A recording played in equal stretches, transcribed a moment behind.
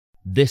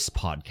This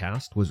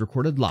podcast was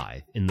recorded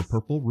live in the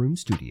Purple Room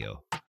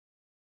Studio.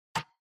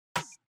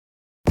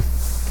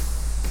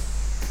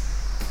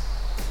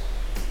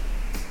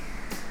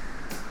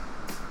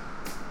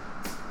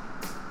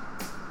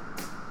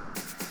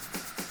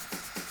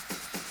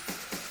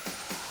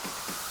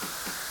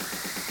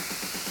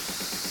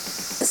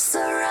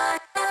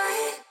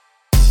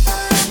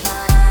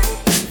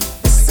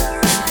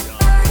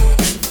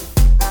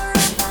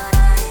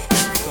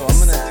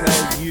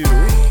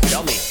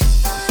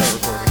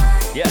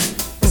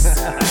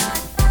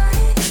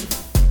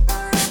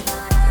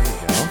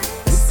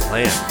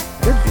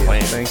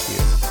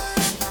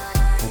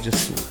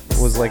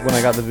 Like when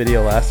I got the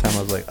video last time,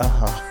 I was like, I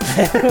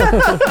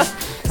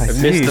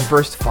missed the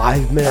first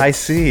 5 minutes. I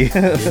see.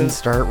 Didn't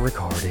start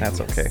recording. That's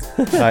okay.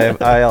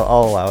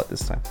 I'll allow it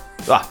this time.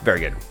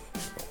 Very good.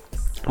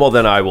 Well,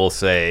 then I will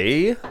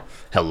say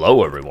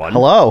hello, everyone.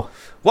 Hello.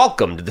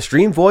 Welcome to the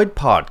StreamVoid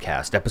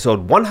podcast,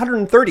 episode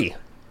 130.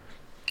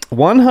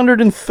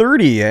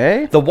 130,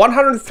 eh? The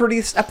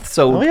 130th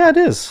episode. Oh, yeah, it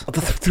is. Of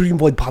the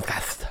StreamVoid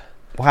podcast.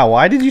 Wow,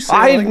 why did you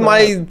say that?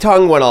 My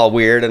tongue went all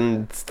weird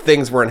and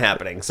things weren't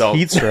happening. So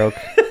heat stroke.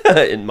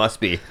 It must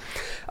be.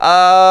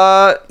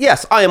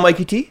 Yes, I am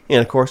Mikey T,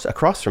 and of course,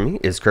 across from me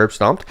is Curb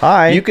Stomped.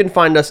 Hi. You can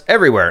find us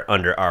everywhere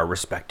under our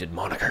respected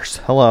monikers.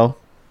 Hello.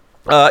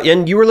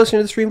 And you were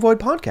listening to the StreamVoid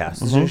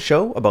podcast. It's a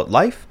show about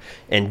life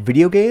and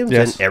video games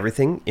and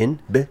everything in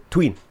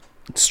between.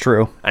 It's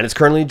true. And it's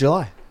currently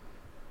July.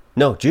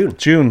 No, June.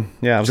 June.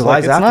 Yeah,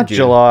 July's it's after not June.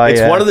 July.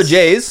 It's one of the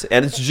J's,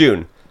 and it's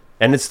June.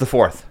 And it's the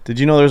 4th. Did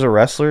you know there's a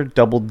wrestler,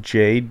 Double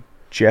J,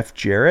 Jeff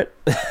Jarrett?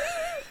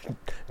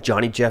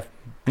 Johnny Jeff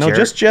No, Jarrett,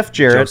 just Jeff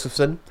Jarrett.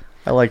 Josephson.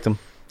 I liked him.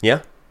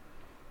 Yeah?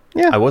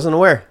 Yeah. I wasn't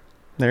aware.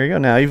 There you go.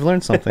 Now you've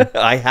learned something.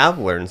 I have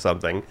learned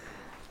something.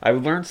 I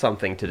learned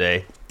something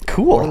today.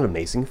 Cool. What an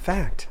amazing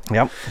fact.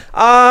 Yep.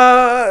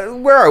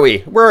 Where are we?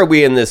 Where are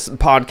we in this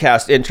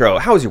podcast intro?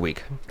 How was your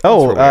week?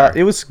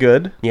 It was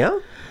good. Yeah?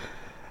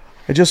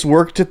 I just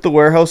worked at the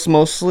warehouse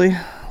mostly.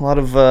 A lot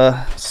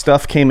of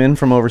stuff came in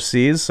from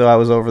overseas, so I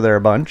was over there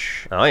a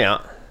bunch. Oh,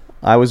 yeah.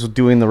 I was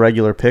doing the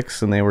regular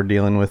picks, and they were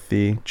dealing with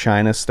the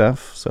China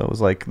stuff. So it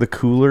was like the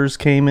coolers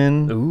came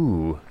in.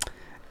 Ooh.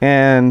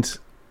 And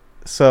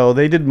so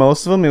they did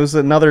most of them. It was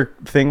another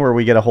thing where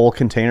we get a whole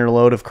container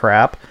load of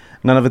crap.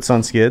 None of it's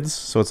on skids,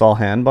 so it's all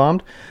hand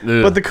bombed.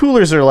 Ugh. But the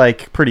coolers are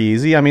like pretty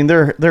easy. I mean,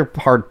 they're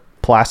hard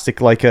plastic,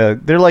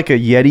 they're like a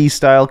Yeti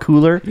style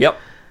cooler. Yep.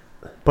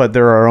 But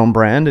they're our own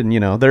brand, and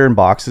they're in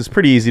boxes,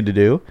 pretty easy to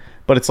do.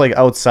 But it's like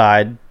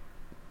outside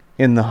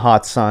in the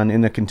hot sun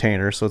in a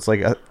container, so it's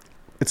like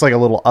a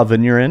little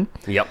oven you're in.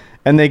 Yep.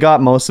 And they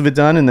got most of it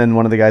done, and then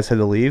one of the guys had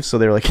to leave, so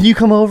they were like, "Can you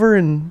come over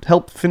and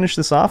help finish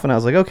this off?" And I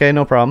was like, "Okay,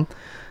 no problem."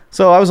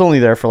 So I was only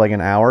there for like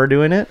an hour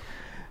doing it,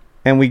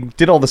 and we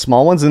did all the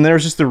small ones, and there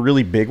was just the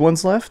really big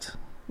ones left,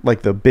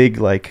 like the big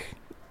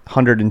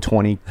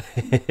 120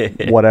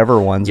 whatever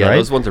ones, right? Yeah,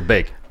 those ones are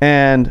big.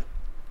 And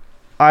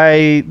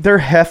they're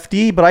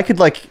hefty, but I could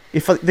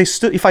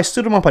if I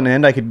stood them up on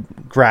end, I could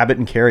grab it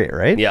and carry it,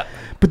 right? Yeah.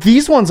 But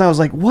these ones, I was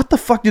like, what the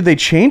fuck did they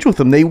change with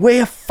them? They weigh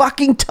a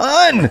fucking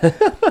ton.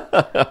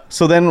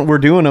 So then we're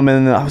doing them,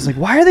 and I was like,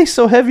 why are they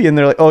so heavy? And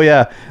they're like, oh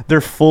yeah,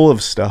 they're full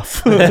of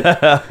stuff.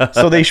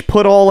 So they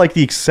put all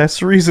the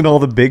accessories and all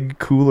the big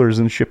coolers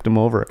and shipped them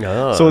over.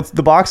 Oh. So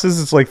the boxes,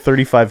 it's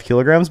 35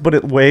 kilograms, but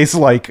it weighs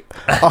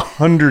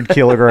 100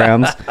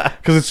 kilograms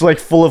because it's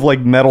full of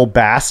full of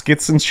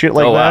baskets and shit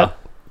like that. Wow.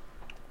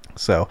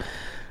 So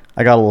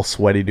I got a little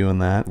sweaty doing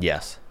that.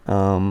 Yes.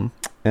 And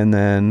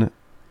then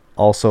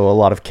also a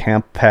lot of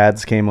camp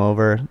pads came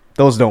over.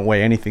 Those don't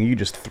weigh anything. You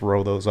just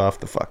throw those off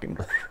the fucking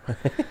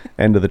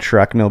end of the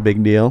truck. No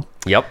big deal.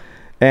 Yep.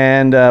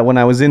 And when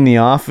I was in the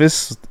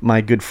office,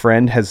 my good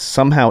friend has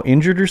somehow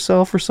injured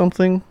herself or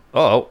something.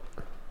 Oh.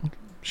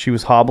 She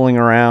was hobbling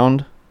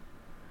around.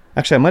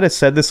 Actually, I might have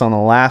said this on the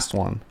last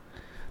one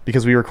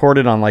because we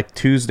recorded on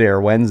Tuesday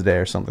or Wednesday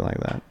or something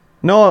like that.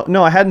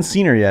 No, I hadn't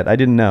seen her yet. I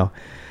didn't know.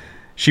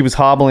 She was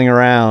hobbling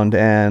around,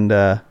 and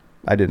I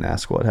didn't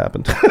ask what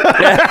happened.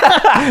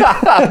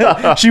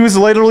 She was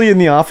literally in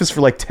the office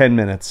for 10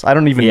 minutes. I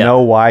don't even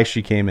know why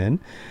she came in.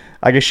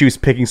 I guess she was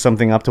picking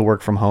something up to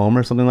work from home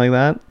or something like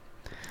that.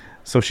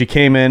 So she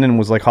came in and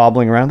was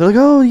hobbling around. They're like,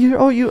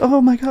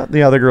 oh my God.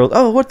 The other girls,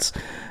 what's,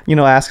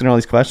 asking her all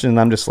these questions. And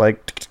I'm just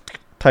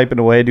typing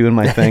away, doing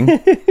my thing.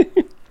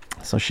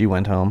 So she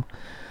went home.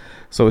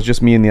 So it was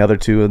just me and the other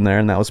two in there,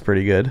 and that was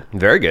pretty good.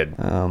 Very good.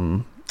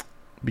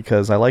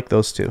 Because I like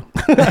those two.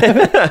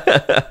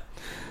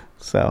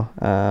 So,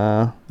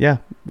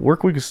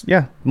 work week is,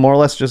 more or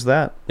less just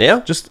that. Yeah?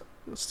 Just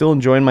still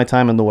enjoying my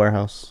time in the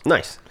warehouse.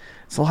 Nice.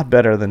 It's a lot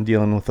better than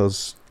dealing with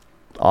those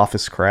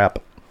office crap.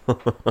 I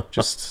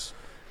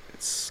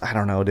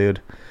don't know,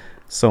 dude.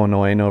 So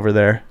annoying over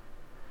there.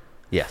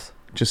 Yes.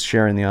 Just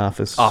sharing the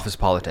office. Office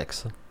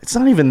politics. It's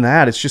not even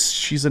that. It's just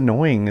she's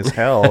annoying as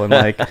hell.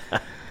 And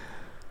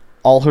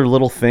all her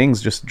little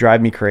things just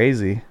drive me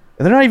crazy.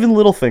 And they're not even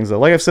little things, though.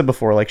 Like I've said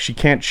before, she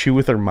can't chew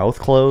with her mouth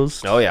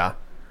closed. Oh, yeah.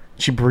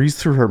 She breathes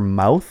through her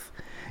mouth.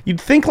 You'd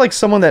think like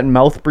someone that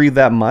mouth breathed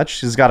that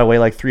much has got to weigh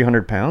like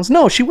 300 pounds.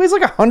 No, she weighs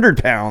like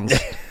 100 pounds.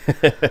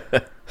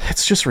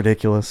 It's just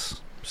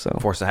ridiculous. So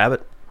Force of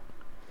habit.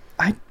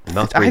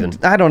 Mouth breathing.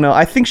 I don't know.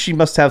 I think she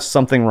must have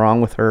something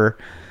wrong with her,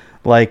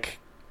 like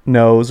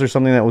nose or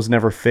something that was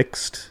never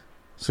fixed.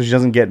 So she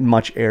doesn't get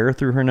much air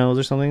through her nose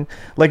or something.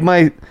 Like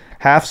my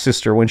half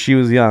sister, when she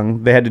was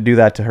young, they had to do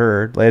that to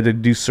her. They had to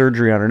do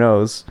surgery on her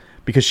nose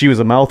because she was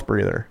a mouth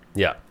breather.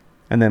 Yeah.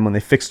 And then when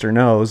they fixed her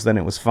nose, then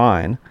it was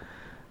fine.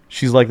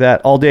 She's like that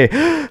all day.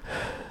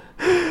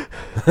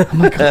 I'm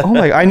like, oh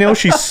my! I know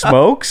she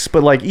smokes,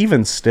 but like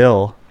even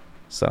still.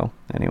 So,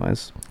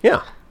 anyways,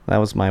 yeah, that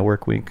was my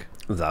work week.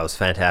 That was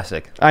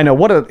fantastic. I know,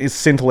 what a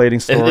scintillating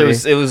story.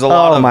 It was a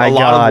lot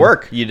of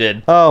work you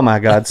did. Oh my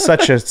God,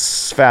 such a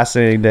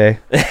fascinating day.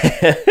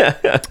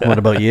 What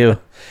about you?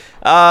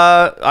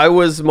 I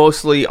was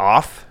mostly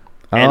off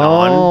and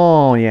on.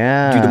 Oh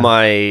yeah, due to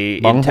my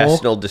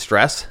intestinal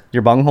distress.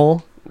 Your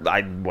bunghole?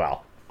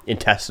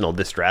 Intestinal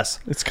distress.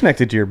 It's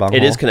connected to your bunghole.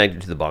 It is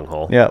connected to the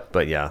bunghole. Yeah,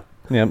 but yeah.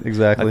 Yep,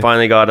 exactly. I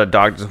finally got a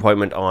doctor's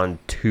appointment on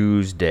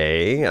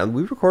Tuesday.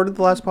 We recorded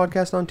the last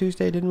podcast on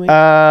Tuesday, didn't we?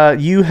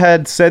 You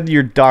had said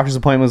your doctor's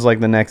appointment was like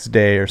the next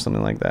day or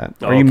something like that.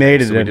 Or you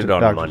made it. So we did it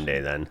on Monday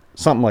then.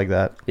 Something like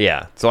that.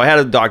 Yeah. So I had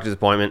a doctor's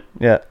appointment.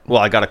 Yeah.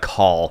 Well, I got a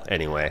call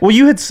anyway. Well,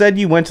 you had said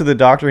you went to the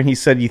doctor and he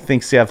said he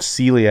thinks you have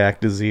celiac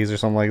disease or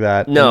something like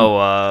that.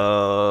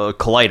 No,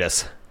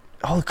 colitis.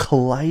 Oh,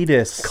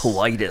 colitis.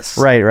 Colitis.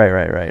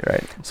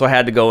 Right. So I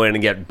had to go in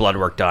and get blood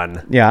work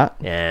done. Yeah.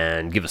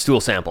 And give a stool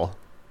sample.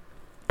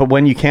 But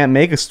when you can't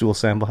make a stool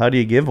sample, how do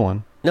you give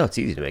one? No, it's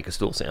easy to make a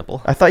stool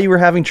sample. I thought you were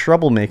having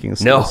trouble making a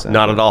stool sample. No,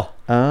 not at all.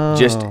 Oh.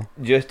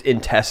 Just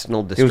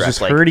intestinal distress. It was just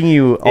hurting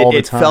you all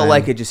the time. It felt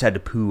like it just had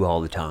to poo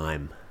all the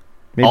time.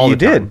 Maybe you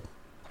did.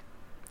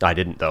 I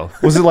didn't, though.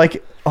 Was it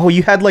like, oh,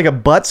 you had like a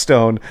butt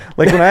stone?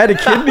 Like when I had a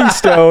kidney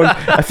stone,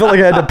 I felt like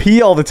I had to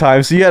pee all the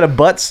time. So you had a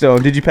butt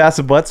stone. Did you pass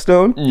a butt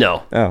stone?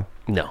 No. Oh.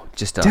 No.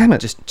 Just damn it.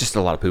 Just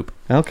a lot of poop.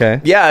 Okay.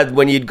 Yeah,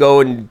 when you'd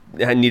go and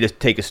need to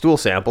take a stool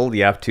sample,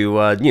 you have to,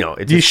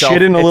 it's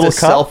shit in a little cup?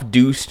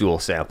 self-do stool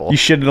sample. You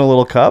shit in a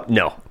little cup?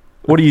 No.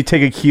 What, do you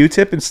take a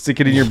Q-tip and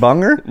stick it in your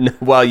bunger?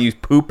 Well, you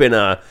poop in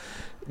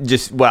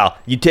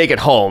you take it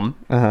home,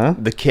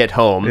 the kit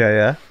home.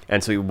 Yeah.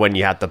 And so when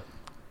you have to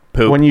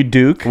poop. When you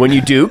duke.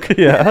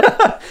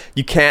 Yeah.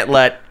 You can't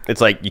let it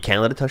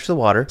touch the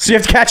water. So you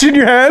have to catch it in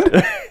your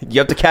hand? You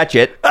have to catch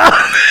it.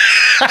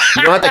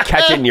 You don't have to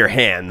catch it in your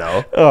hand,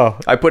 though. Oh.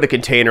 I put a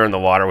container in the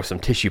water with some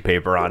tissue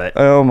paper on it.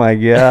 Oh, my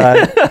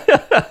God.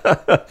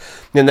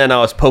 And then I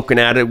was poking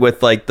at it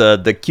with, like,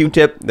 the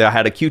Q-tip. I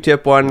had a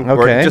Q-tip one.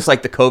 Okay. Just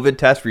like the COVID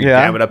test where you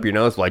jam it up your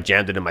nose. Well, I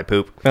jammed it in my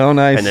poop. Oh,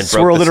 nice. And then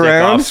swirled it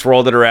around?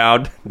 Swirled it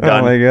around. Done.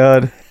 Oh, my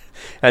God.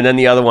 And then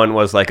the other one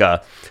was, like,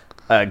 a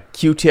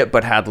Q-tip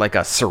but had, like,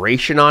 a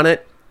serration on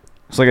it.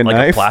 It's like a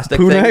knife? A plastic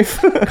poo thing.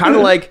 knife? Kind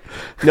of like,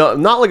 no,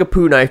 not like a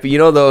poo knife, but you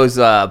know those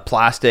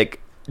plastic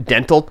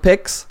dental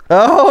picks?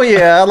 Oh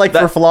yeah, like for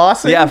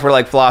flossing. Yeah, for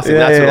like flossing.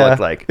 That's what it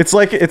looked like. It's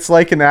like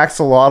an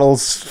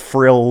axolotl's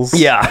frills.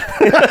 Yeah.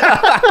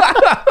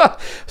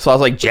 So I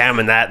was like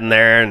jamming that in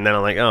there, and then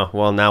I'm like, oh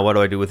well, now what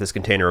do I do with this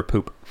container of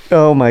poop?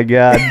 Oh my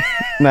God,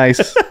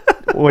 nice.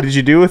 What did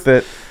you do with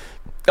it?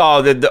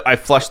 Oh, I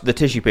flushed. The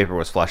tissue paper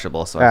was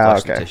flushable, so I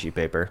flushed the tissue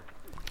paper.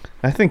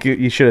 I think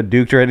you should have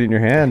duked right in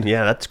your hand.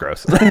 Yeah, that's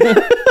gross.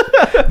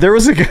 There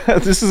was a guy,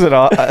 this is an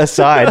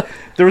aside,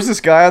 there was this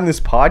guy on this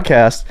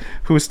podcast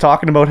who was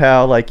talking about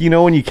how, like, you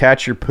know when you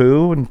catch your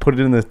poo and put it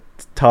in the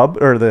tub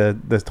or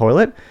the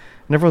toilet?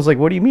 And everyone's like,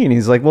 what do you mean?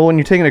 He's like, well, when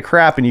you're taking a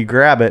crap and you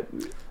grab it.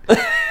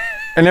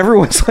 And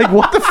everyone's like,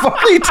 what the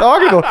fuck are you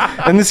talking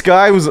about? And this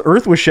guy,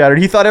 earth was shattered.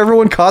 He thought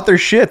everyone caught their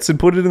shits and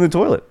put it in the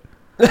toilet.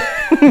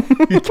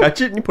 You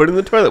catch it and you put it in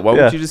the toilet. Why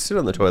wouldn't you just sit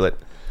on the toilet?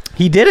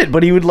 He did it,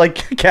 but he would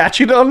like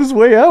catch it on his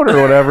way out or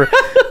whatever.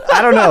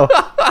 I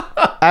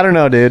don't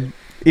know, dude.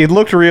 It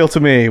looked real to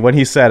me when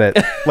he said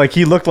it. Like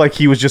he looked like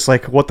he was just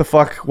like, what the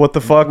fuck?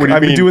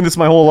 I've been doing this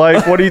my whole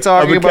life. What are you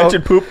talking about? I've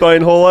been catching poop my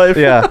whole life.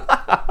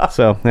 Yeah.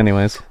 So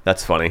anyways.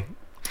 That's funny.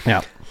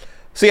 Yeah.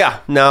 So yeah,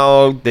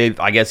 now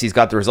I guess he's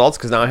got the results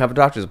because now I have a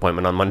doctor's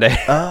appointment on Monday.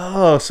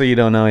 Oh, so you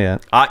don't know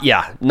yet?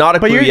 Yeah, not a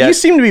clue yet. But you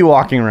seem to be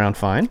walking around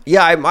fine.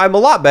 Yeah, I'm a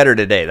lot better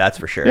today. That's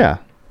for sure. Yeah.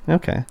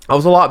 Okay. I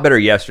was a lot better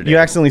yesterday. You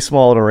accidentally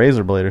swallowed a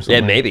razor blade or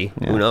something. Yeah, maybe.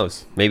 Yeah. Who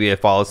knows? Maybe I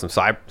followed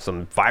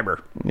some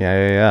fiber.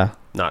 Yeah.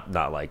 Not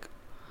like,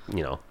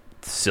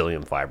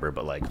 psyllium fiber,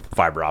 but like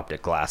fiber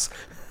optic glass.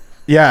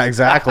 Yeah,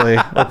 exactly.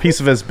 A piece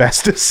of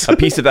asbestos. A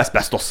piece of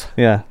asbestos.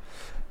 Yeah.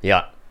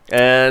 Yeah.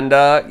 And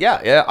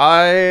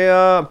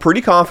I'm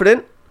pretty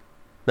confident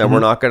that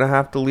we're not going to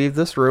have to leave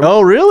this room.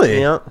 Oh,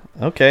 really? Yeah.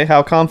 Okay.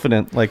 How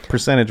confident, like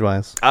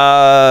percentage-wise?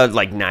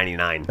 Like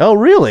 99. Oh,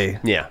 really?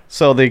 Yeah.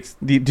 So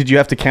did you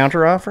have to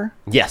counteroffer?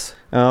 Yes.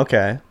 Oh,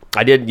 okay.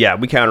 I did. Yeah,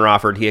 we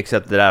counteroffered. He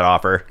accepted that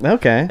offer.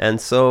 Okay.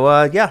 And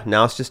so,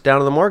 now it's just down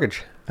to the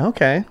mortgage.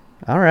 Okay.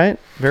 All right.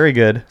 Very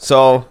good.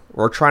 So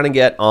we're trying to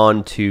get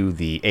on to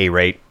the A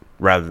rate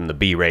rather than the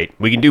B rate.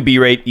 We can do B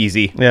rate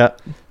easy. Yeah.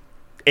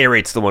 A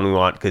rate's the one we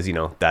want because,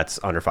 that's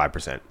under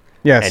 5%.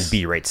 and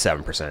B rate's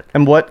 7%.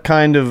 And what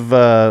kind of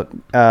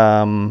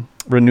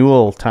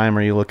renewal time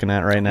are you looking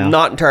at right now?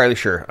 Not entirely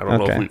sure. I don't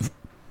know if we've...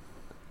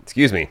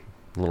 Excuse me.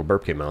 A little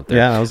burp came out there.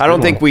 Yeah, that was I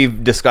don't think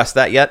we've discussed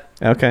that yet.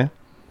 Okay.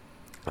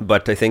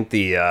 But I think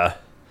I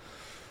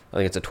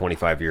think it's a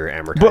 25-year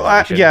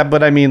amortization. But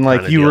but I mean,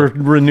 like, you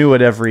renew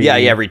it every... Yeah,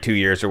 every 2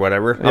 years or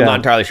whatever. I'm not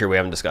entirely sure. We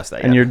haven't discussed that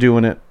yet. And you're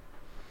doing it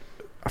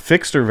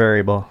fixed or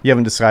variable? You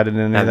haven't decided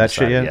any of that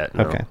shit yet?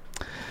 No. Okay.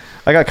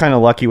 I got kind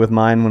of lucky with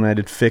mine when I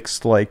did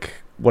fixed, like,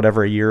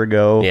 whatever, a year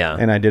ago. Yeah.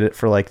 And I did it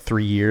for, like,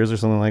 3 years or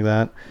something like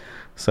that.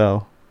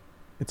 So...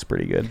 it's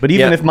pretty good. But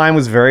even if mine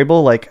was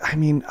variable, like, I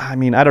mean,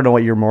 I don't know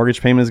what your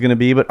mortgage payment is going to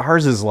be, but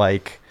ours is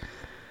like,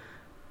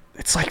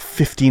 it's like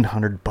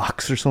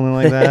 $1,500 or something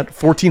like that.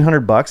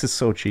 $1,400 is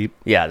so cheap.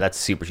 Yeah, that's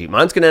super cheap.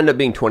 Mine's going to end up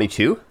being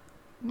 22.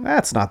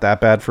 That's not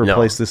that bad for a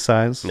place this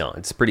size. No,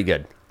 it's pretty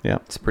good. Yeah.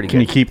 It's pretty good. Can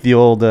you keep the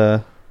old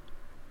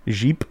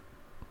Jeep?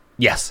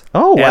 Yes.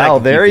 Oh, wow.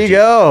 There you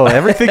go.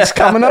 Everything's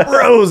coming up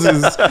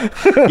roses.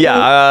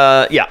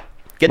 Yeah.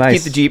 Get to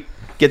keep the Jeep.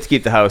 Get to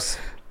keep the house.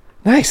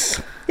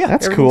 Nice. Yeah,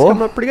 that's cool.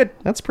 Coming up pretty good.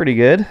 That's pretty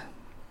good.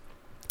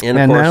 And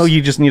of course, now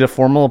you just need a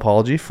formal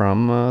apology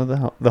from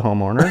the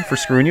homeowner for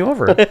screwing you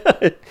over.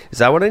 Is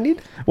that what I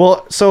need?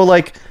 Well, so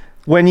like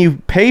when you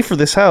pay for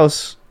this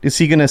house, is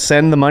he going to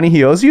send the money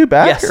he owes you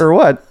back or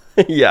what?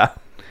 Yeah.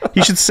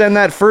 He should send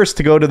that first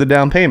to go to the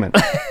down payment.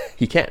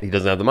 He can't. He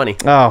doesn't have the money.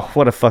 Oh,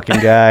 what a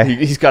fucking guy.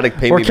 He's got to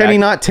pay me back. Or can he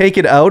not take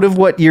it out of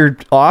what you're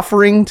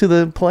offering to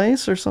the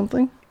place or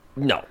something?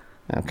 No.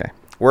 Okay.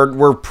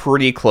 We're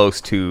pretty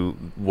close to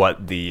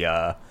what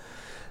the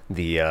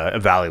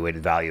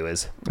evaluated value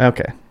is.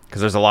 Okay. Because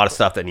there's a lot of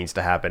stuff that needs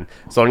to happen.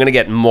 So I'm going to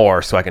get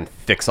more so I can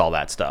fix all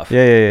that stuff.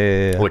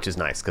 Yeah. Which is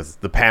nice because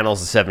the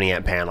panel's a 70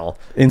 amp panel.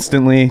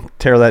 Instantly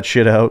tear that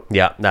shit out.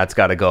 Yeah, that's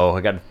got to go.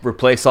 I got to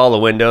replace all the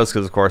windows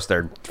because, of course,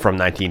 they're from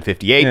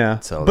 1958. Yeah.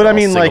 So but I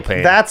mean, like,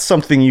 that's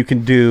something you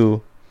can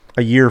do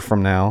a year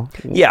from now.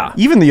 Yeah.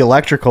 Even the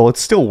electrical,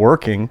 it's still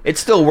working. It's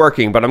still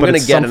working, but I'm going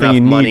to get enough money.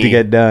 Something you need to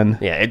get done.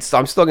 Yeah,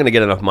 I'm still going to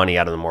get enough money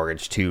out of the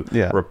mortgage to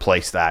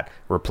replace that,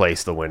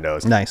 replace the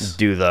windows. Nice.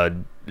 Do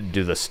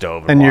the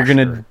stove. And you're going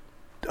to...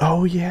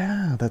 Oh,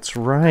 yeah, that's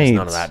right.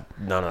 None of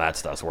that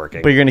stuff's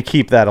working. But you're going to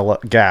keep that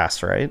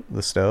gas, right?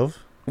 The stove?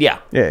 Yeah.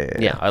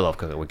 Yeah, I love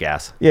cooking with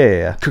gas.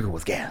 Yeah. Cooking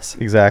with gas.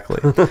 Exactly.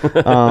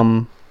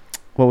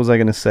 What was I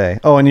going to say?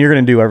 Oh, and you're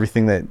going to do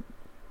everything that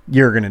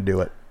you're going to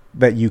do it,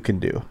 that you can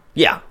do.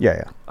 Yeah.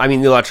 I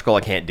mean, the electrical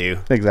I can't do.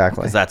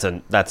 Exactly.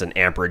 Because that's an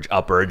amperage,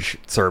 upperage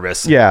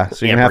service. Yeah,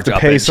 so you're going to have to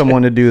pay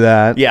someone to do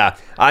that. Yeah.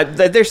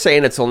 They're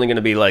saying it's only going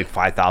to be like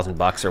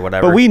 $5,000 or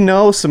whatever. But we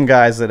know some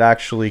guys that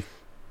actually...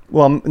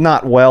 Well,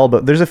 not well,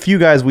 but there's a few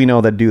guys we know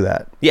that do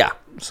that. Yeah.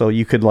 So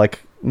you could,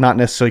 like, not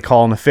necessarily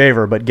call them a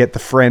favor, but get the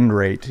friend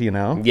rate, you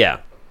know? Yeah,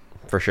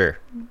 for sure.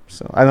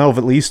 So I know of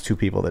at least 2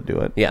 people that do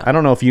it. Yeah. I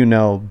don't know if you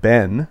know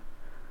Ben,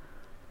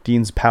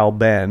 Dean's pal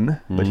Ben,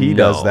 but he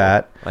does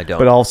that. I don't.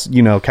 But also,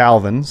 you know,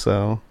 Calvin,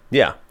 so...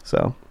 Yeah.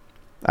 So,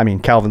 I mean,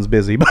 Calvin's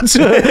busy, but...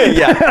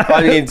 Yeah.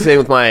 I mean, same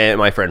with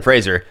my friend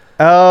Fraser.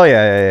 Oh,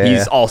 yeah.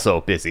 He's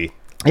also busy.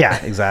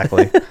 Yeah,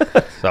 exactly.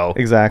 So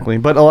exactly.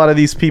 But a lot of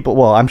these people,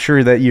 well, I'm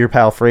sure that your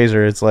pal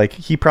Fraser, it's like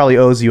he probably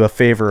owes you a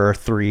favor or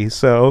 3.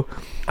 So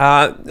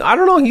I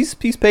don't know. He's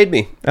paid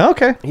me.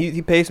 Okay.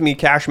 He pays me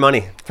cash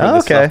money for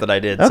the stuff that I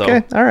did.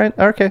 Okay. So. All right.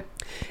 Okay.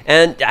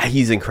 And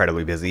he's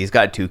incredibly busy. He's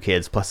got 2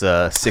 kids plus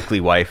a sickly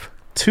wife.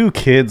 2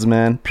 kids,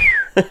 man.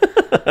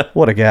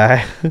 What a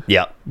guy.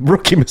 Yeah.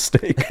 Rookie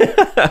mistake.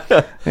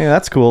 Yeah,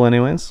 that's cool.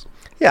 Anyways.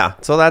 Yeah.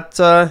 So that's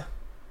going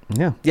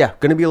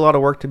to be a lot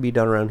of work to be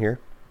done around here.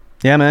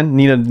 Yeah, man.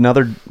 Need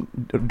another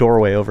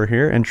doorway over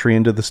here. Entry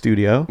into the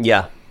studio.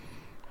 Yeah.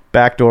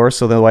 Back door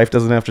so the wife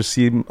doesn't have to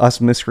see us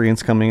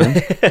miscreants coming in.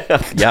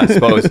 Yeah, I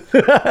suppose.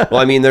 Well,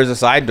 I mean, there's a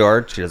side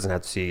door. She doesn't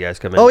have to see you guys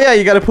come in. Oh, yeah.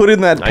 You got to put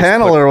in that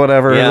panel or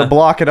whatever to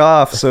block it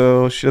off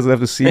so she doesn't have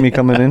to see me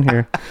coming in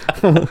here.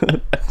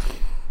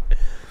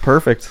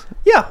 Perfect.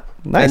 Yeah.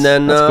 Nice. And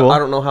then that's cool. I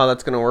don't know how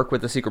that's going to work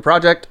with the secret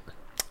project.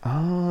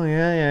 Oh,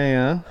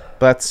 yeah.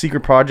 But that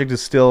secret project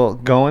is still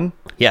going?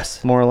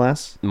 Yes. More or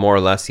less? More or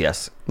less,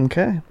 yes.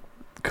 Okay.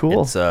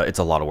 Cool. It's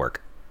a lot of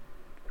work.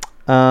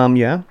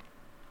 Yeah.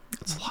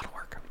 It's a lot of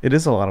work. It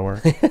is a lot of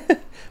work.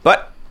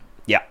 But,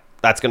 yeah,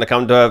 that's going to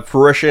come to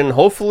fruition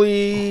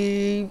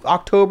hopefully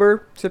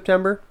October,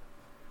 September,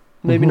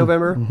 maybe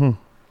November. Mm-hmm.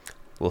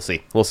 We'll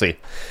see.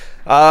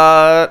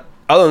 Other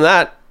than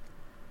that,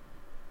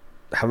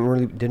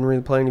 didn't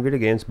really play any video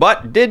games,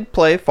 but did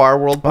play Far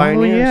World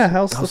Pioneers. Oh, yeah.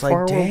 How's the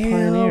Far World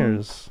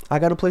Pioneers? I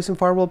got to play some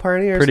Far World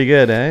Pioneers. Pretty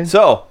good, eh?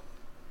 So,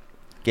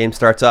 game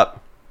starts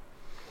up.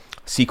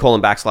 C://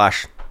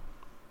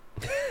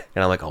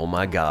 And I'm like, oh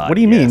my God. What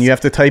do you mean? You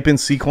have to type in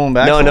C://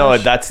 No,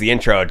 that's the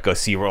intro. It goes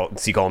C:// and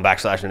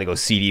then it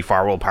goes CD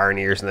Far World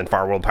Pioneers and then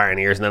Far World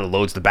Pioneers and then it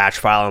loads the batch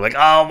file. I'm like,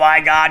 oh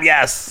my God,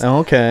 yes.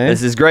 Okay.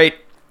 This is great.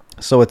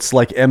 So it's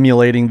like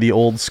emulating the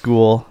old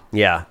school.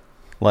 Yeah.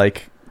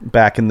 Like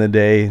back in the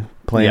day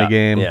playing a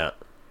game. Yeah.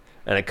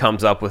 and it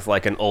comes up with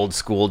like an old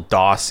school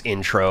DOS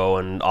intro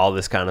and all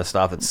this kind of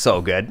stuff. It's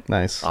so good.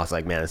 Nice. I was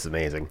like, man, this is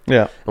amazing.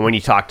 Yeah. And when you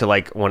talk to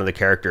like one of the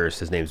characters,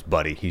 his name's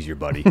Buddy. He's your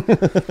buddy.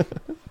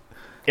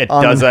 It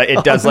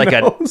does like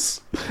nose.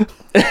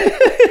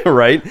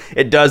 right.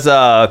 It does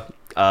a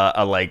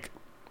like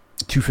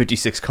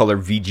 256 color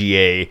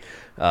VGA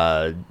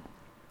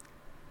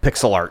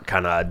pixel art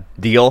kind of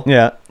deal.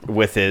 Yeah.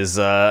 With his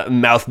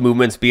mouth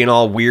movements being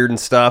all weird and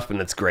stuff,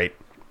 and it's great.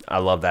 I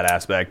love that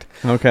aspect.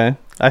 Okay.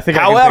 I think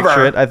I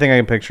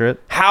can picture it.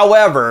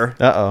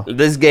 However,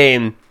 this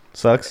game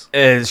sucks.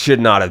 It should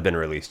not have been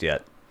released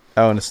yet.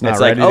 Oh, and it's not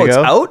it's ready like, to it's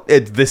go? out?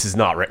 This is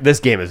not This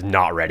game is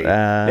not ready.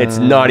 It's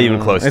not even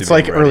close to It's being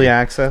like ready. early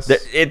access?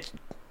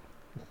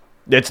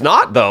 It's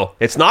not, though.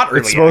 It's not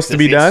early It's supposed to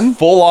be access. done? It's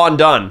full on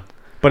done.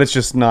 But it's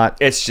just not...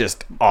 It's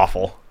just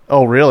awful.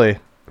 Oh, really?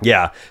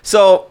 Yeah.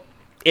 So,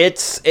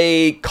 it's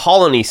a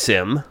colony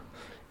sim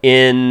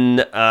in,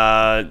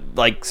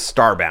 like,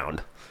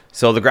 Starbound.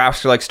 So, the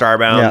graphics are like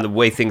Starbound. The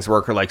way things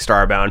work are like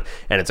Starbound.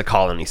 And it's a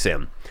colony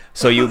sim.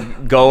 So you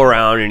go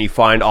around and you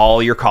find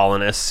all your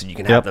colonists. You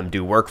can have them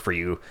do work for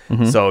you.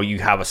 So you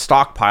have a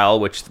stockpile,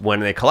 which when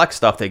they collect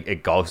stuff,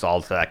 it goes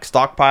all to that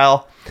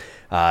stockpile.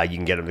 You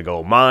can get them to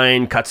go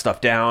mine, cut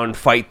stuff down,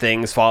 fight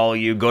things, follow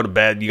you, go to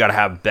bed. You got to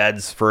have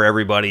beds for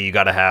everybody. You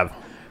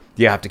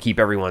have to keep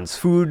everyone's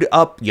food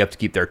up. You have to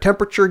keep their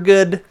temperature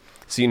good.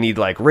 So you need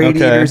like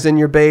radiators in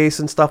your base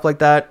and stuff like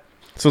that.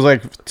 So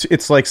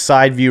it's like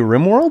side view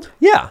RimWorld?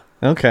 Yeah.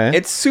 Okay.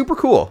 It's super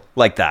cool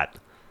like that.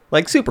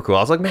 Like, super cool.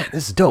 I was like, man,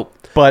 this is dope.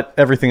 But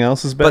everything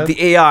else is bad? But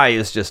the AI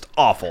is just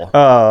awful.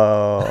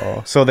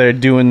 Oh. So they're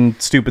doing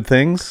stupid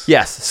things?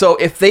 Yes. So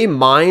if they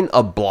mine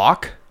a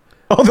block...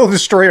 Oh, they'll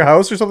destroy your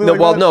house or something like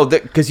that? Well, no,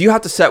 because you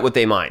have to set what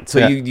they mine. So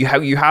Yeah.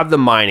 you have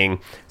them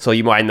mining. So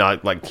you mine,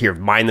 like, here,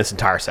 mine this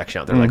entire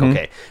section out. They're like,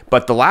 okay.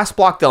 But the last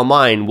block they'll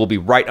mine will be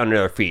right under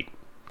their feet.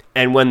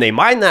 And when they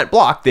mine that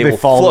block, they will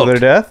fall float. to their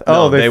death?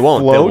 No, Oh, they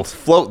won't. float? They will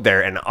float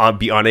there and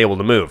be unable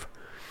to move.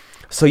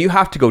 So you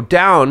have to go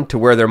down to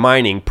where they're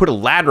mining, put a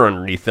ladder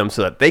underneath them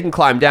so that they can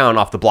climb down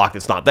off the block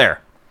that's not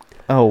there.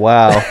 Oh,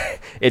 wow.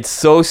 It's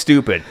so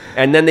stupid.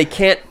 And then they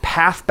can't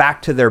path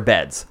back to their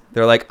beds.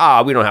 They're like,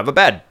 we don't have a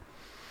bed.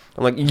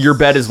 I'm like, your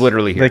bed is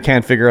literally here. They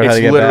can't figure out how to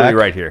get It's literally back?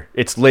 right here.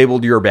 It's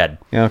labeled your bed.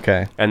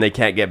 Okay. And they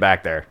can't get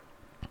back there.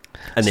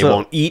 And they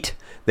won't eat.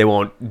 They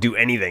won't do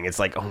anything. It's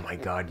like, oh my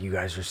God, you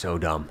guys are so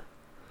dumb.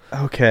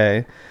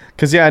 Okay.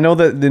 Because, I know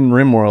that in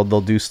RimWorld they'll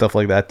do stuff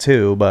like that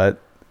too,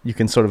 but you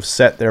can sort of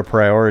set their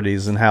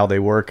priorities and how they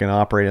work and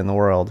operate in the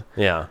world.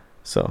 Yeah.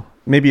 So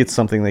maybe it's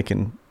something they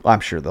can... I'm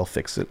sure they'll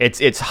fix it.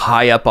 It's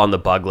high up on the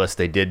bug list.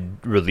 They did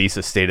release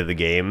a state of the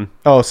game.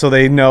 Oh, so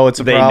they know it's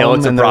a problem. They know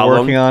it's a problem.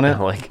 They're working on it.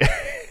 Like,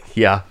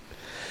 yeah.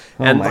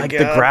 Oh and my like God.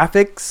 the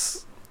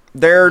graphics,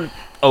 they're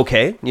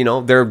okay.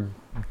 They're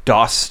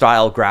DOS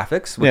style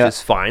graphics, which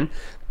is fine.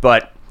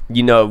 But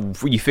you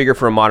figure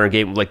for a modern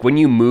game, like when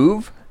you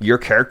move, your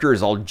character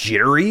is all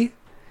jittery,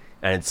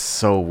 and it's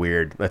so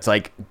weird. It's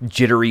like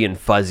jittery and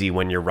fuzzy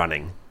when you're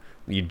running.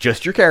 You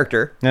just your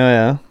character. Oh,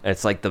 yeah. And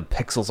it's like the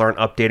pixels aren't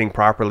updating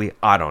properly.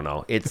 I don't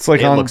know. It's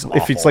like it looks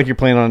if it's like you're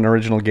playing on an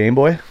original Game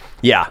Boy.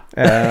 Yeah.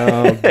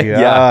 Oh, God.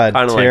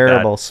 Kinda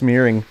Terrible. like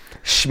that.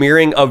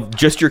 Smearing of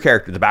just your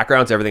character, the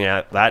backgrounds, everything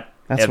That's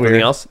everything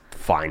weird. else,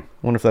 fine.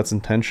 Wonder if that's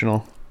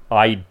intentional.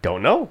 I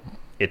don't know.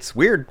 It's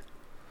weird.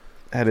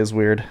 That is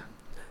weird.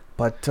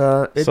 But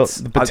So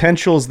the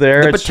potential's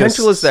there. The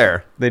potential is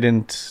there. They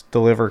didn't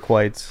deliver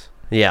quite.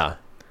 Yeah.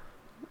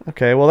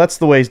 Okay, well, that's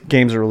the way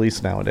games are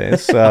released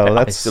nowadays, so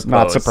that's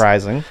not suppose.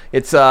 surprising.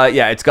 It's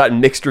it's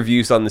gotten mixed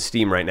reviews on the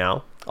Steam right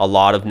now. A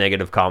lot of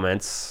negative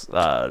comments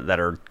that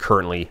are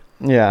currently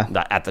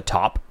at the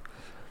top.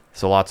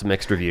 So lots of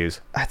mixed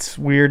reviews. That's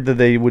weird that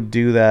they would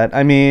do that.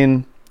 I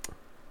mean,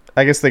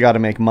 I guess they got to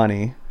make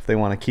money if they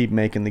want to keep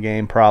making the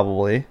game,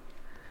 probably.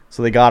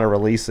 So they got to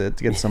release it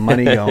to get some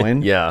money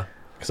going. Yeah.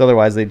 Because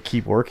otherwise they'd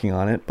keep working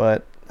on it,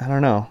 but I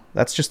don't know.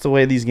 That's just the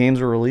way these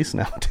games are released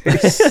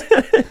nowadays.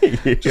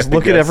 Just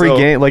look at every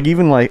game, like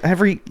even like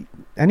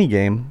any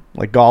game,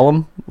 like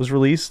Gollum was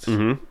released.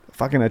 Mm-hmm.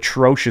 Fucking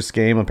atrocious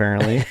game,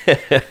 apparently.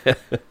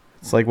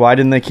 It's like, why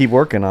didn't they keep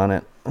working on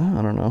it? Oh,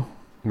 I don't know.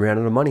 Ran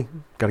out of money.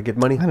 Got to get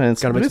money. I don't know.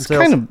 Got to make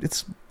some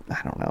sales.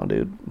 I don't know,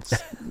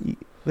 dude.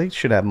 They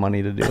should have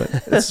money to do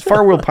it.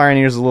 Far World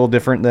Pioneers is a little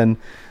different than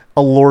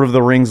a Lord of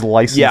the Rings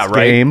licensed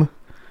game.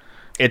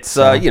 It's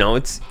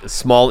it's a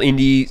small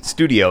indie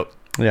studio.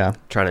 Yeah,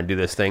 trying to do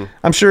this thing.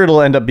 I'm sure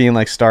it'll end up being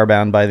like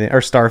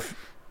Starbound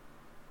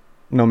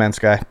No Man's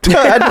Sky.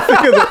 I had to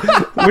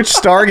think of which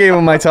Star game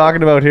am I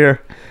talking about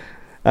here?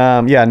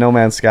 No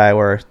Man's Sky,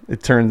 where they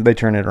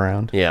turn it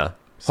around. Yeah,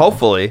 so.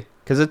 Hopefully,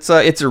 because it's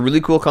a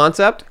really cool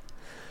concept,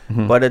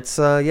 but it's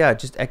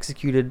just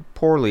executed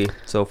poorly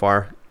so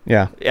far.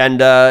 Yeah,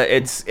 and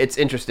it's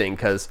interesting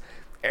because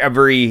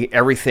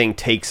everything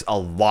takes a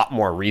lot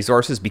more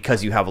resources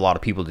because you have a lot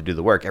of people to do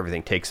the work.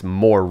 Everything takes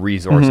more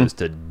resources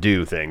to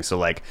do things. So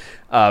like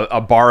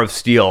a bar of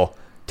steel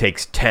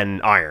takes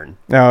 10 iron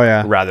Oh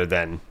yeah, rather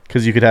than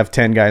because you could have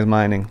 10 guys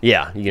mining. you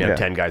can have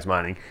 10 guys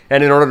mining.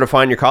 And in order to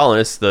find your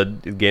colonists, the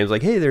game's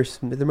like, hey, there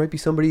might be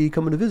somebody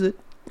coming to visit.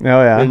 Oh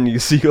yeah, And you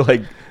see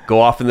like go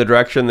off in the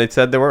direction they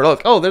said they were.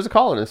 Look, oh, there's a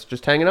colonist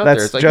just hanging out there.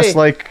 that's It's like, just hey,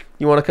 like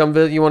you want to come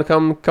visit? You want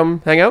to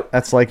come hang out?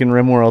 that's like in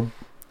RimWorld,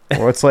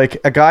 or it's like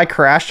a guy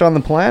crashed on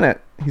the planet.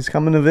 He's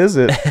coming to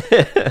visit,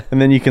 and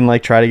then you can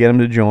like try to get him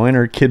to join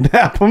or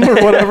kidnap him or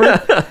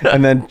whatever,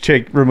 and then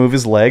remove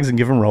his legs and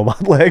give him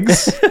robot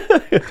legs.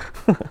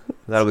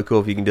 That'll be cool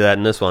if you can do that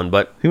in this one,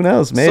 but Who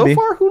knows? Maybe. so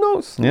far, who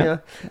knows? Yeah.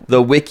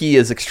 The wiki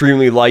is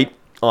extremely light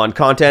on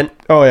content.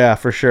 Oh yeah,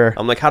 for sure.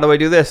 I'm like, how do I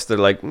do this? They're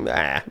like,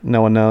 nah,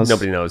 No one knows.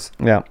 nobody knows.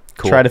 Yeah.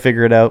 Cool. Try to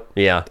figure it out.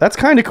 Yeah. That's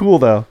kind of cool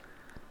though.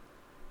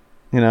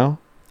 You know,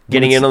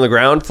 Getting in on the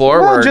ground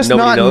floor well, where just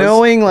nobody not knows.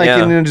 knowing, like,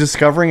 yeah. and then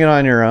discovering it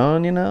on your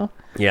own. You know,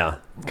 Yeah.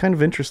 kind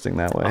of interesting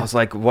that way. I was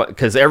like, what?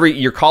 Because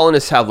your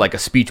colonists have like a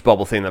speech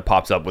bubble thing that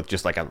pops up with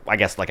just like I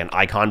guess like an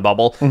icon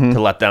bubble Mm-hmm.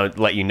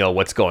 to let you know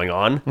what's going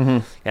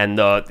on, and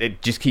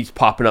it just keeps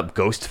popping up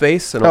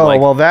Ghostface, and I'm Oh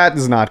like, well, that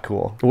is not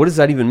cool. what does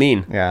that even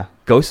mean? Yeah.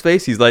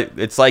 Ghostface? He's like,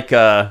 it's like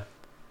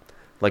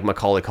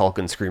Macaulay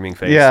Culkin screaming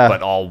face, Yeah.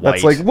 but all white.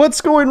 That's like,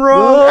 what's going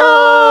wrong?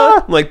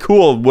 Ah! I'm like,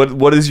 cool.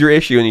 What is your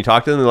issue? And you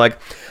talk to them, they're like,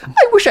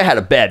 I wish I had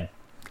a bed.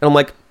 And I'm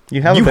like,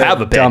 You have a bed,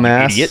 you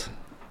dumbass. idiot.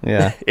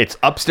 Yeah. It's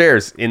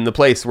upstairs in the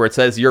place where it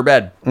says your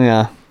bed.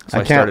 Yeah. So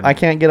I I started-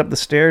 can't get up the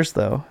stairs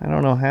though. I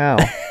don't know how.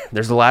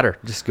 There's a ladder.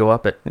 Just go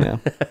up it. Yeah.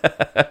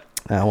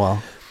 Oh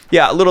well.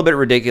 Yeah, a little bit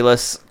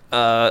ridiculous.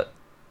 I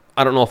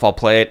don't know if I'll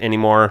play it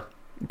anymore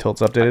Until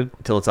it's updated.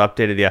 until it's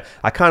updated. Yeah,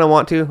 I kind of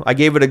want to. I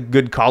gave it a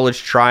good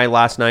college try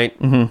last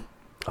night. Mm-hmm.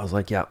 I was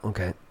like, yeah,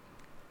 okay,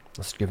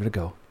 let's give it a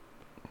go.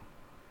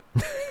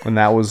 And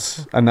that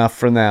was enough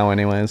for now,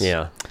 anyways.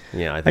 Yeah,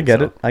 I think I get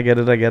so. it. I get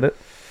it.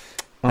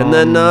 And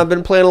then I've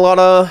been playing a lot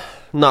of,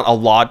 not a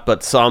lot,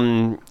 but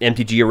some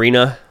MTG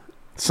Arena.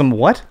 Some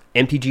what?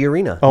 MTG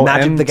Arena. Oh,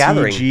 Magic the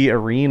Gathering. MTG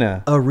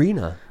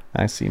Arena.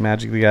 I see.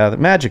 Magic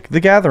the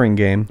Gathering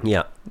game.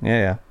 Yeah.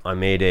 Yeah. I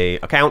made a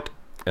account.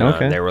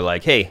 Okay. They were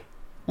like, hey,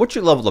 what's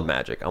your level of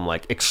Magic? I'm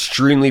like,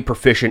 extremely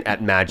proficient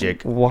at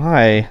Magic.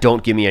 Why?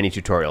 Don't give me any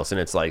tutorials. And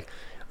it's like,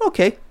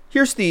 okay,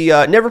 here's the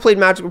never played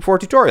Magic before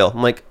tutorial.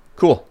 I'm like,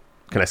 cool.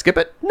 Can I skip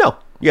it? No.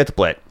 You have to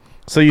play it.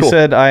 So you Cool.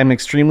 said I'm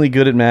extremely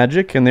good at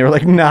Magic, and they were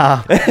like,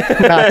 nah,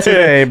 not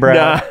today,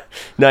 bro.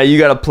 Nah, you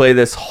got to play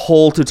this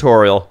whole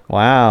tutorial.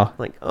 Wow.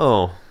 Like,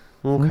 oh,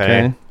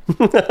 okay.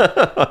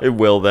 I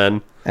will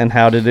then. And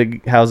how's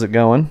it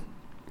going?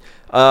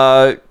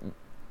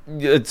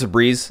 It's a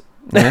breeze.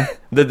 Yeah.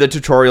 the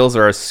tutorials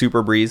are a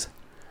super breeze.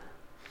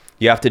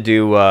 You have to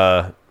do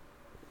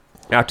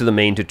after the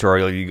main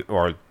tutorial,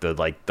 or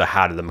the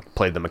how to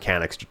play the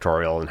mechanics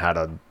tutorial and how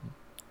to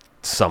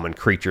summon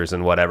creatures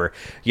and whatever.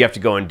 You have to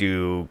go and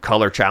do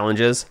color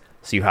challenges.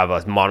 So you have a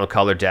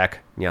monocolor deck.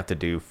 You have to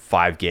do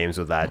 5 games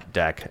with that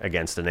deck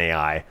against an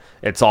AI.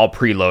 It's all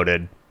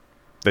preloaded.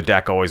 The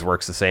deck always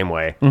works the same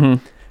way.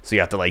 Mm-hmm. So you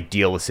have to like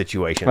deal with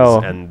situations. Oh,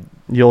 and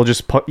you'll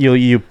just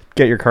you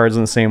get your cards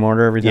in the same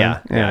order every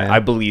time. yeah, I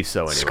believe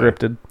so. Anyway.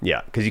 Scripted.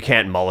 Yeah, because you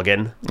can't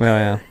mulligan. Oh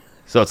yeah.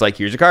 So it's like,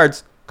 here's your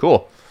cards.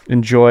 Cool.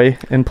 Enjoy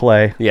and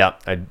play. Yeah,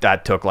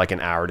 that took like an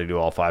hour to do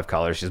all 5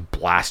 colors. Just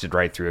blasted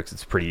right through it 'cause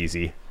it's pretty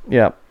easy.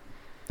 Yeah.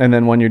 And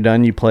then when you're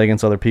done, you play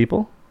against other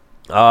people.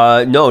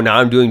 No, now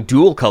I'm doing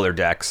dual color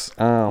decks.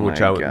 Oh my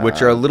God.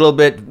 Which are a little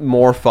bit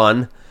more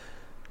fun.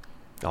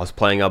 I was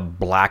playing a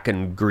black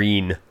and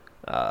green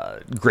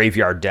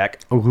graveyard deck.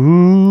 Ooh.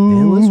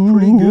 It was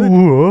pretty good.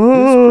 It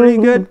was pretty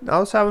good. I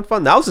was having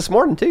fun. That was this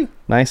morning too,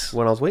 Nice.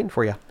 when I was waiting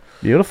for you.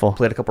 Beautiful.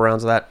 Played a couple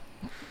rounds of that.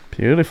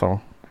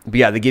 Beautiful. But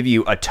yeah, they give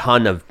you a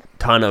ton of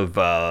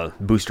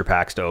booster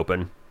packs to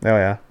open. Oh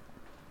yeah.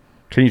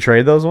 Can you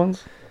trade those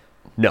ones?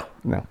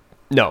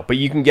 No, but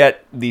you can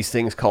get these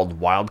things called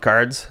wild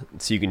cards,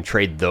 so you can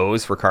trade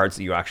those for cards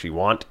that you actually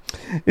want.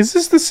 Is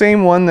this the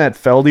same one that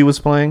Feldy was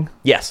playing?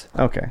 Yes.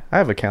 Okay. I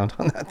have a count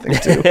on that thing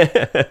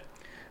too.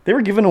 They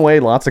were giving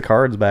away lots of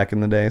cards back in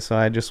the day, so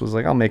I just was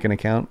like, I'll make an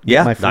account. Get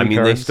Yeah, my free I mean,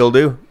 cards. they still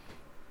do.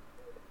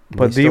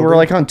 But they were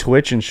like on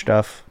Twitch and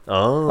stuff.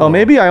 Oh, Oh,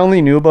 maybe I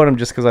only knew about him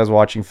just because I was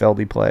watching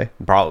Feldy play.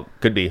 Probably.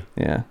 Could be.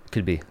 Yeah.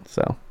 Could be.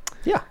 So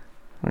Yeah.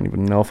 I don't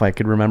even know if I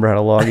could remember how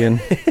to log in.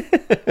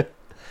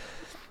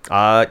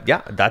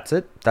 Yeah, that's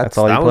it. That's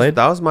all you played?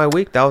 That was my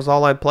week. That was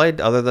all I played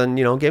other than,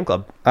 Game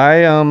Club.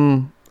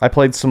 I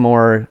played some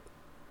more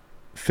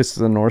Fist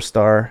of the North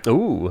Star,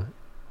 Ooh.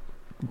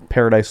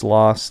 Paradise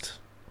Lost,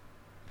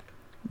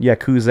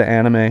 Yakuza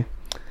anime.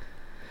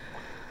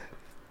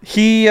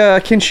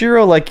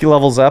 Kenshiro like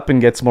levels up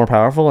and gets more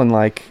powerful, and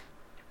like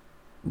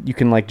you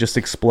can like just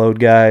explode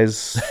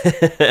guys.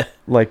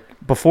 Like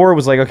before it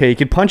was like, okay, you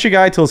could punch a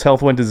guy till his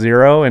health went to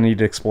 0 and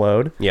he'd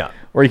explode. Yeah.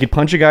 Or you could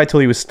punch a guy till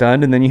he was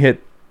stunned, and then you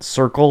hit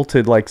circle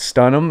to like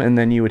stun him, and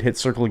then you would hit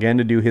circle again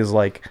to do his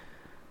like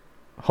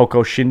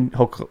Hokuto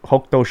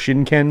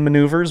Shinken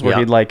maneuvers, where Yeah.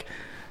 he'd like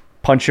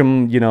punch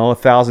him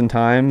 1,000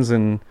 times,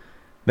 and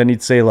then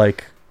he'd say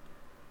like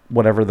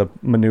whatever the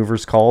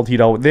maneuver's called.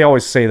 They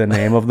always say the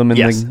name of them in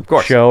Yes, the of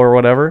course. show or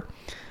whatever.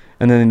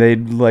 and then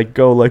they'd like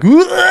go like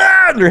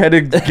their head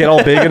would get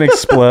all big and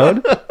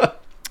explode.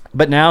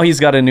 But now he's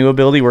got a new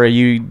ability where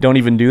you don't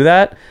even do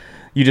that.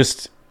 You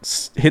just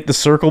hit the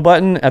circle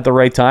button at the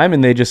right time,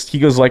 and he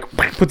goes like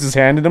puts his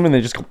hand in them, and they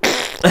just go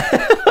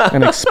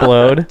and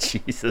explode.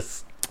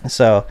 Jesus.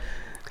 So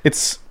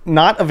it's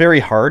not a very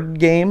hard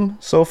game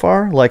so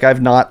far. Like,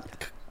 I've not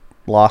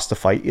lost a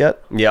fight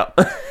yet. Yeah.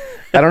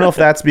 I don't know if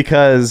that's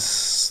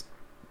because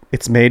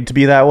it's made to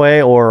be that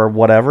way or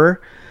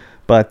whatever,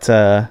 but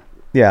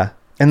yeah.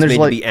 And there's made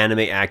like to be anime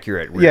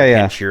accurate.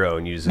 Yeah. Kenshiro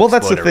and use. Well,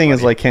 that's the thing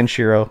is like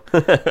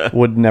Kenshiro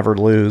would never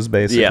lose,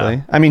 basically.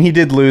 Yeah. I mean, he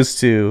did lose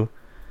to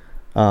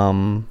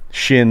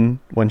Shin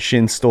when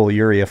Shin stole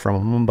Yuria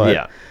from him,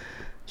 but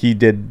he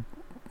did.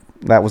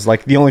 That was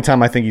like the only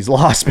time I think he's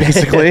lost,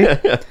 basically.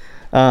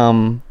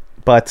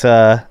 But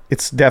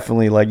it's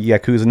definitely like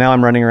Yakuza. Now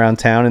I'm running around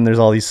town and there's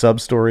all these sub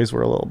stories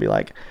where it'll be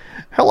like,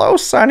 "Hello,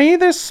 Sonny.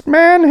 This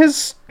man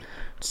has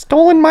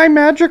stolen my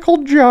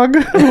magical jug.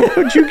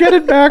 Would you get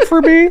it back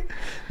for me?"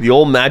 The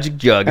old magic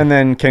jug. And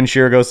then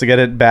Kenshiro goes to get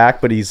it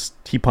back, but he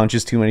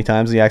punches too many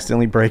times and he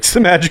accidentally breaks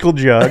the magical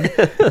jug.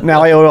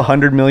 Now I owe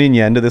 100 million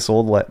yen to this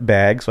old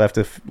bag, so I have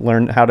to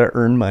learn how to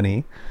earn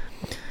money.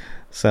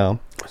 So,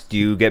 do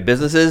you get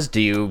businesses?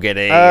 Do you get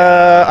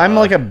a... I'm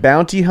like a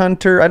bounty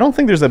hunter. I don't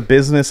think there's a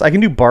business. I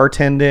can do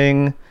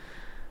bartending,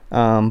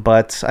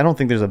 but I don't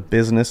think there's a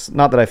business.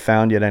 Not that I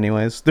found yet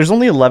anyways. There's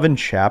only 11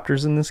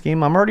 chapters in this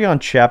game. I'm already on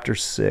chapter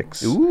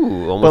 6.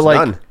 Ooh, almost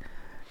done.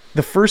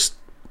 The first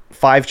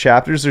 5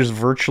 chapters, there's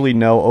virtually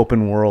no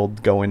open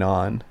world going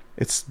on.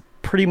 It's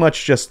pretty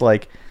much just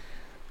like,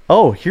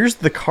 oh, here's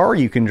the car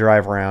you can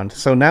drive around.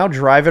 So now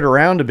drive it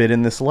around a bit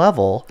in this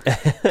level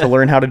to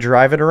learn how to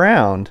drive it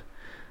around.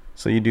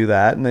 So you do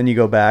that, and then you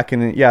go back,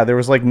 and there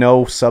was like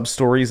no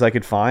sub-stories I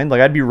could find.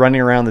 Like, I'd be running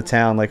around the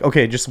town like,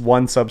 okay, just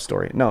one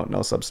sub-story.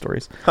 No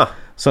sub-stories. Huh.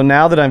 So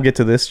now that I get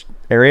to this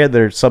area,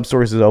 their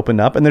sub-stories has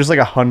opened up, and there's like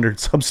 100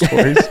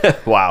 sub-stories.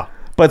 Wow.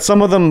 But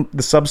some of them,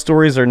 the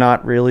sub-stories are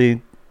not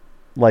really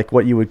like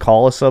what you would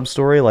call a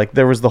sub-story. Like,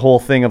 there was the whole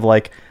thing of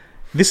like,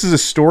 this is a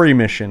story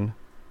mission,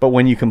 but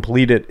when you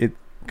complete it, it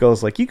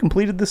goes like, you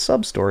completed this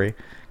sub-story,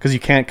 because you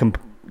can't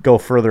go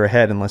further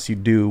ahead unless you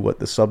do what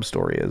the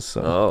sub-story is.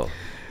 So. Oh.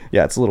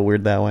 Yeah, it's a little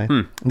weird that way.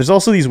 There's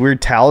also these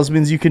weird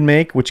talismans you can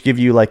make, which give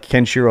you like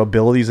Kenshiro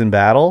abilities in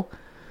battle.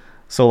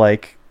 So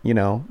like, you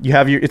know, you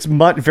have it's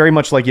very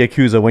much like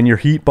Yakuza. When your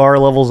heat bar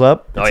levels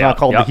up, it's not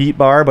called the heat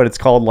bar, but it's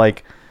called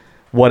like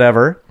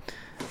whatever.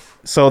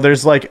 So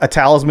there's like a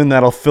talisman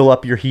that'll fill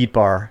up your heat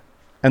bar.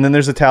 And then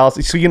there's a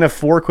talisman. So you can have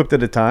 4 equipped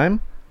at a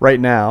time right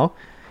now.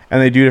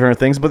 And they do different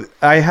things. But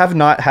I have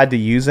not had to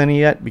use any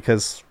yet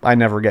because I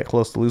never get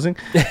close to losing.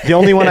 The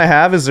only one I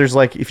have is there's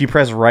like, if you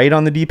press right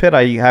on the D-pad,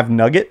 I have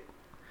Nugget.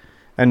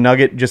 And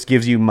Nugget just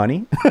gives you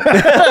money.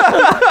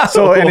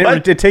 So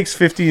and it takes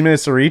 15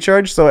 minutes to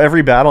recharge. So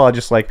every battle, I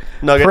just like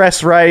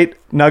press right.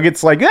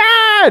 Nugget's like,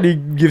 and he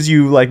gives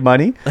you like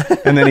money.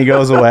 And then he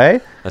goes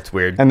away. That's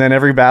weird. And then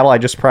every battle, I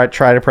just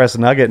try to press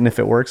Nugget. And if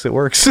it works, it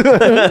works. So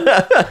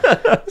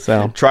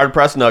try to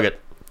press Nugget.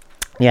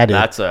 Yeah, dude.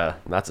 That's a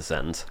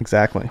sentence.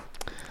 Exactly.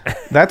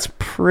 That's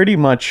pretty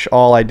much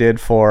all I did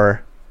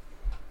for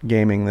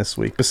gaming this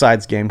week,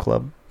 besides Game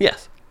Club.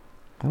 Yes.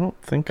 I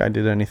don't think I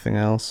did anything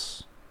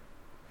else.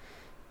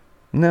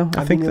 No,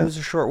 I think it was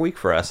a short week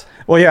for us.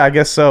 Well, yeah, I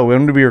guess so.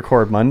 When did we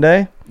record?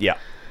 Monday? Yeah.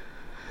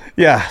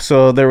 Yeah,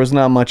 so there was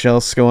not much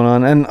else going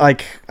on. And,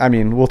 like, I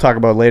mean, we'll talk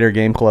about later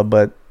Game Club,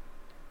 but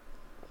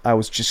I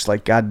was just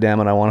like, God damn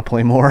it, I want to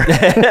play more.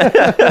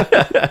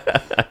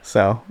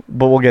 So,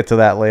 but we'll get to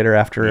that later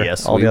after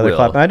all the other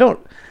clap.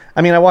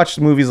 And I watched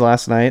movies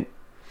last night,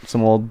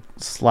 some old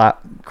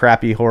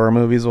crappy horror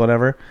movies,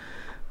 whatever.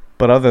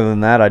 But other than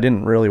that, I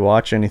didn't really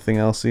watch anything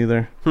else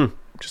either.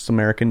 Just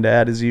American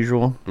Dad as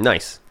usual.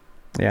 Nice.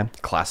 Yeah.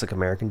 Classic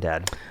American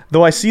Dad.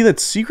 Though I see that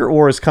Secret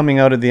War is coming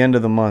out at the end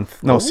of the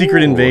month. No,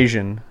 Secret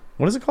Invasion.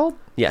 What is it called?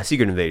 Yeah,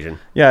 Secret Invasion.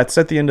 Yeah, it's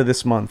at the end of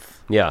this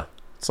month. Yeah.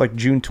 It's like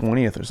June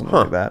 20th or something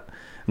like that.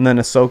 And then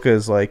Ahsoka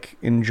is like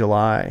in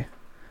July.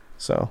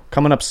 So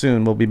coming up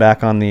soon, we'll be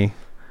back on the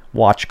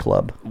Watch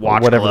Club.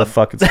 Whatever the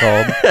fuck it's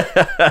called.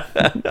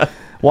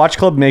 Watch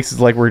Club makes it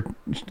like we're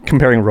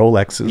comparing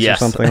Rolexes or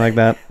something like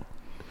that.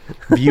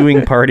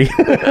 Viewing party.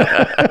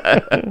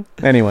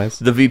 Anyways.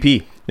 The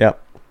VP.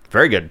 Yep.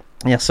 Very good.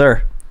 Yes,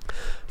 sir.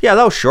 Yeah,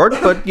 that was short,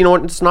 but you know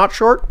what? It's not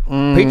short.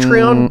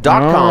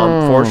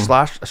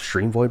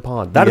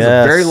 Patreon.com/StreamVoidPod. That is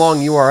a very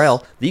long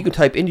URL that you can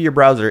type into your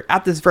browser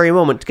at this very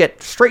moment to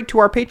get straight to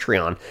our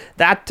Patreon.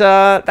 That's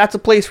a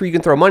place where you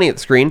can throw money at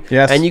the screen.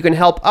 Yes. And you can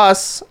help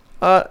us.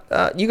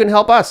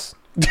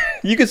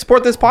 You can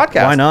support this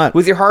podcast. Why not?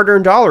 With your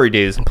hard-earned dollary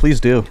dues. Please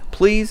do.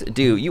 Please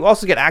do. You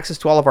also get access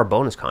to all of our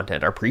bonus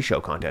content, our pre-show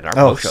content, our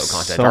post-show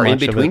content, our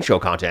in-between show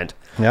content.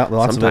 Yeah,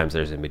 lots Sometimes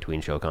there's in-between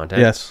show content.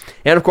 Yes.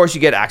 And, of course,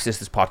 you get access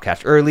to this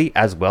podcast early,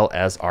 as well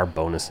as our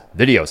bonus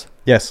videos.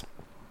 Yes.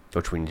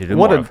 Which we need to do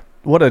more of.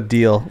 What a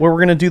deal. Where we're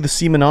going to do the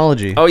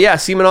semenology. Oh, yeah,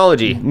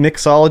 semenology.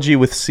 Mixology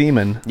with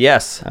semen.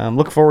 Yes.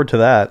 Look forward to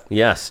that.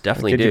 Yes,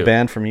 definitely Get you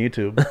banned from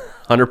YouTube.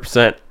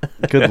 100%.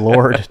 Good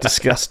Lord.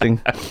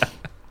 Disgusting.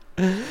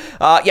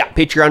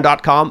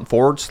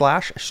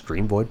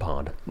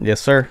 Patreon.com/StreamVoidPod.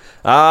 Yes, sir.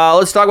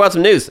 Let's talk about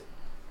some news.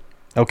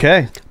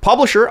 Okay.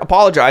 Publisher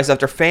apologized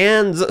after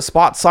fans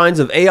spot signs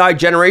of AI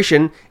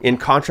generation in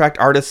contract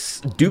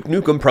artist's Duke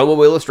Nukem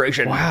promo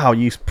illustration. Wow,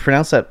 you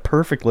pronounced that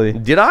perfectly.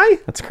 Did I?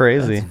 That's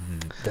crazy.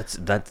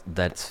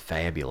 That's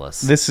fabulous.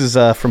 This is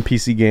from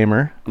PC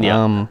Gamer.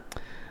 Yeah.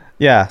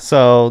 Yeah,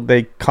 so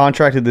they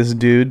contracted this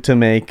dude to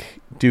make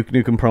Duke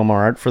Nukem promo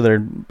art for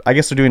their... I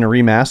guess they're doing a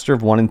remaster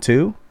of 1 and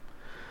 2,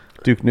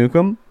 Duke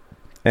Nukem.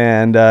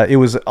 And it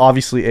was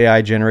obviously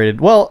AI generated.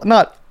 Well,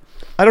 not...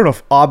 I don't know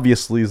if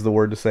obviously is the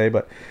word to say,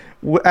 but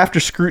after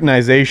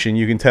scrutinization,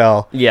 you can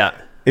tell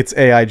it's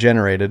AI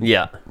generated.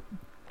 Yeah.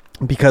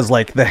 Because,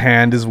 like, the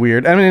hand is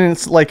weird. I mean,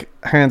 it's like,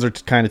 hands are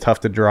kind of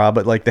tough to draw,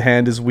 but, like, the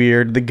hand is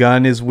weird. The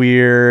gun is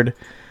weird.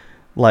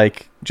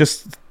 Like,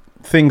 just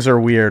things are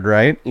weird,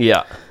 right?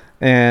 Yeah.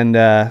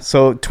 And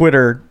so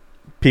Twitter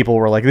people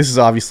were like, this is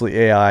obviously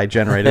AI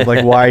generated.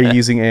 Like, why are you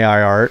using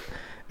AI art?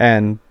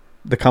 And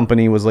the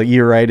company was like,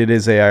 you're right, it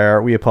is AI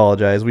art. We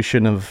apologize. We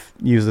shouldn't have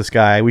used this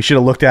guy. We should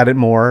have looked at it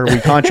more. We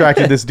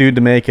contracted this dude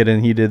to make it,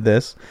 and he did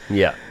this.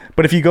 Yeah.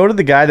 But if you go to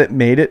the guy that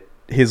made it,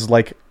 his,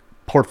 like,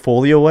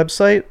 portfolio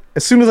website,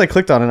 as soon as I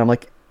clicked on it, I'm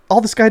like, all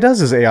this guy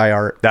does is AI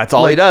art. That's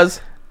all like, he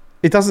does.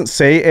 It doesn't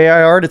say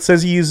AI art. It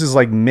says he uses,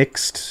 like,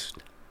 mixed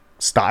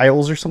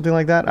styles or something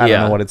like that. I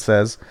don't know what it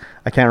says.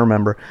 I can't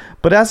remember.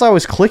 But as I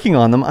was clicking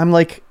on them, I'm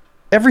like,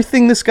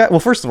 everything this guy... Well,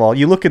 first of all,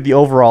 you look at the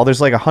overall,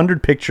 there's like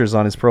 100 pictures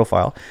on his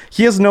profile.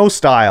 He has no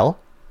style.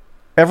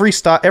 Every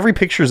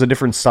picture is a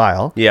different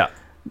style. Yeah.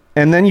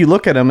 And then you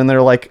look at him and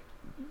they're like,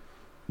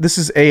 this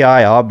is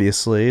AI,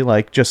 obviously.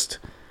 Like, just...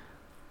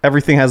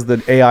 Everything has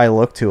the AI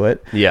look to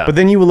it. Yeah. But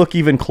then you will look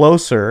even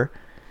closer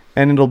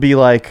and it'll be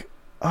like,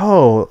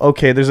 oh,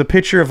 okay, there's a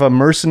picture of a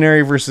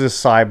mercenary versus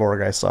a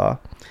cyborg I saw.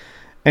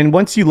 And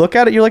once you look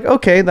at it, you're like,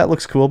 okay, that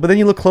looks cool. But then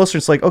you look closer,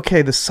 it's like,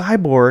 okay, the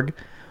cyborg,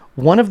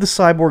 one of the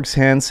cyborg's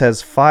hands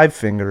has 5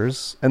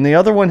 fingers and the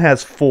other one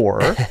has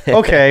 4.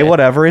 Okay,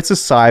 whatever. It's a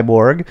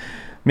cyborg.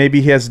 Maybe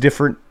he has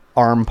different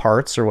arm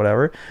parts or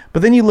whatever.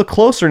 But then you look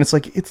closer and it's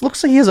like, it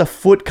looks like he has a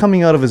foot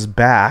coming out of his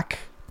back.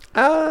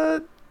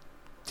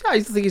 I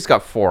think he's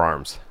got 4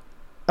 arms.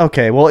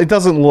 Okay, well, it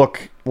doesn't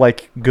look,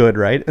 like, good,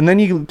 right? And then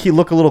you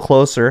look a little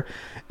closer,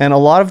 and a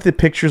lot of the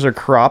pictures are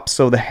cropped,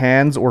 so the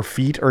hands or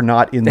feet are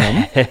not in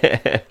them.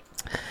 And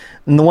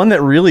the one that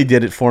really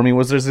did it for me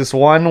was there's this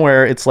one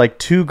where it's, like,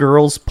 2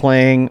 girls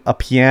playing a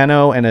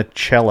piano and a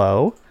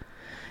cello.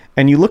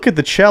 And you look at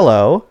the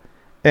cello,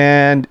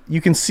 and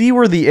you can see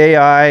where the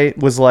AI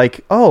was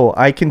like, oh,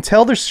 I can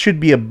tell there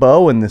should be a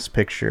bow in this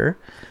picture.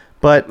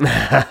 But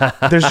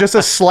there's just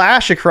a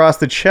slash across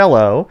the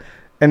cello,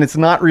 and it's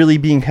not really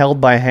being held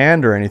by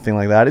hand or anything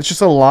like that. It's just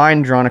a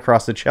line drawn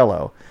across the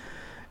cello.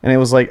 And it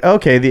was like,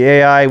 okay, the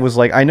AI was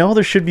like, I know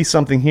there should be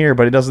something here,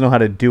 but it doesn't know how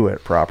to do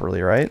it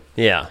properly, right?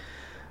 Yeah.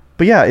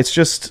 But yeah, it's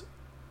just...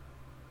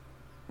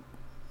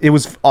 It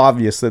was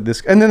obvious that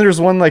this... And then there's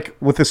one, like,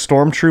 with the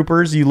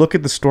stormtroopers. You look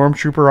at the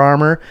stormtrooper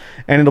armor,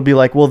 and it'll be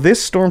like, well,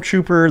 this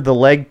stormtrooper, the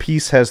leg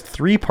piece has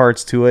 3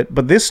 parts to it,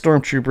 but this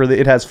stormtrooper,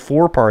 it has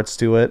 4 parts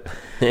to it.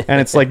 And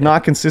it's, like,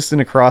 not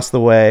consistent across the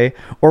way.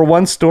 Or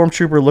one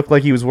stormtrooper looked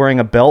like he was wearing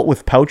a belt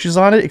with pouches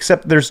on it,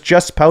 except there's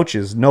just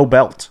pouches, no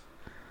belt.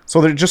 So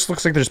there just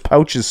looks like there's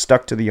pouches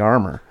stuck to the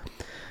armor.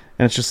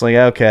 And it's just like,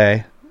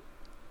 okay.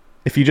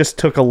 If you just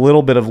took a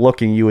little bit of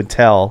looking, you would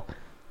tell...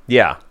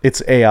 Yeah.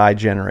 It's AI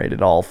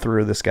generated all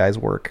through this guy's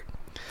work.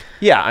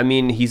 Yeah, I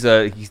mean, he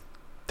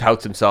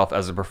touts himself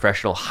as a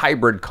professional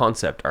hybrid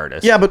concept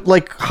artist. Yeah, but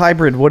like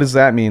hybrid, what does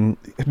that mean?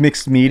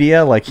 Mixed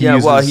media? Like he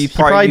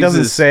probably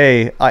doesn't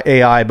say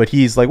AI, but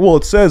he's like, well,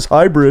 it says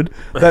hybrid.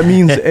 That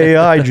means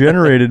AI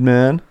generated,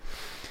 man.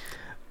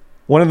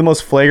 One of the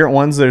most flagrant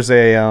ones, there's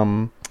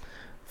a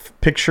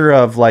picture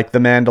of like the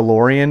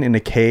Mandalorian in a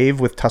cave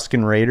with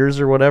Tusken Raiders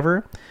or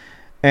whatever.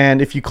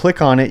 And if you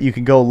click on it, you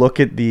can go look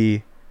at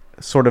the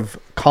sort of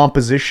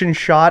composition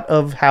shot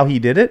of how he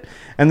did it,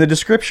 and the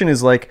description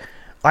is like,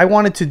 I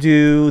wanted to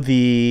do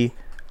the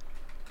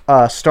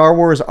Star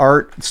Wars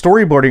art,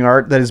 storyboarding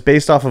art that is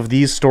based off of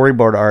these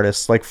storyboard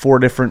artists, like 4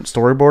 different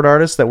storyboard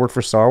artists that work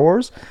for Star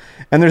Wars,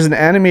 and there's an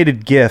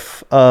animated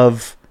GIF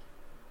of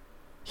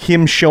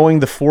him showing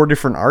the 4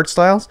 different art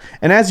styles,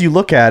 and as you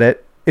look at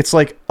it, it's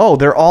like, oh,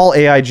 they're all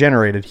AI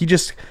generated. He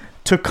just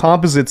took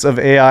composites of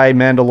AI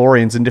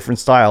Mandalorians in different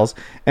styles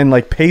and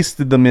like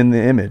pasted them in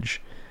the image.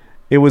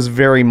 It was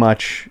very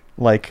much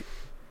like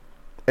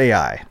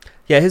AI.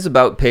 Yeah, his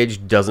About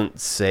page doesn't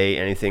say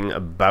anything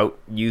about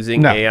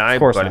using AI, of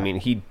course but not. I mean,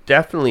 he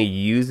definitely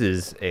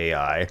uses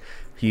AI.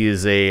 He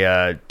is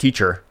a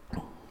teacher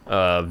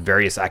of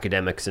various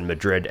academics in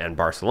Madrid and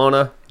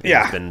Barcelona.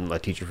 He's been a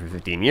teacher for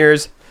 15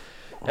 years.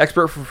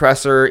 Expert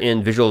professor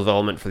in visual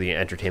development for the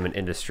entertainment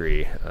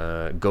industry.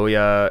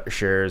 Goya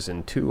shares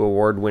in 2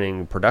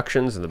 award-winning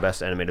productions and the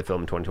best animated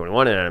film in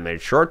 2021 and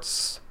animated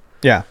shorts.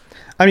 Yeah.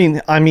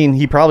 I mean,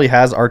 he probably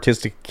has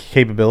artistic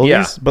capabilities,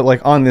 Yeah. but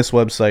like on this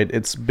website,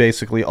 it's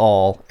basically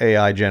all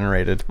AI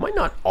generated. Might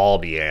not all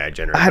be AI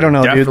generated. I don't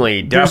know,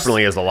 Definitely, dude.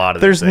 definitely is a lot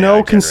of. There's this AI no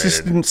generated.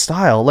 consistent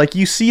style. Like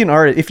you see an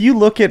artist, if you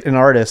look at an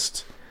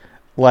artist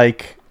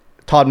like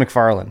Todd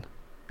McFarlane,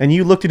 and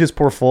you looked at his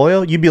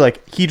portfolio, you'd be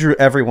like, he drew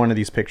every one of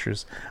these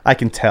pictures. I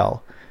can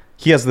tell.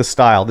 He has the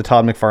style, the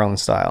Todd McFarlane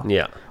style.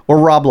 Yeah. Or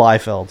Rob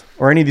Liefeld,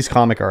 or any of these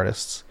comic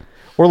artists.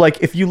 Or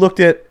like if you looked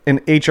at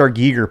an H.R.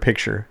 Giger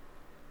picture,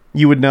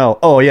 you would know,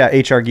 oh yeah,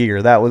 H.R.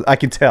 Giger, I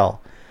can tell.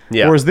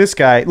 Yeah. Whereas this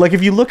guy, like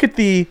if you look at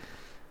the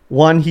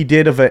one he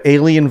did of an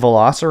alien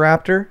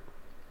velociraptor,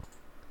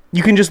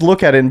 you can just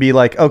look at it and be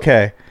like,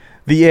 okay,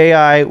 the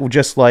AI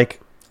just like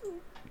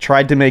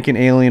tried to make an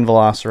alien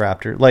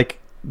velociraptor. Like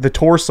the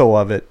torso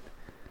of it,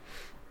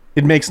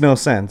 it makes no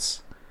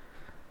sense.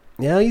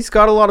 Yeah, he's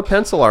got a lot of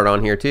pencil art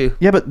on here too.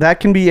 Yeah, but that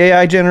can be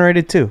AI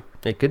generated too.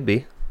 It could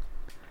be.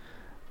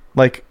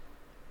 Like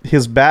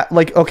his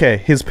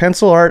his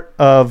pencil art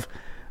of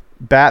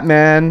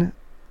Batman,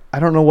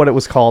 I don't know what it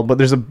was called, but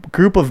there's a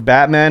group of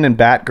Batman and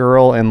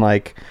Batgirl and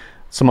like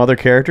some other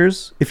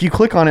characters. If you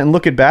click on it and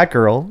look at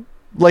Batgirl,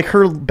 like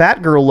her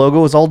Batgirl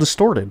logo is all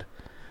distorted.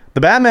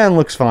 The Batman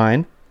looks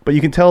fine, but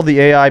you can tell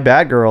the AI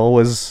Batgirl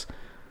was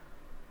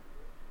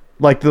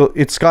like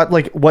it's got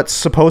like what's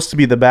supposed to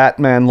be the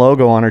Batman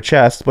logo on her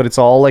chest, but it's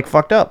all like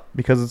fucked up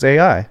because it's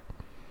AI.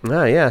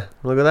 Ah, yeah.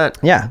 Look at that.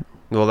 Yeah.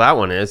 Well, that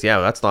one is. Yeah,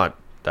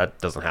 that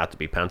doesn't have to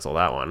be pencil,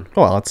 that one.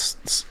 Well,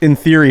 it's in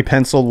theory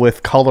penciled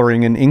with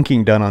coloring and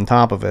inking done on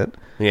top of it.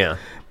 Yeah.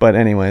 But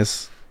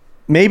anyways,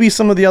 maybe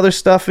some of the other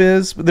stuff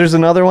is. But there's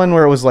another one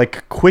where it was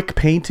like quick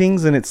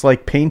paintings, and it's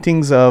like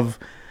paintings of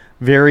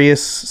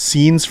various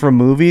scenes from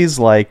movies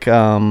like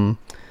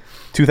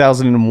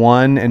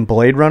 2001 and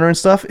Blade Runner and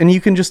stuff. And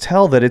you can just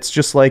tell that it's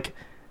just like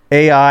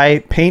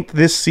AI paint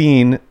this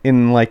scene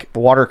in like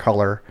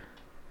watercolor.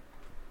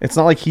 It's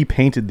not like he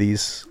painted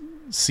these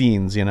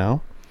scenes, you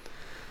know?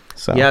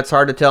 So Yeah, it's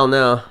hard to tell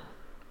now.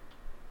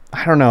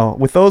 I don't know.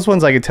 With those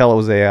ones, I could tell it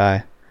was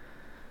AI.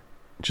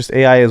 Just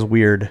AI is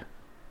weird.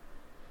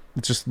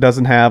 It just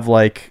doesn't have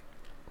like,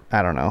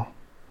 I don't know.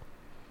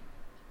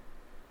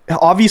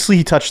 Obviously,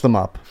 he touched them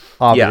up.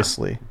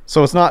 Obviously. Yeah.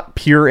 So it's not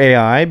pure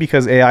AI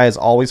because AI is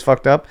always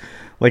fucked up.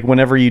 Like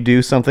whenever you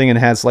do something and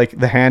has like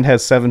the hand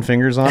has 7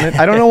 fingers on it.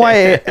 I don't know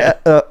why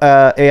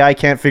AI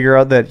can't figure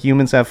out that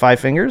humans have 5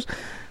 fingers,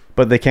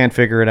 but they can't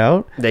figure it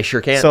out. They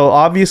sure can. So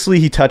obviously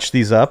he touched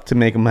these up to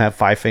make them have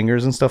 5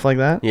 fingers and stuff like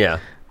that. Yeah.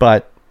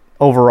 But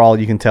overall,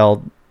 you can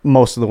tell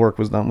most of the work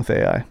was done with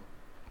AI.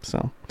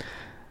 So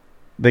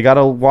they got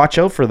to watch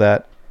out for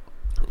that.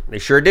 They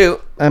sure do.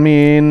 I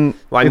mean,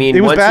 well,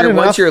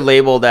 once you're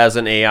labeled as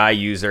an AI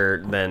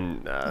user,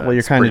 then well,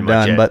 you're kind of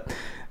done. But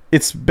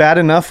it's bad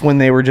enough when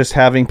they were just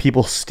having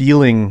people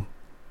stealing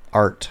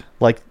art.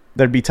 Like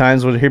there'd be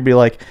times where he'd be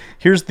like,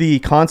 "Here's the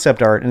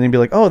concept art," and they'd be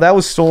like, "Oh, that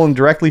was stolen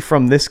directly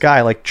from this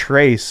guy, like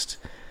traced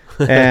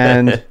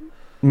and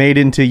made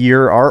into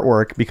your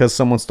artwork because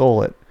someone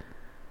stole it."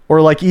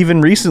 Or like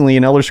even recently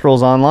in Elder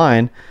Scrolls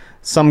Online,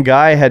 some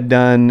guy had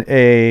done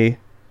a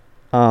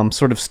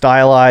sort of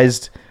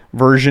stylized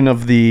version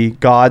of the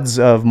gods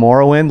of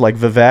Morrowind, like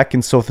Vivek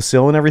and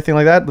Sothasil and everything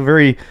like that. The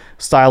very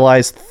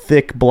stylized,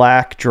 thick,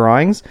 black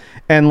drawings.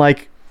 And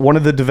like one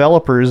of the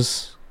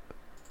developers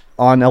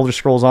on Elder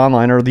Scrolls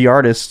Online, or the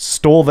artist,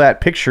 stole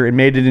that picture and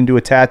made it into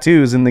a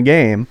tattoos in the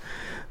game.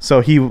 So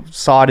he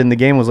saw it in the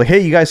game and was like, "Hey,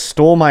 you guys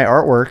stole my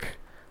artwork.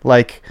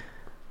 Like,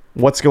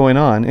 what's going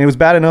on?" And it was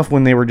bad enough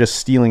when they were just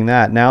stealing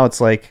that. Now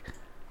it's like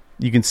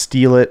you can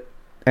steal it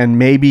and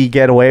maybe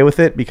get away with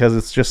it because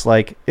it's just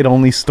like it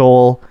only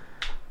stole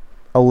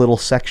a little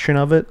section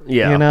of it.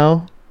 Yeah. You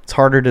know? It's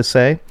harder to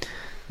say.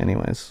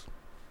 Anyways.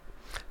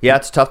 Yeah,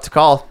 it's tough to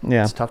call.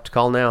 Yeah. It's tough to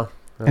call now.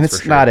 And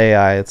it's not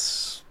AI.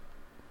 It's,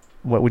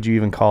 what would you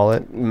even call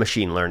it?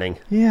 Machine learning.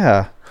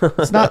 Yeah.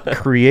 It's not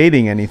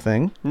creating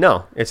anything.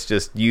 No, it's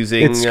just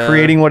using... It's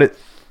creating what it...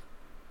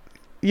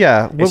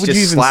 Yeah. What would you even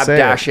say? It's just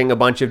slapdashing a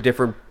bunch of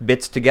different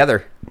bits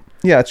together.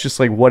 Yeah, it's just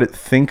like what it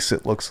thinks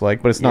it looks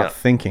like, but it's not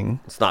thinking.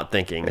 It's not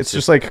thinking. It's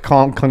just like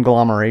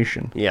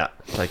conglomeration. Yeah.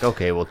 It's like,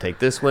 okay, we'll take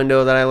this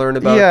window that I learned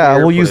about. Yeah,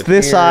 we'll use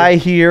this eye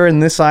here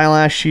and this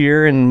eyelash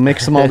here and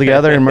mix them all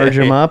together and merge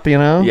them up, you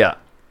know? Yeah.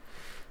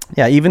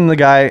 Yeah, even the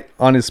guy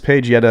on his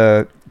page, he had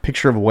a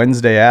picture of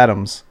Wednesday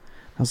Addams.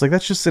 I was like,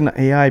 that's just an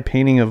AI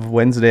painting of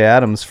Wednesday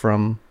Addams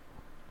from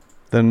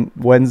the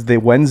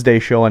Wednesday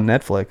show on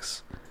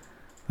Netflix.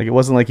 Like, it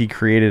wasn't like he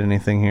created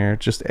anything here.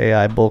 Just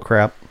AI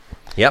bullcrap.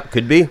 Yep,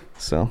 could be.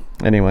 So,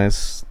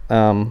 anyways,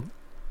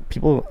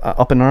 people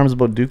up in arms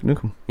about Duke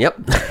Nukem. Yep.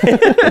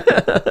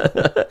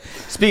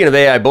 Speaking of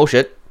AI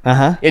bullshit,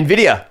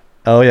 NVIDIA.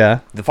 Oh, yeah.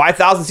 The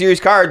 5000 series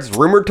cards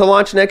rumored to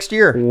launch next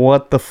year.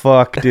 What the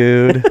fuck,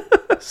 dude?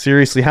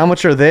 Seriously, how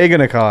much are they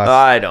going to cost?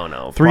 I don't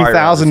know.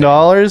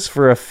 $3,000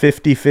 for a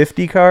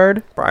 50/50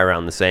 card? Probably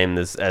around the same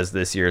as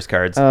this year's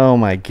cards. Oh,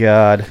 my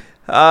God.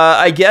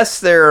 I guess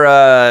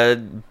they're...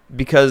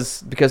 because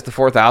the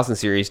 4000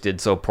 series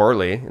did so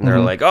poorly, and they're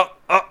like,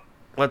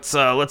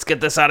 let's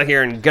get this out of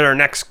here and get our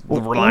next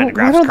line of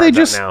graphics don't they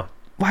cards out now.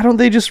 Why don't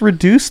they just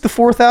reduce the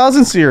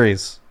 4000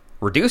 series?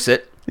 Reduce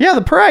it? Yeah,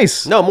 the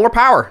price. No, more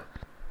power.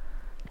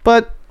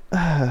 But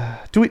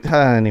do we?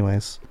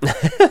 Anyways,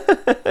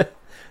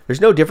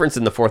 there's no difference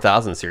in the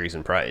 4000 series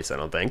in price. I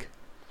don't think.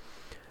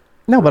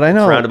 No, but I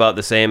know it's around about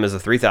the same as the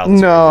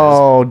 3000.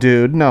 No,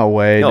 dude. No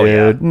way,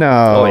 dude. Yeah.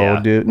 No,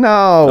 dude.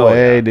 No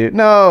way, dude.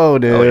 No,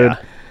 dude. Oh, yeah.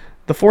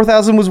 The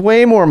 4000 was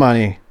way more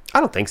money. I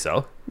don't think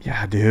so.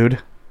 Yeah, dude.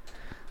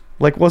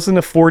 Like, wasn't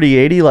a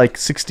 4080 like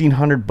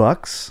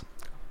 $1,600?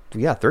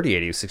 Yeah,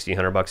 3080 was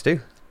 $1,600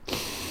 too.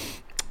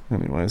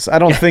 Anyways, I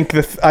don't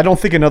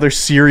think another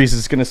series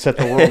is gonna set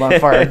the world on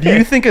fire. Do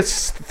you think a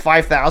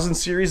 5000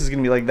 series is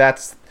gonna be like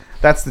that's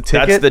the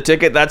ticket? That's the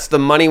ticket. That's the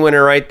money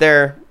winner right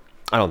there.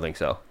 I don't think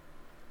so.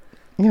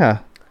 Yeah.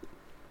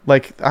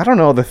 Like, I don't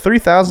know. The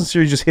 3000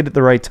 series just hit at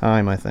the right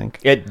time, I think.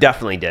 It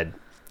definitely did.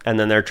 And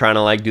then they're trying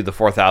to like do the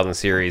 4000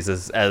 series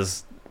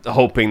as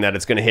hoping that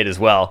it's going to hit as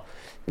well.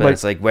 But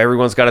it's like, well,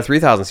 everyone's got a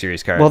 3000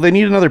 series card. Well, they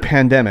need another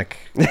pandemic.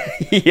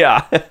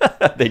 Yeah.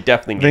 They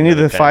definitely need They need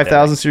the pandemic.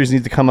 5000 series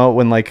needs to come out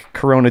when like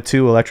Corona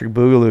 2 Electric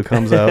Boogaloo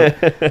comes out.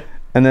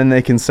 And then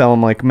they can sell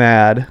them like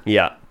mad.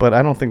 Yeah. But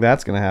I don't think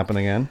that's going to happen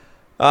again.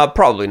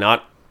 Probably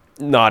not.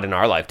 Not in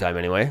our lifetime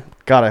anyway.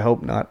 God, I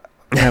hope not.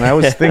 Man, I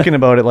was thinking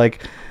about it.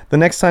 Like, the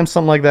next time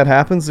something like that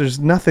happens,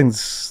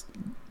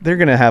 they're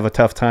going to have a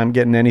tough time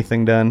getting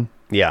anything done.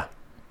 Yeah.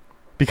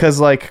 Because,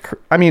 like,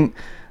 I mean,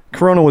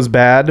 Corona was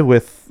bad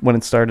when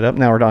it started up.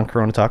 Now we're on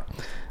Corona talk.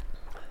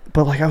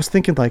 But, like, I was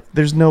thinking, like,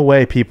 there's no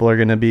way people are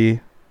going to be,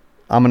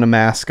 I'm going to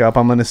mask up,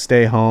 I'm going to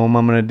stay home,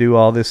 I'm going to do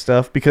all this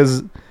stuff.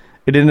 Because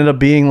it ended up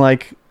being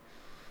like,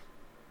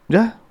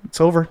 yeah,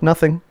 it's over.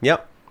 Nothing.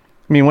 Yep.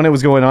 I mean, when it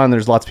was going on,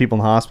 there's lots of people in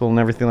the hospital and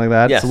everything like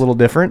that. Yes. It's a little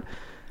different.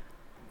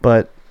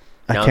 But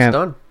Now I can't. it's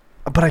done.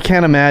 But I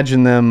can't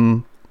imagine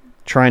them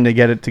trying to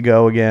get it to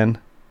go again.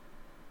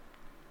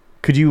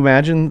 Could you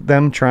imagine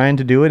them trying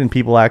to do it and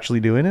people actually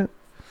doing it?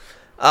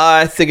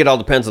 I think it all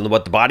depends on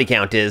what the body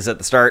count is at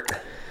the start.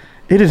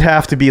 It'd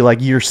have to be like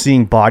you're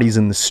seeing bodies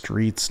in the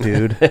streets,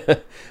 dude.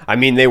 I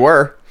mean, they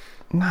were.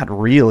 Not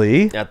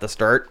really. At the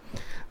start.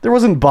 There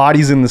wasn't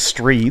bodies in the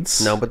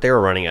streets. No, but they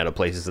were running out of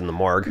places in the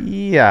morgue.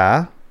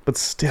 Yeah, but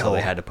still. So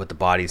they had to put the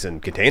bodies in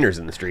containers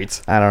in the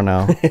streets. I don't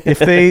know.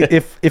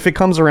 If it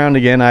comes around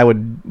again, I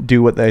would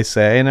do what they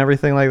say and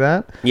everything like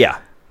that. Yeah.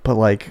 But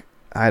like,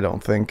 I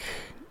don't think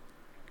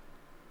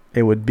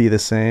it would be the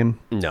same.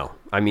 No.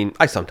 I mean,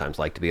 I sometimes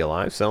like to be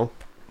alive, so.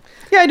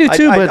 Yeah, I do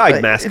too, but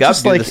I'd mask up,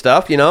 do the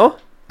stuff, you know?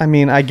 I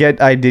mean, I did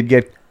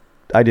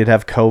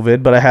have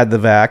COVID, but I had the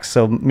vax,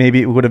 so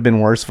maybe it would have been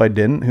worse if I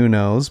didn't. Who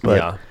knows? But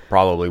yeah,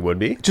 probably would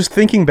be. Just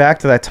thinking back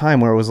to that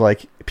time where it was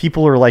like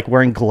people are like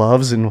wearing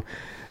gloves and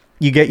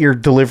you get your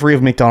delivery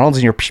of McDonald's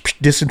and you're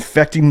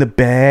disinfecting the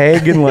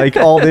bag and like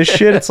all this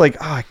shit. It's like,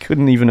 I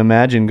couldn't even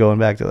imagine going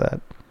back to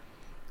that.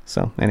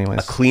 So, anyways,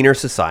 a cleaner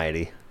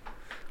society.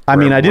 I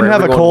mean, I didn't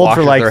have a cold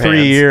for like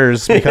 3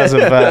 years because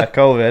of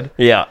COVID.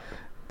 Yeah.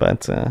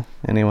 But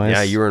anyways.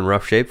 Yeah, you were in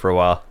rough shape for a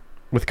while.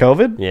 With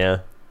COVID?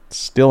 Yeah.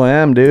 Still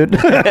am, dude.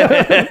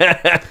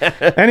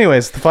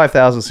 Anyways, the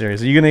 5000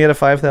 series. Are you going to get a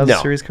 5000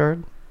 series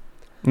card?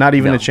 Not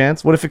even a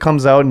chance? What if it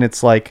comes out and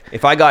it's like...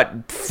 If I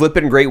got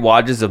flipping great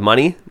wads of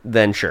money,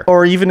 then sure.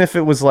 Or even if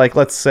it was like,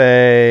 let's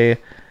say,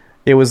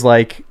 it was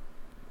like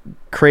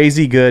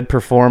crazy good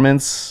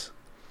performance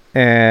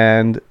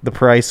and the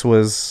price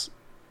was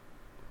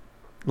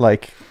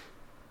like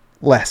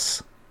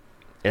less.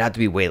 It'd have to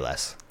be way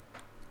less.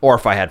 Or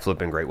if I had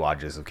flipping great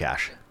wads of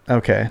cash.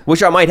 Okay.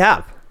 Which I might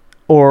have.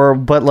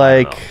 But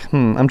like,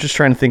 I'm just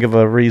trying to think of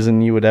a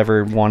reason you would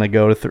ever want to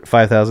go to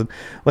 5,000.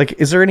 Like,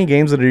 is there any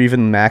games that are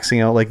even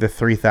maxing out like the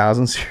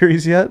 3,000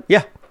 series yet?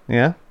 Yeah.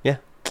 Yeah? Yeah.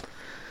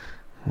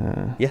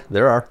 Yeah,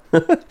 there are.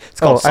 It's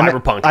called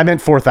Cyberpunk. I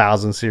meant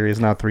 4,000 series,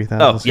 not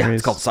 3,000 Oh, series. yeah,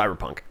 it's called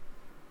Cyberpunk.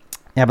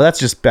 Yeah, but that's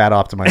just bad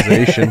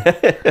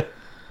optimization.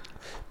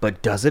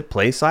 But does it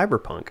play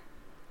Cyberpunk?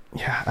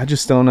 Yeah, I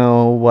just don't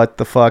know what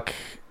the fuck.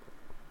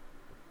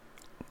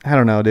 I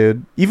don't know,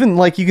 dude. Even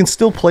like you can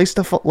still play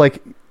stuff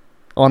like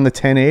on the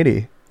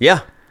 1080.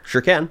 Yeah,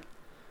 sure can.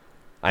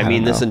 I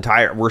mean,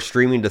 know. We're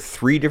streaming to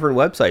 3 different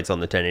websites on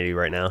the 1080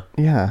 right now.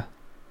 Yeah.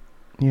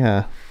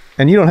 Yeah.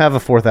 And you don't have a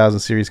 4,000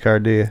 series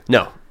card, do you?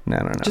 No.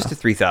 No. Just a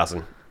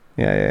 3,000.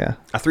 Yeah.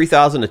 A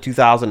 3,000, a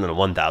 2,000, and a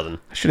 1,000.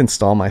 I should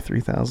install my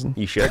 3,000.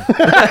 You should.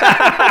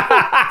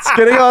 It's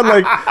getting on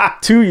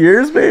like 2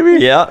 years,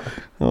 maybe? Yeah.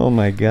 Oh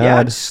my God.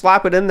 Yeah, just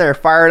slap it in there,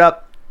 fire it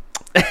up.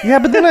 Yeah,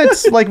 but then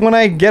it's like when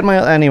I get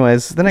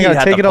anyways, then I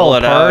gotta take it all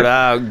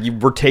apart. You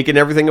were taking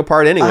everything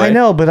apart anyway. I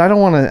know, but I don't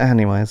want to.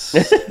 Anyways,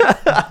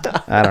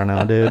 I don't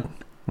know, dude.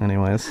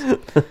 Anyways,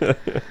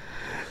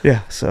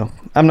 yeah. So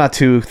I'm not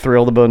too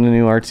thrilled about the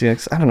new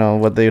RTX. I don't know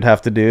what they'd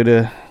have to do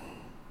to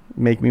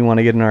make me want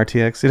to get an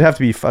RTX. It'd have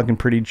to be fucking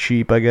pretty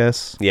cheap, I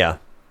guess. Yeah.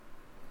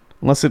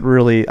 Unless it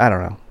really, I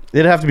don't know.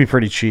 It'd have to be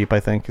pretty cheap,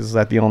 I think. Is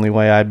that the only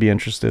way I'd be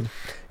interested?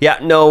 Yeah.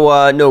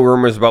 No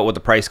rumors about what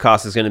the price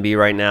cost is going to be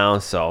right now.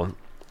 So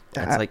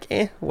It's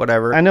like,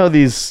 whatever. I know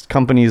these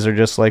companies are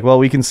just like, well,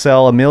 we can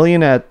sell 1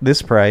 million at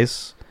this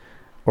price,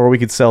 or we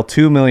could sell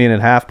 2 million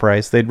at half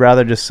price. They'd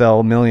rather just sell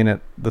 1 million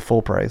at the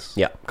full price.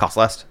 Yeah, cost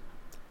less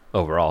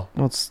overall.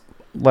 Well, it's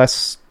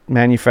less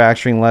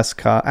manufacturing, less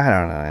cost. I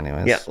don't know.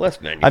 Anyways, Yeah, less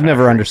manufacturing. I've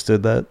never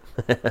understood that.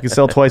 You can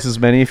sell twice as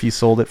many if you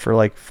sold it for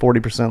like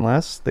 40%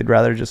 less. They'd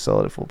rather just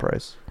sell it at full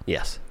price.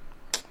 Yes.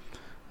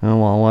 Oh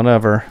well,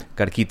 whatever.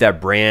 Got to keep that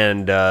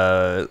brand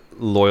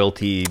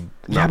loyalty.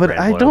 Yeah, but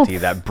I don't.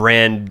 That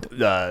brand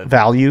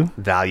Value.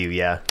 value.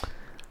 Yeah.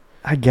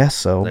 I guess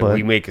so, Like, but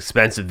we make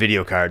expensive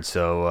video cards,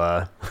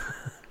 so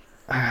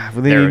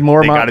they need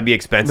more. They got to be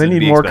expensive. They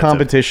need more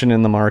competition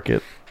in the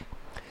market.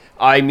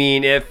 I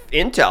mean, if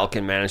Intel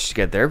can manage to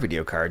get their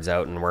video cards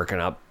out and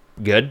working up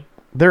good,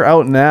 they're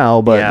out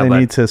now, but they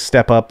need to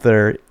step up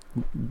their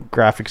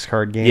graphics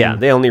card game. Yeah,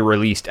 they only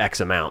released X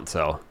amount,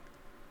 so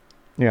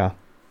yeah,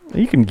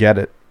 you can get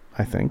it.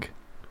 I think.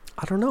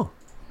 I don't know.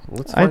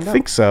 Let's find out. I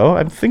think so.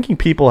 I'm thinking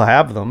people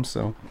have them,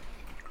 so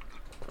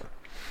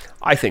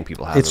I think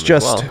people have it's them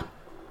just as well.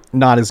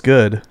 Not as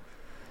good.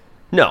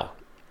 No,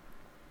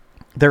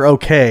 they're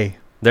okay.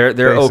 They're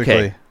basically.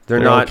 okay. They're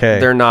not okay.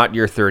 They're not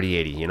your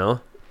 3080. You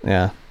know.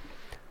 Yeah.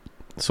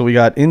 So we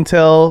got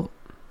Intel,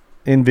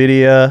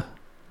 Nvidia,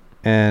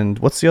 and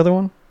what's the other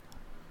one?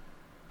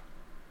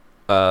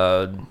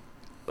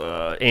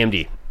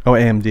 AMD. Oh,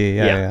 AMD.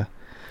 Yeah.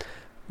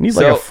 Need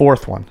like a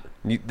fourth one.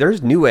 There's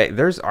Newegg.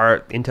 There's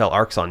our Intel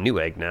Arcs on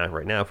Newegg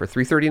right now for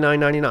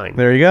 $339.99.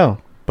 There you go.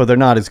 But they're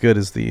not as good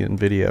as the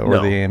Nvidia or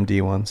No. the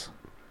AMD ones.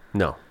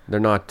 No, they're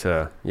not.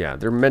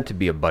 They're meant to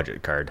be a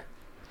budget card.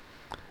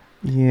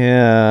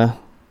 Yeah.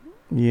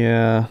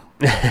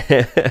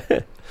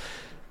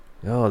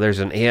 Oh, there's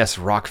an AS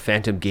Rock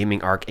Phantom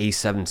Gaming Arc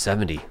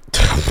A770.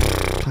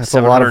 That's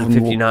a lot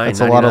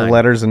of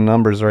letters and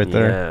numbers right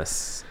there.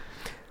 Yes.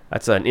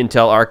 That's an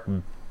Intel Arc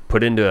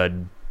put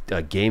into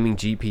a gaming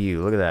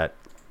GPU. Look at that.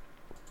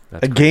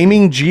 That's crazy.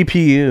 Gaming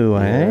GPU,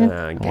 eh?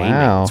 Yeah, gaming.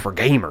 Wow. It's for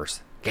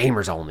gamers.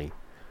 Gamers only.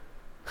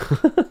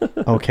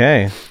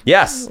 Okay.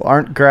 Yes.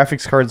 Aren't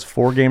graphics cards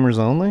for gamers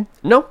only?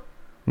 No.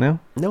 No?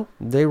 No.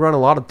 They run a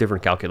lot of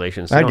different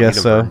calculations. They I don't guess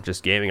need them so. for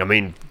just gaming. I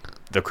mean,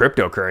 the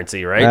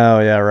cryptocurrency, right? Oh,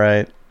 yeah,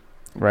 right.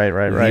 Right.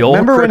 The old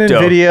Remember crypto.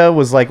 when Nvidia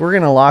was like, we're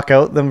going to lock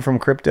out them from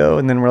crypto?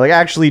 And then we're like,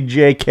 actually,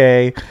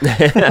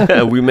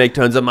 JK. We make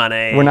tons of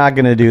money. We're not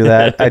going to do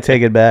that. I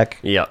take it back.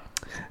 Yeah.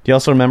 Do you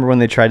also remember when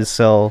they tried to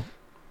sell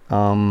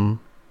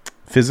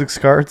physics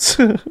cards?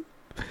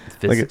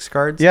 Physics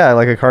cards? Yeah,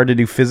 like a card to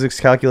do physics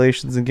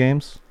calculations in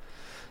games.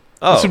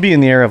 Oh. This would be in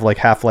the era of like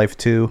Half-Life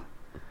 2.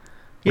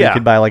 Yeah. You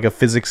could buy like a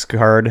physics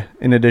card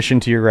in addition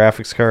to your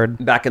graphics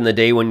card. Back in the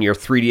day when your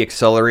 3D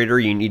accelerator,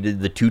 you needed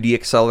the 2D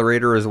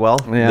accelerator as well.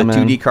 Yeah, the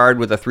man. 2D card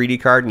with a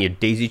 3D card, and you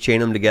daisy chain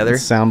them together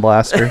Sound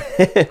Blaster.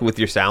 with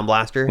your sound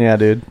blaster. Yeah,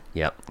 dude.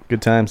 Yep.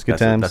 Good times. Good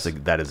times.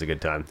 That is a good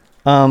time.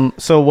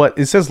 So what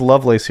it says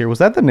Lovelace here. Was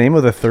that the name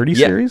of the 30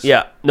 series?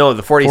 Yeah. No,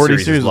 the 40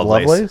 series is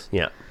Lovelace.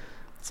 Yeah.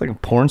 It's like a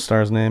porn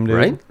star's name, dude.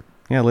 Right?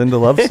 Yeah, Linda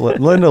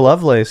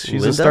Lovelace.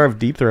 She's a Linda? star of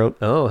Deep Throat.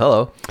 Oh,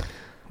 hello.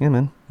 Yeah,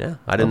 man. Yeah,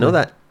 I didn't know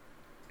that.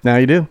 Now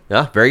you do.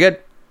 Yeah, very good.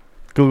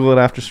 Google it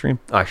after stream.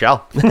 I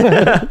shall.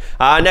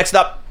 Next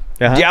up,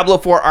 Uh-huh. Diablo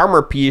 4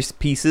 armor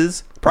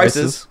pieces.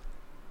 Prices.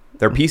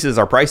 Their pieces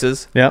are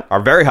prices. Yep.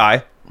 Are very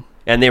high.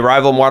 And they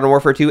rival Modern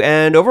Warfare 2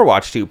 and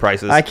Overwatch 2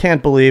 prices. I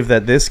can't believe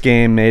that this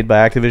game made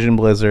by Activision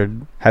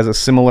Blizzard has a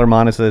similar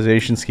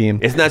monetization scheme.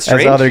 Isn't that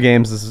strange? As other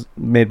games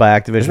made by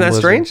Activision Isn't that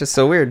Blizzard. strange? It's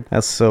so weird.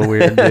 That's so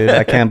weird, dude.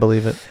 I can't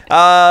believe it.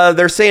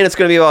 They're saying it's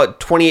going to be about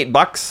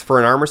 $28 for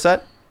an armor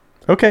set.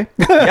 Okay.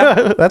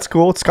 Yep. That's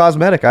cool. It's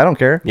cosmetic. I don't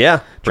care. Yeah.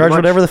 pretty Charge much.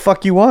 whatever the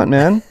fuck you want,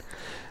 man.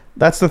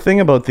 That's the thing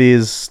about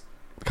these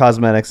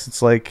cosmetics.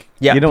 It's like,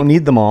 Yeah. you don't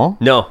need them all.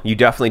 No, you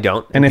definitely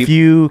don't. And if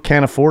you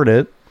can't afford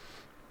it,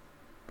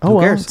 Who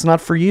cares? it's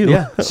not for you.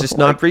 Yeah, it's just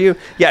not for you.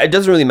 Yeah, it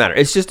doesn't really matter.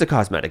 It's just a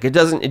cosmetic. It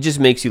just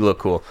makes you look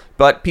cool.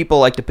 But people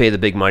like to pay the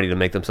big money to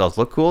make themselves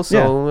look cool,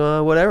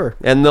 so whatever.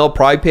 And they'll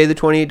probably pay the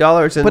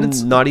 $28 and But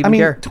it's not even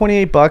care.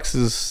 $28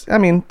 is,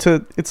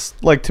 it's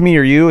like to me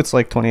or you, it's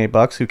like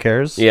 $28. Who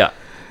cares? Yeah.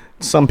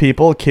 Some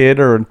people, a kid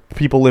or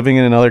people living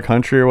in another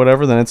country or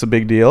whatever, then it's a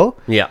big deal.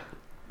 Yeah.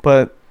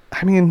 But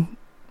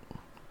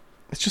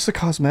it's just a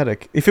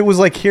cosmetic. If it was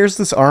like, here's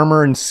this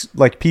armor and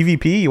like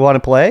PvP you want to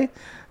play,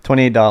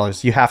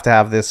 $28. You have to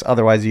have this,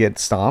 otherwise you get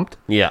stomped.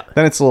 Yeah.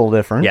 Then it's a little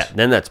different. Yeah,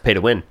 then that's pay to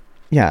win.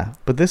 Yeah,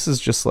 but this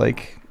is just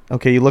like,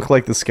 okay, you look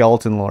like the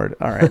Skeleton Lord.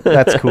 All right,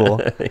 that's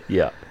cool.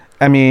 Yeah.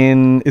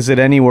 Is it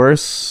any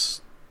worse?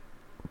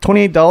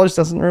 $28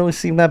 doesn't really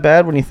seem that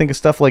bad when you think of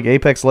stuff like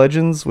Apex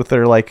Legends with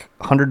their like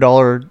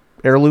 $100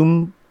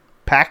 heirloom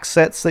pack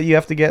sets that you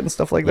have to get and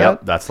stuff like that. Yep,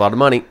 that's a lot of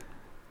money.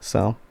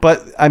 So,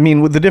 but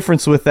with the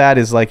difference with that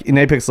is like in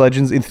Apex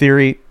Legends, in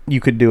theory, you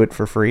could do it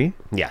for free.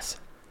 Yes.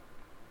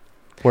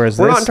 Whereas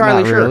We're this, not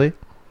entirely sure. really.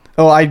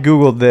 Oh, I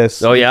googled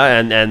this. Oh yeah,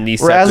 and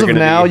these sets Where as are of going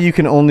to now, be... you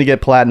can only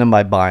get platinum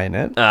by buying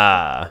it.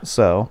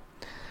 So.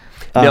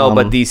 No,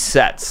 but these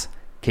sets,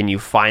 can you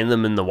find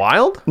them in the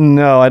wild?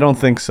 No, I don't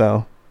think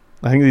so.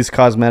 I think these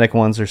cosmetic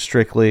ones are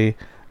strictly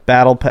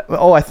Battle Pass.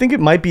 Oh, I think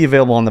it might be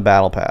available on the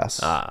Battle Pass.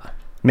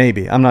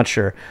 Maybe. I'm not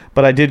sure.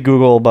 But I did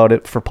Google about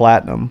it for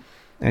Platinum,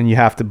 and you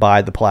have to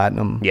buy the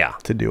Platinum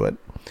to do it.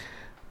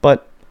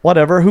 But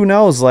whatever. Who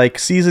knows? Like,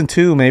 Season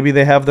 2, maybe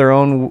they have their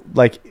own,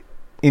 like,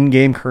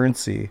 in-game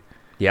currency.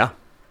 Yeah.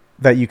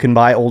 That you can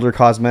buy older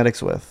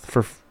cosmetics with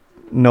for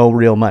no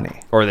real money.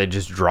 Or they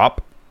just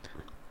drop.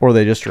 No,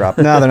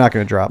 they're not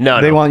going to drop.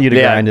 They want you to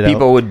grind it out.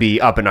 People would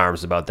be up in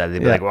arms about that. They'd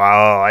be like,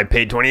 wow, I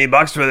paid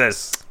 $28 for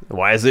this.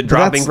 Why is it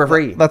dropping for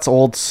free? That's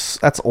old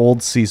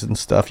season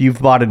stuff. You've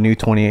bought a new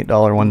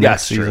 $28 one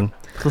next season.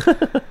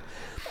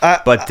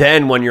 But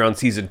then when you're on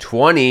season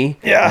 20,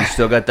 you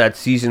still got that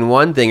season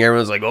 1 thing.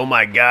 Everyone's like, oh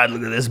my God,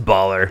 look at this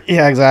baller.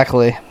 Yeah,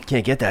 exactly.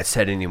 Can't get that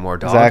set anymore,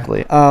 dog.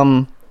 Exactly.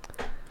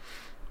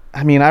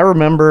 I mean, I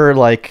remember,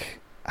 like,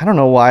 I don't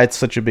know why it's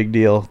such a big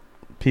deal.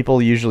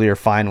 People usually are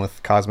fine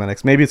with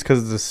cosmetics. Maybe it's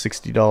because it's a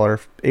 $60,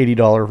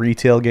 $80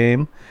 retail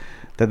game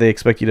that they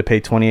expect you to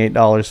pay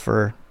 $28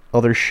 for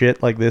other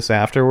shit like this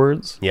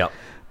afterwards. Yeah.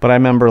 But I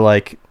remember,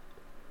 like,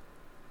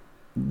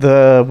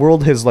 the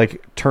world has,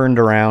 like, turned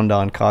around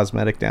on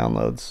cosmetic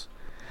downloads.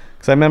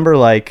 Because I remember,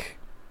 like,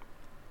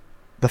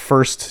 the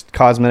first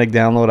cosmetic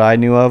download I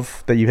knew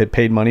of that you had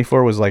paid money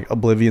for was, like,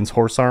 Oblivion's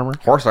horse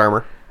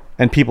armor.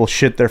 And people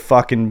shit their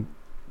fucking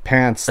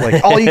pants.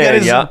 Like, all you get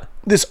is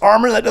this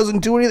armor that doesn't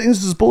do anything.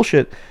 This is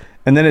bullshit.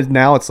 And then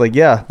now it's like,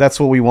 yeah, that's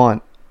what we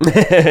want.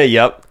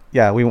 Yep.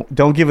 Yeah, we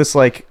don't give us,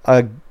 like,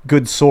 a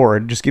good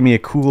sword. Just give me a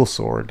cool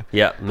sword.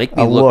 Yeah, make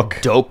me look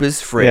dope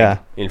as frig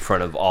in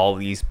front of all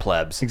these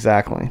plebs.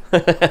 Exactly.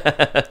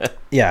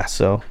 Yeah,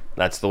 so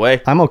that's the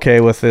way. I'm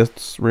okay with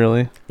this,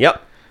 really.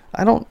 Yep.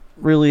 I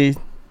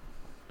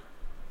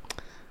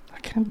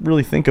can't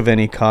really think of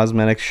any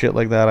cosmetic shit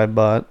like that I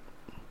bought.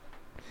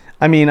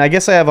 I mean, I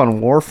guess I have on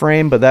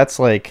Warframe, but that's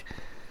like,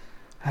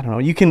 I don't know.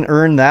 You can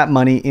earn that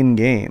money in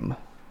game.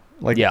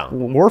 Like,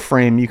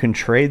 Warframe, you can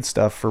trade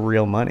stuff for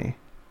real money.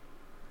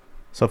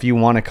 So if you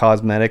want a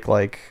cosmetic,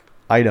 like,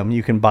 item,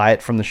 you can buy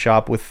it from the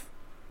shop with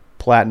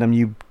platinum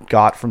you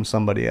got from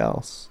somebody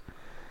else.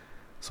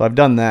 So I've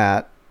done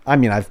that. I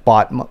mean, I've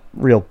bought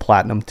real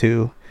platinum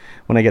too.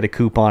 When I get a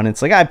coupon,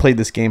 it's like, I played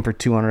this game for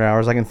 200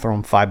 hours. I can throw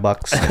them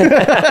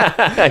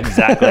 $5.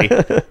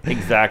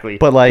 Exactly.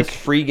 But, like, this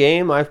free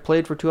game I've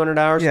played for 200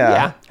 hours.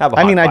 Yeah.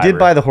 I did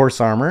buy the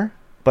horse armor,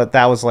 but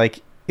that was,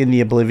 like, in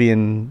the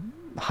Oblivion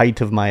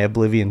height of my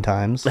Oblivion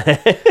times.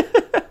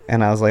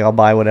 And I was like, I'll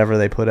buy whatever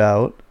they put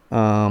out.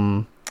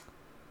 I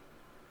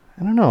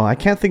don't know. I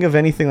can't think of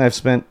anything I've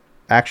spent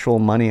actual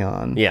money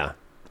on. Yeah.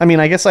 I mean,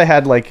 I guess I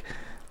had, like,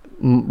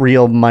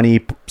 real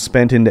money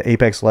spent into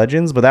Apex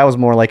Legends, but that was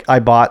more like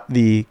I bought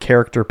the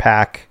character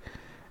pack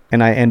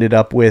and I ended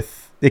up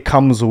with, it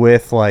comes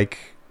with, like,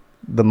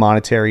 the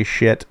monetary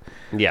shit.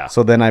 Yeah.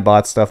 So then I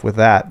bought stuff with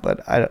that, but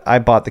I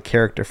bought the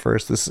character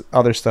first. This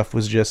other stuff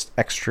was just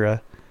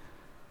extra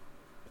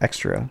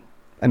basically.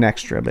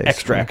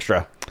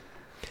 Extra.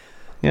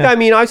 Yeah. I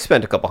mean, I've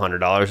spent a couple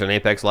 $100 on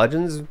Apex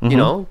Legends, you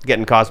know,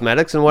 getting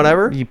cosmetics and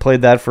whatever. You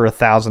played that for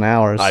 1,000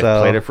 hours. I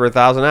played it for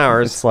 1,000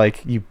 hours. It's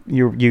like you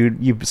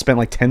spent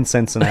like 10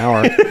 cents an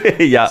hour.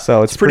 Yeah.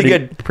 So it's pretty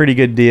good. Pretty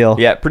good deal.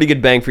 Yeah, pretty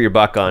good bang for your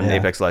buck on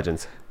Apex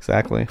Legends.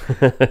 Exactly.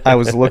 I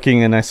was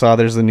looking and I saw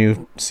there's a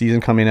new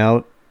season coming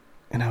out,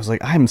 and I was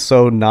like, I'm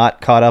so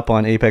not caught up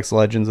on Apex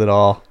Legends at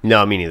all.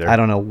 No, me neither. I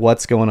don't know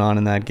what's going on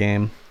in that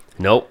game.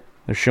 Nope.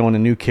 They're showing a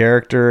new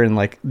character, and,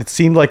 like, it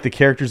seemed like the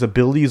character's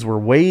abilities were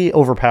way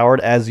overpowered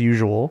as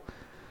usual.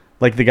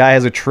 Like, the guy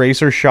has a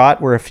tracer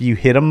shot where if you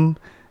hit him,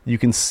 you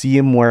can see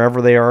him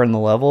wherever they are in the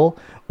level,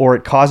 or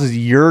it causes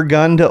your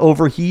gun to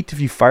overheat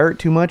if you fire it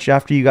too much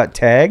after you got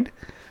tagged.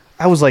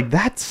 I was like,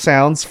 that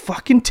sounds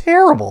fucking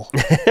terrible.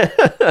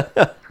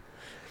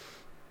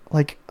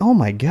 Like, oh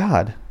my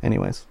God.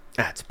 Anyways.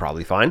 That's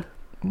probably fine.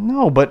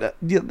 No, but,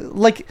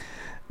 like...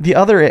 The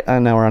other,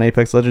 now we're on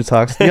Apex Legends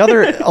talks. The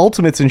other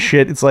ultimates and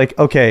shit, it's like,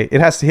 okay, it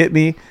has to hit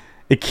me.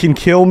 It can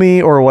kill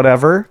me or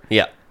whatever.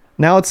 Yeah.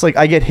 Now it's like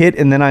I get hit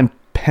and then I'm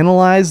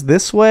penalized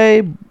this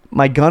way.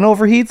 My gun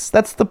overheats.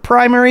 That's the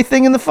primary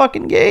thing in the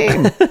fucking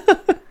game.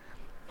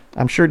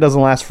 I'm sure it doesn't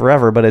last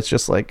forever, but it's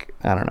just like,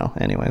 I don't know.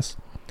 Anyways.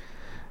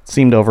 It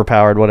seemed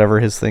overpowered,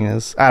 whatever his thing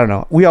is. I don't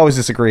know. We always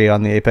disagree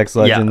on the Apex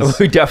Legends. Yeah,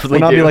 we definitely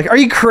do. I'll be like, are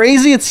you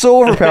crazy? It's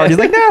so overpowered. He's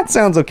like, nah, it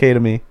sounds okay to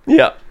me.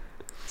 Yeah.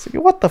 It's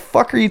like, what the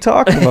fuck are you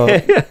talking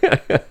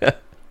about?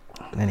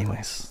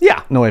 Anyways.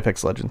 Yeah. No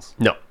Apex Legends.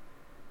 No.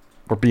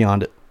 We're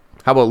beyond it.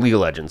 How about League of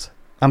Legends?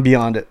 I'm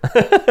beyond it.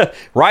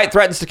 Riot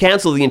threatens to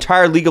cancel the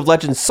entire League of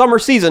Legends summer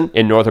season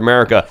in North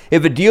America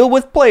if a deal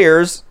with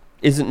players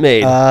isn't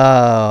made.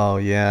 Oh,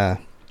 yeah.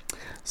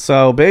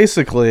 So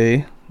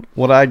basically,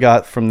 what I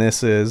got from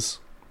this is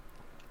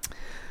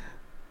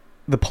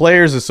the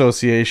Players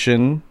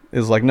Association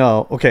is like,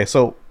 no. Okay,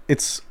 so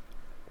it's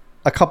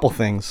a couple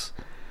things.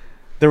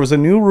 There was a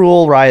new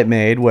rule Riot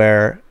made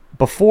where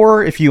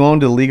before, if you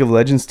owned a League of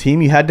Legends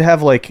team, you had to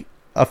have, like,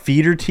 a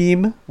feeder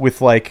team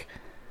with, like,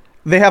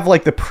 they have,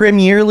 like, the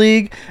Premier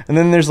League, and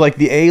then there's, like,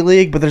 the A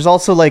League, but there's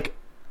also, like,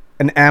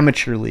 an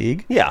amateur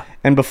league. Yeah.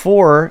 And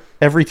before,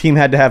 every team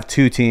had to have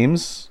 2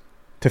 teams,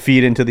 to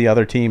feed into the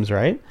other teams,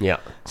 right? Yeah.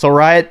 So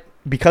Riot,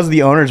 because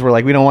the owners were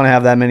like, we don't want to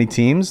have that many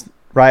teams,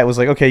 Riot was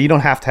like, okay, you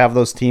don't have to have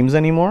those teams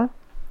anymore.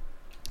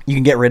 You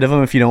can get rid of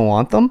them if you don't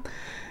want them.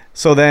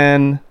 So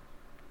then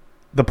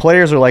the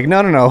players are like,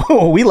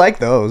 no, we like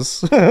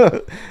those.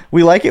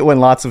 We like it when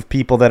lots of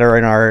people that are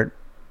in our,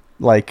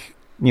 like,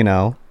 you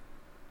know,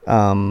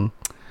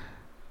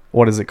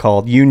 what is it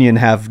called? Union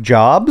have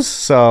jobs.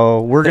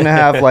 So we're going to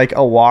have like a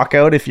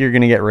walkout if you're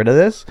going to get rid of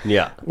this.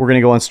 Yeah. We're going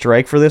to go on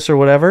strike for this or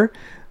whatever.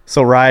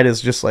 So Riot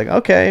is just like,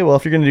 okay, well,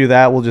 if you're going to do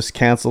that, we'll just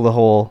cancel the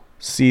whole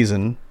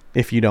season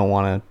if you don't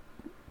want to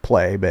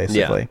play,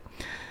 basically.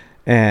 Yeah.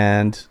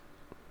 And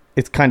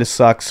it kind of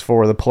sucks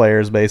for the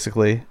players,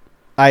 basically.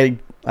 I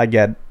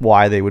get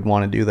why they would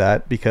want to do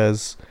that,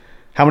 because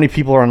how many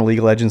people are on a League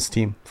of Legends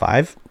team?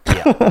 5?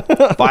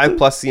 Yeah. 5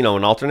 plus, an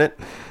alternate.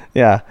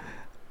 Yeah.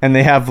 And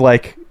they have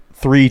like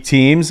 3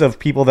 teams of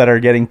people that are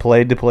getting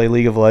played to play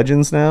League of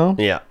Legends now.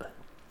 Yeah.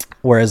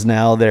 Whereas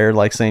now they're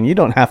like saying you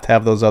don't have to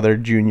have those other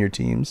junior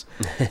teams.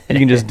 You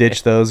can just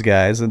ditch those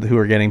guys who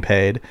are getting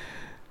paid.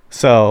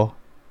 So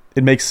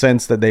it makes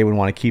sense that they would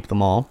want to keep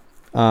them all.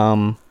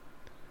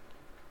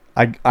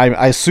 I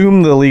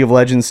assume the League of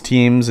Legends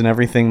teams and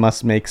everything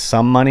must make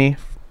some money.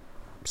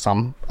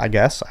 Some, I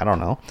guess. I don't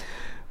know.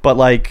 But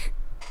like,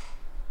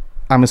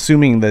 I'm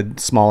assuming the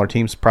smaller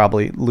teams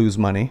probably lose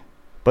money.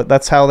 But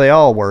that's how they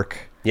all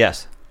work.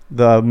 Yes.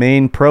 The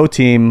main pro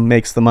team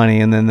makes the money,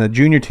 and then the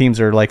junior teams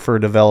are like for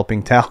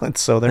developing talent,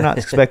 so they're not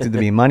expected to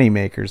be money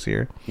makers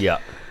here. Yeah.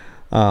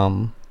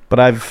 But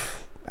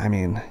I've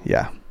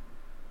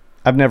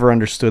never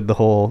understood the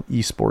whole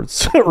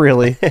esports,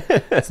 really.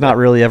 It's not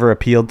really ever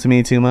appealed to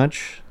me too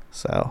much.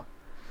 So,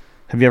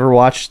 have you ever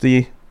watched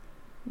the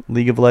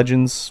League of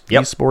Legends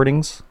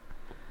esportings?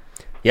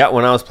 Yeah,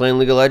 when I was playing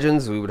League of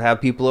Legends, we would have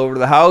people over to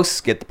the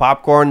house, get the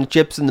popcorn, the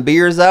chips, and the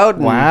beers out,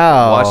 and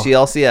watch the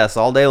LCS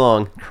all day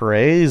long.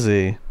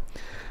 Crazy.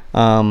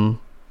 So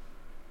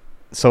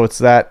it's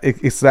that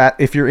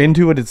if you're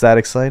into it, it's that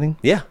exciting?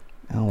 Yeah.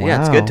 Oh, wow.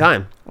 Yeah, it's a good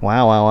time.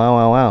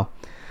 Wow.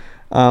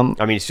 I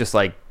mean, it's just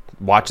like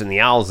watching the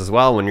Owls as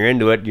well. When you're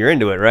into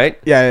it, right?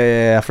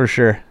 Yeah, for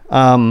sure.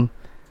 I'm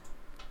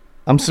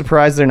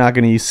surprised they're not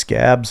going to use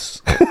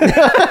scabs.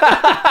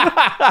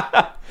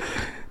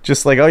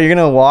 Just like, oh, you're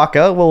going to walk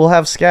out? Well, we'll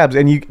have scabs.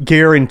 And you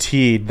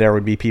guaranteed there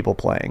would be people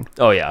playing.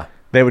 Oh, yeah.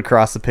 They would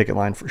cross the picket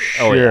line for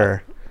sure. Oh,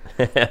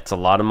 yeah. That's a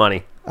lot of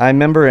money. I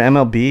remember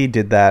MLB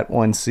did that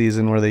one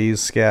season where they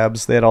used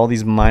scabs. They had all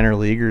these minor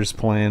leaguers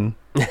playing.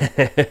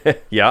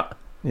 Yeah.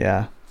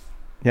 Yeah.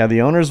 Yeah,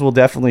 the owners will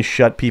definitely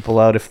shut people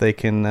out if they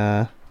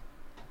can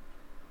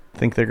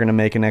think they're going to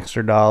make an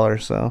extra dollar.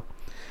 So,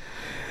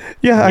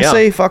 yeah, I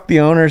say fuck the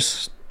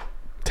owners.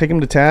 Take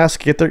them to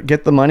task.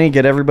 Get the money.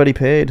 Get everybody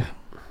paid.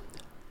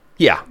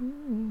 Yeah.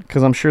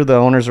 Because I'm sure the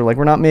owners are like,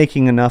 we're not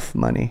making enough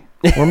money.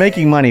 We're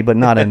making money, but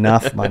not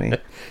enough money.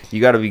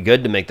 You got to be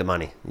good to make the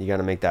money. You got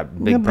to make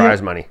that big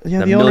prize money.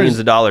 Yeah, the millions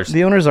of dollars.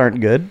 The owners aren't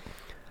good.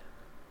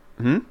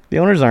 The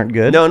owners aren't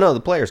good. No,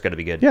 the players got to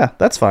be good. Yeah,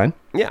 that's fine.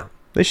 Yeah.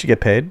 They should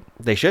get paid.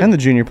 They should. And the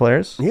junior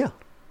players. Yeah.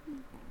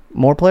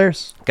 More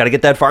players. Got to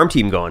get that farm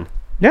team going.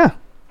 Yeah.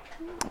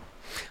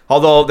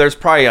 Although there's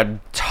probably a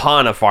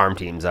ton of farm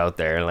teams out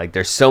there. Like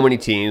there's so many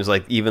teams,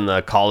 like even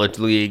the college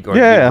league or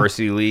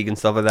university league and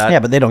stuff like that. Yeah,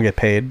 but they don't get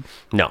paid.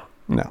 No.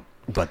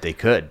 But they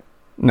could.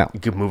 No.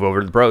 You could move over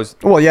to the pros.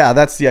 Well, yeah,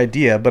 that's the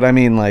idea. But I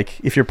mean, like,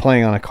 if you're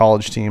playing on a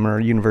college team or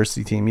a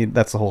university team,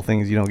 that's the whole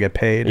thing, is you don't get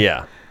paid.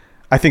 Yeah.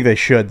 I think they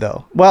should,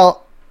 though.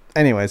 Well,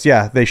 anyways,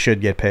 yeah, they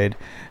should get paid.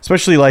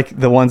 Especially, like,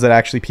 the ones that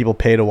actually people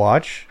pay to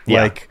watch.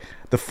 Yeah. Like,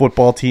 the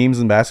football teams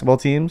and basketball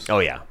teams. Oh,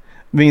 yeah.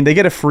 I mean, they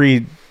get a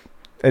free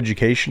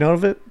education out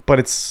of it, but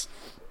it's...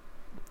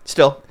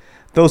 Still.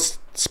 Those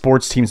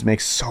sports teams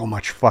make so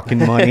much fucking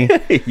money.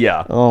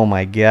 Yeah. Oh,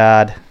 my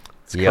God.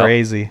 It's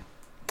crazy.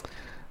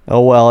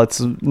 Oh, well,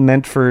 it's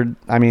meant for...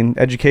 I mean,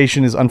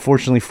 education is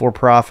unfortunately for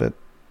profit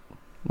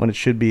when it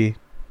should be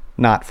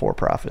not for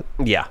profit.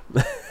 Yeah.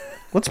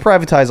 Let's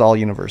privatize all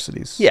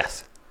universities.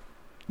 Yes.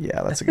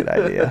 Yeah, that's a good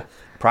idea.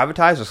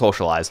 Privatize or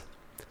socialize?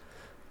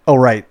 Oh,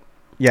 right.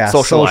 Yeah,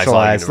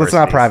 socialize. Let's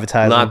not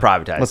privatize. Not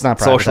privatize. Let's not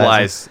privatize.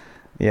 Socialize.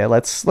 Yeah,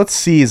 let's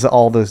seize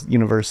all the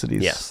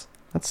universities. Yes.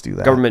 Let's do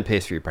that. Government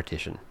pays for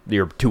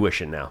your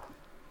tuition now.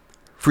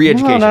 Free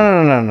education.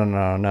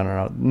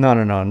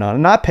 No.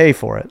 Not pay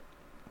for it.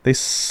 They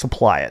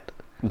supply it.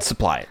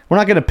 Supply it. We're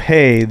not going to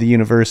pay the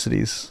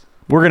universities.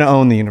 We're going to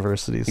own the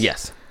universities.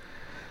 Yes.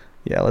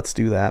 Yeah, let's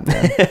do that,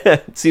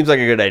 man. Seems like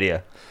a good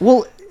idea.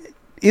 Well,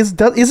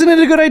 isn't it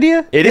a good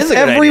idea? It is a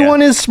good idea.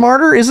 Everyone is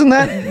smarter. Isn't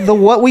that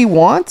what we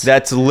want?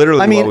 That's literally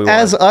what we want.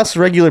 As us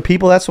regular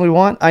people, that's what we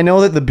want. I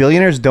know that the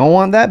billionaires don't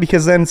want that,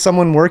 because then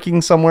someone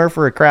working somewhere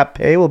for a crap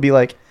pay will be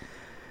like,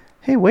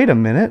 hey, wait a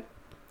minute.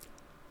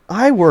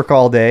 I work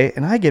all day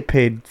and I get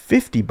paid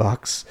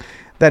 $50.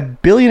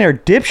 That billionaire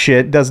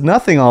dipshit does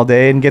nothing all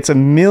day and gets $1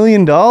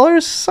 million.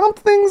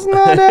 Something's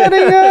not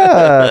adding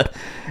up.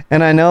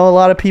 And I know a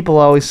lot of people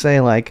always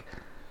say, like,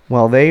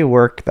 well, they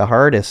work the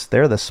hardest.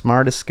 They're the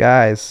smartest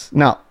guys.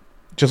 No,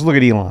 just look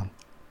at Elon.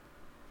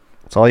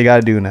 That's all you got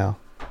to do now.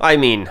 I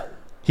mean,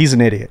 he's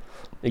an idiot.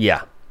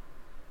 yeah.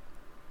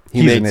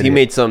 He's an idiot. He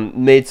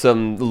made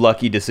some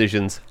lucky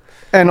decisions.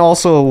 And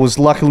also was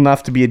lucky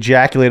enough to be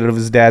ejaculated of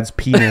his dad's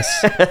penis.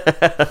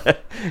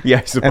 Yeah,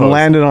 I suppose. And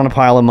landed on a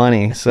pile of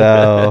money.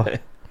 So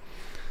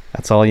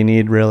that's all you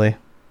need, really.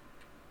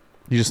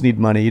 You just need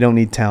money. You don't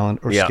need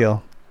talent or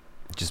skill.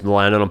 Just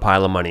land on a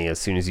pile of money as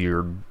soon as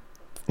you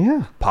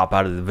pop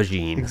out of the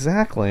vagine.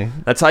 Exactly.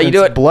 That's how you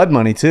do it. Blood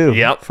money, too,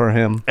 Yep. for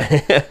him.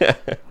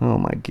 Oh,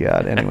 my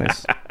God.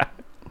 Anyways.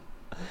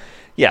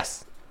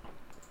 Yes.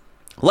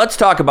 Let's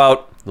talk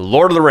about The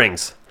Lord of the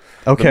Rings.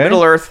 Okay. The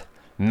Middle-earth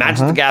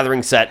Magic the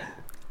Gathering set.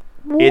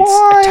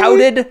 It's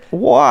touted.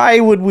 Why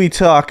would we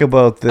talk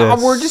about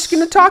this? We're just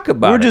going to talk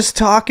about it. We're just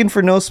talking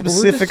for no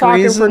specific reason?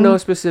 We're just talking for no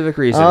specific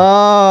reason.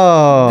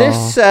 Oh.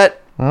 This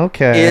set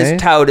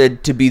is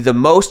touted to be the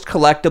most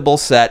collectible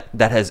set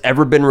that has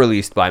ever been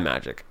released by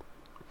Magic.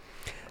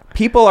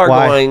 People are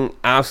going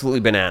absolutely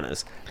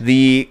bananas.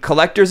 The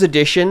collector's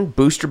edition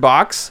booster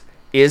box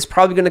is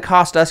probably going to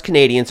cost us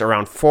Canadians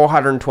around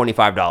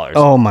 $425.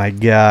 Oh my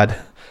God.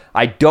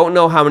 I don't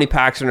know how many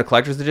packs are in a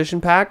collector's edition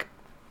pack.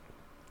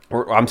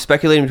 I'm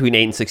speculating between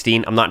 8 and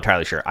 16. I'm not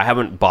entirely sure. I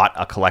haven't bought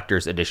a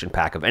collector's edition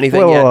pack of anything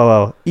yet.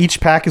 Whoa.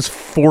 Each pack is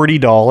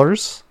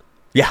 $40?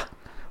 Yeah.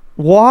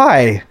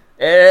 Why?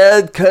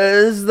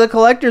 Because the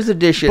collector's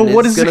edition But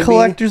what does the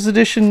collector's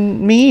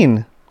edition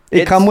mean?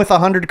 It come with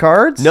 100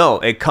 cards? No,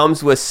 it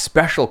comes with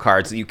special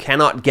cards that you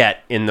cannot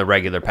get in the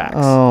regular packs.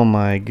 Oh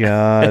my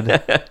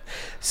God.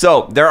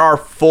 So there are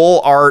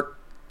full art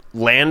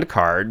land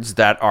cards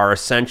that are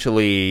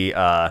essentially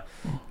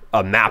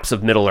maps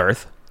of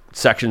Middle-earth,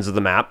 sections of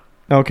the map.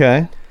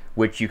 Okay.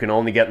 Which you can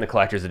only get in the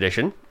collector's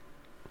edition.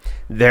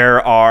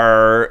 There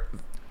are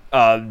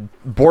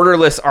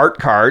borderless art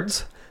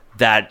cards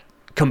that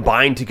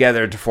combine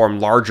together to form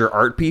larger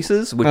art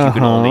pieces, which you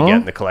can only get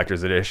in the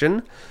collector's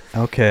edition.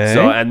 Okay.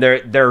 So, and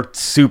they're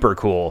super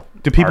cool.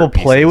 Do people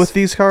play with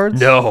these cards?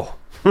 No.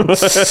 No.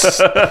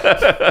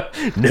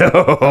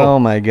 Oh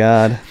my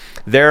God.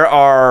 There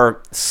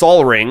are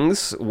Sol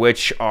Rings,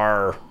 which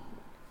they're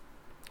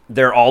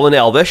all in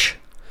Elvish,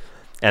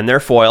 and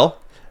they're foil.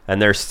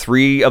 And there's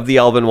 3 of the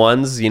Elven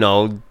ones,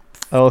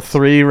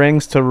 3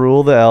 rings to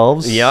rule the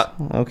elves? Yep.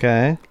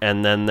 Okay.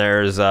 And then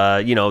there's,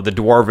 the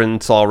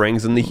Dwarven Sol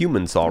Rings and the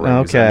Human Sol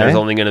Rings. Okay. And there's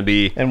only going to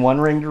be... And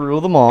 1 ring to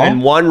rule them all.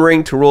 And 1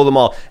 ring to rule them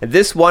all. And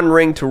this 1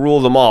 ring to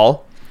rule them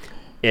all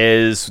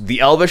is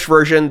the Elvish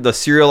version, the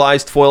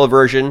serialized foil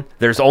version.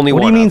 There's only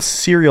one. What do you mean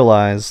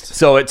serialized?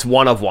 So it's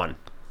 1 of 1.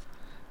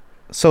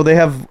 So they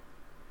have...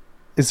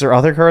 Is there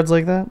other cards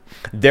like that?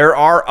 There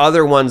are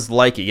other ones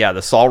like it. Yeah,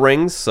 the Sol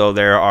Rings. So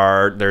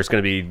there's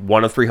going to be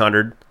 1 of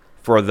 300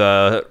 for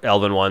the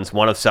Elven ones,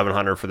 1 of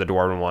 700 for the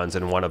Dwarven ones,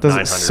 and 1 of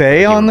 900 Does it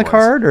say on the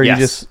card? Or yes.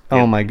 you just...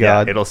 Oh my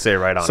God. Yeah, it'll say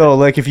right on it. So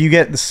like if you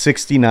get the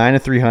 69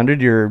 of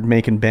 300, you're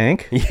making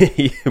bank?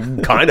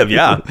 Kind of,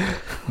 yeah.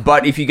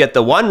 But if you get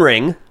the 1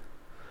 ring,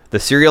 the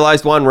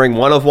serialized 1 ring,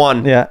 1 of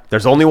 1,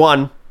 there's only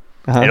 1.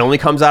 It only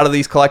comes out of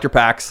these collector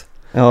packs.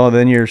 Oh,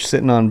 then you're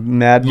sitting on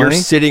mad money?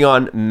 You're sitting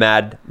on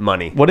mad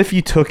money. What if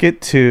you took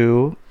it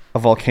to a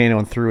volcano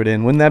and threw it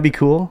in? Wouldn't that be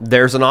cool?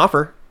 There's an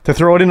offer. To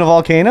throw it in a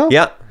volcano?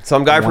 Yeah.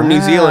 Some guy from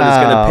New Zealand is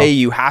going to pay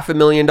you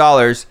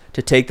 $500,000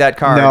 to take that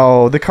card.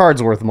 No, the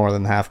card's worth more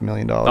than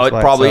 $500,000. Oh, it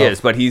probably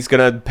is, but he's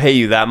going to pay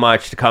you that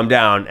much to come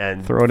down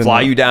and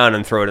fly you down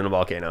and throw it in a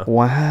volcano.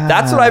 Wow.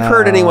 That's what I've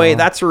heard anyway.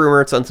 That's a rumor.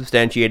 It's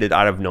unsubstantiated.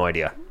 I have no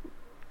idea.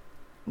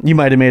 You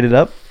might have made it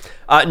up?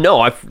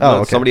 No,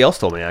 somebody else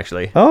told me,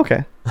 actually. Oh,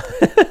 okay.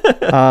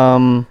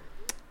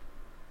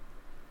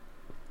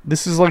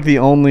 This is like the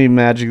only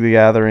Magic the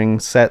Gathering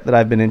set that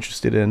I've been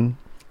interested in,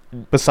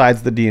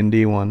 besides the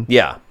D&D one.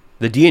 Yeah,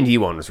 the D&D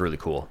one was really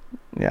cool.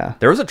 Yeah.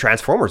 There was a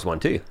Transformers one,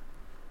 too.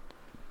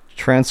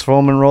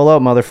 Transform and roll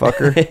out,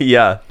 motherfucker.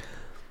 Yeah.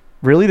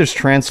 Really? There's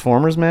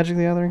Transformers Magic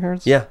the Gathering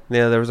cards? Yeah,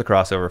 there was a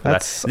crossover for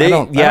that.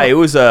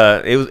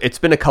 It's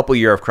been a couple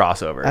year of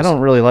crossovers. I don't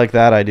really like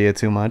that idea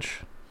too much.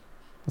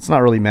 It's not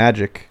really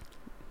Magic.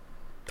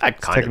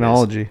 It's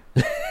technology.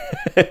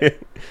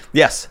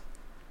 Yes.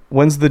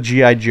 When's the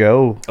G.I.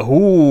 Joe?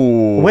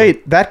 Ooh.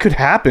 Wait, that could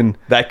happen.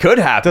 That could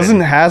happen.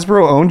 Doesn't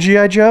Hasbro own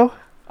G.I. Joe?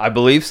 I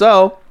believe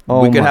so.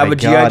 Oh, we could have a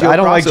G.I. Joe. I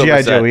don't like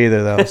G.I. set. Joe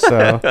either, though.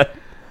 So,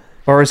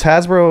 or is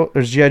Hasbro? Or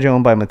is G.I. Joe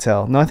owned by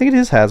Mattel? No, I think it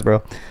is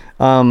Hasbro.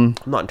 I'm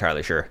not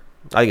entirely sure.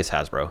 I think it's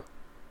Hasbro.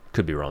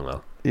 Could be wrong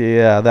though.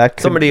 Yeah,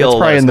 that's probably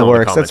in the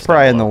works. That's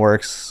probably in the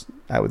works.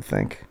 I would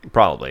think.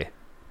 Probably.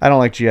 I don't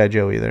like G.I.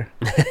 Joe either.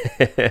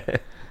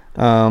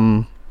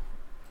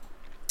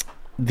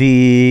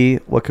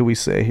 What could we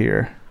say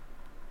here?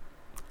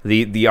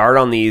 The art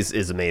on these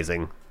is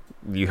amazing.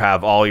 You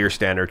have all your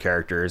standard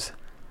characters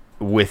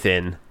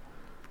within,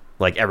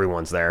 like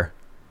everyone's there.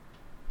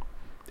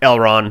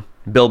 Elrond,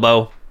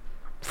 Bilbo,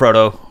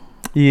 Frodo.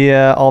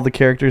 Yeah, all the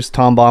characters.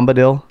 Tom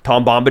Bombadil.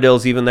 Tom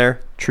Bombadil's even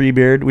there.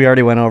 Treebeard. We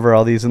already went over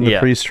all these in the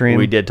pre-stream.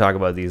 We did talk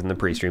about these in the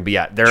pre-stream. But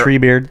yeah,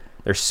 Treebeard.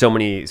 There's so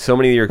many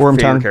of your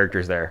favorite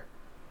characters there.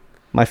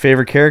 My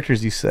favorite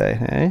characters, you say,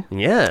 eh?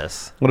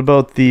 Yes. What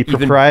about the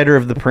proprietor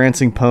of the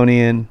Prancing Pony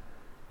Inn?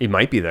 He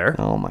might be there.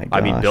 Oh my gosh.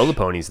 I mean,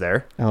 Build-A-Pony's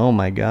there. Oh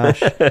my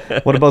gosh.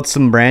 What about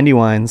some brandy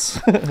wines?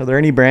 Are there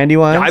any brandy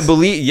wines?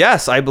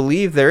 I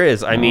believe there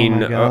is. I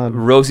mean,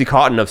 Rosie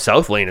Cotton of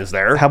South Lane is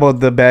there. How about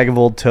the bag of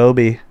Old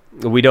Toby?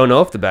 We don't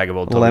know if the bag of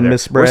Old Toby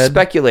Lembas there. We're bread?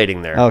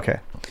 speculating there. Okay.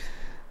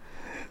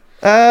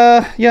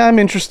 Yeah, I'm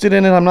interested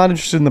in it. I'm not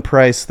interested in the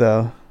price,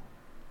 though.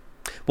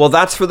 Well,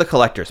 that's for the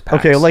collector's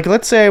packs. Okay, like,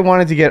 let's say I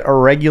wanted to get a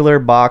regular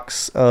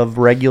box of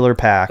regular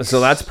packs.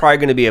 So that's probably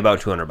going to be about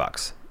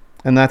 $200.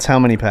 And that's how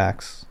many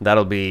packs?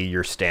 That'll be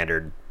your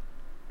standard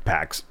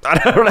packs.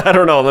 I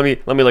don't know. Let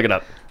me look it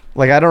up.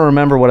 Like, I don't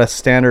remember what a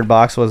standard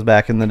box was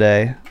back in the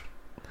day.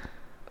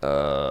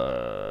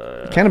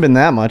 It can't have been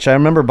that much. I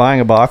remember buying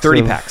a box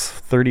 30 of packs.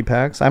 30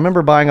 packs. I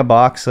remember buying a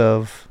box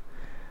of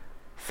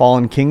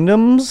Fallen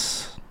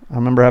Kingdoms. I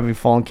remember having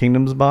Fallen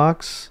Kingdoms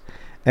box.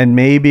 And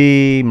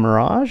maybe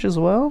Mirage as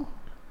well,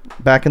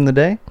 back in the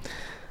day.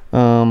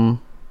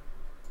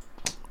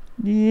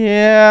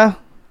 Yeah,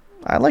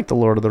 I like the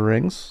Lord of the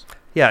Rings.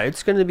 Yeah,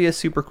 it's going to be a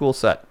super cool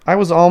set. I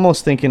was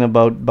almost thinking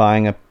about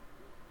buying a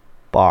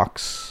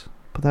box,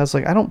 but that's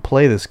like, I don't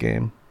play this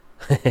game.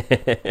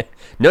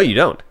 No, you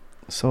don't.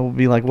 So it'd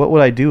be like, what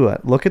would I do?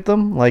 Look at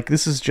them? Like,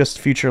 this is just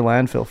future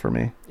landfill for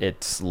me.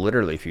 It's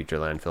literally future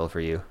landfill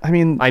for you. I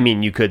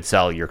mean, you could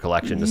sell your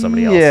collection to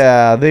somebody else.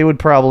 Yeah, they would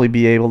probably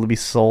be able to be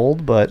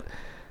sold, but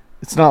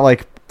it's not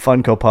like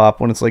Funko Pop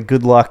when it's like,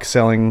 good luck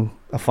selling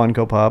a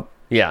Funko Pop.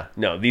 Yeah,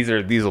 no, these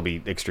will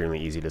be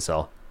extremely easy to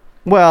sell.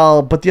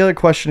 Well, but the other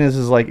question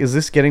is like, is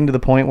this getting to the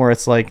point where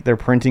it's like they're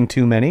printing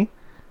too many?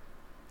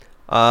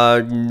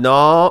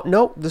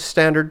 No, the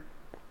standard.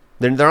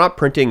 They're not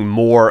printing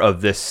more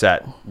of this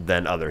set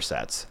than other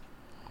sets.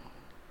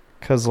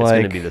 Because it's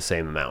going to be the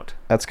same amount.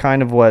 That's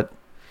kind of what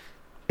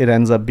it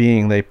ends up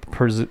being. They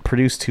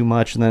produce too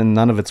much, and then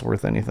none of it's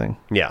worth anything.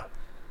 Yeah.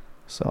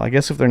 So I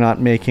guess if they're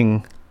not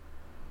making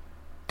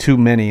too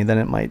many, then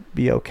it might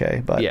be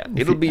okay. But yeah,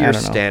 it'll be your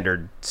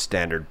standard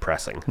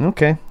pressing.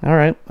 Okay. All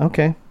right.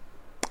 Okay.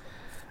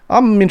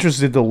 I'm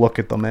interested to look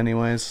at them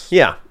anyways.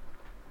 Yeah.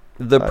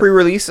 The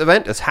pre-release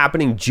event is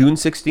happening June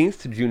 16th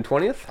to June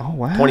 20th. Oh,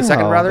 wow.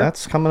 22nd, rather.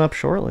 That's coming up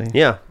shortly.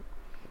 Yeah.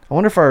 I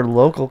wonder if our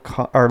local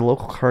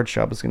card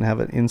shop is going to have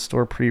an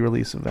in-store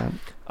pre-release event.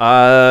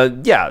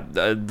 Yeah.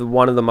 The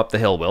one of them up the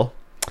hill will.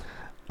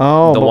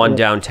 Oh. The one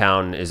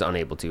downtown is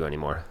unable to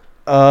anymore.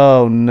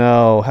 Oh,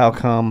 no. How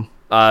come?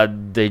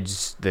 They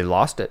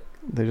lost it.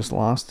 They just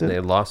lost it? They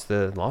lost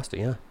it,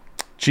 yeah.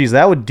 Geez,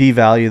 that would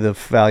devalue the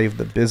value of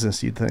the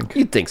business, you'd think.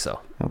 You'd think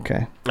so.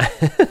 Okay.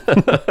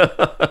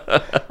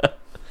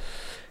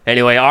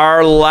 Anyway,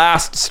 our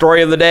last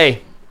story of the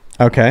day.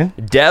 Okay.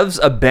 Devs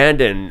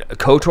abandon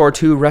KOTOR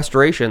 2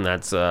 restoration.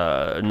 That's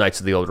Knights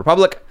of the Old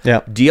Republic.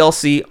 Yeah.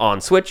 DLC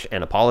on Switch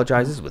and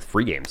apologizes with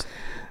free games.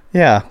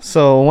 Yeah.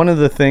 So one of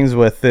the things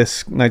with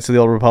this Knights of the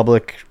Old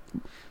Republic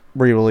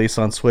re-release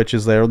on Switch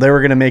is they were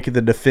going to make it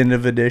the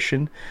definitive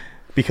edition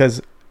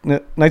because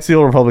Knights of the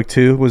Old Republic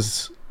 2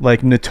 was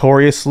like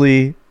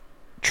notoriously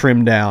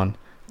trimmed down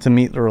to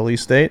meet the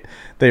release date.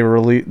 They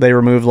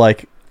removed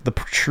like the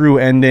true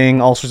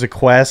ending, all sorts of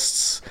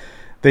quests.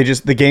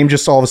 The game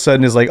just all of a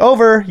sudden is like,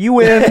 over, you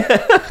win.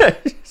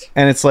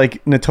 And it's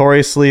like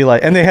notoriously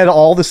like, and they had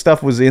all the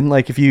stuff was in,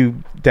 like if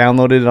you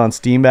downloaded it on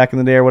Steam back in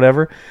the day or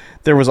whatever,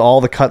 there was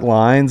all the cut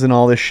lines and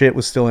all this shit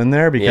was still in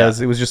there because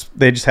it was just,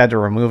 they just had to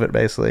remove it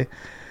basically.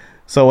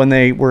 So when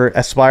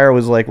Aspire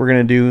was like, we're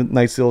going to do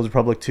Knights of the Old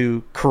Republic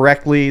 2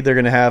 correctly, they're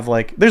going to have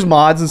like, there's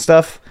mods and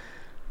stuff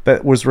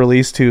that was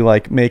released to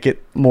like make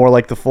it more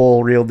like the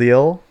full real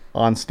deal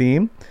on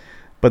Steam.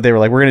 But they were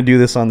like, we're going to do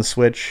this on the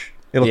Switch.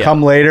 It'll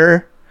come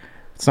later.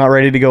 It's not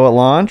ready to go at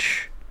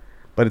launch,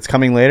 but it's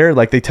coming later.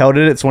 Like they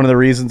touted it. It's one of the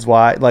reasons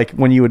why, like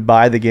when you would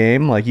buy the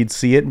game, like you'd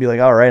see it and be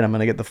like, all right, I'm going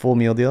to get the full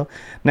meal deal.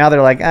 Now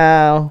they're like,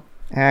 oh,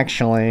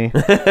 actually,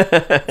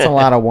 it's a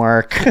lot of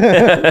work.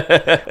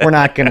 We're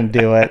not going to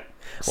do it.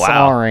 Wow.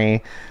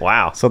 Sorry.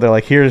 Wow. So they're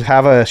like,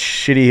 have a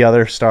shitty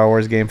other Star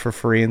Wars game for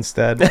free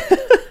instead.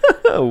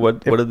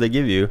 What did they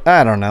give you?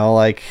 I don't know,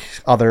 like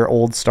other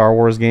old Star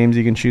Wars games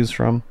you can choose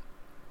from.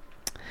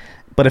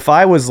 But if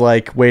I was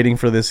like waiting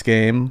for this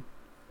game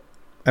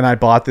and I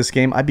bought this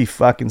game, I'd be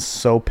fucking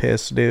so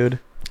pissed, dude.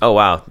 Oh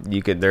wow,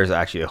 there's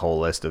actually a whole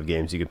list of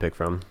games you could pick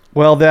from.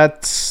 Well,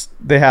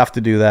 they have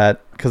to do that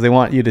because they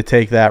want you to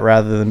take that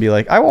rather than be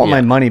like, I want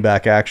my money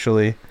back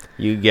actually.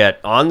 You get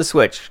on the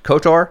Switch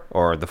KOTOR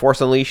or The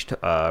Force Unleashed,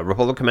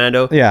 Republic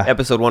Commando,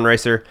 Episode 1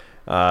 Racer,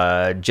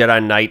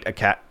 Jedi Knight,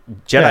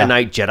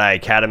 Jedi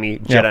Academy,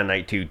 Jedi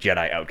Knight 2,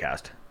 Jedi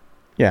Outcast.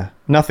 Yeah,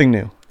 nothing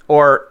new.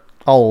 Or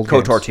all old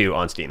KOTOR games. 2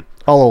 on Steam.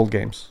 All old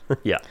games.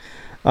 Yeah.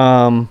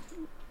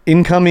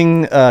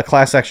 Incoming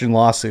class action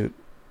lawsuit.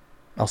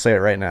 I'll say it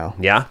right now.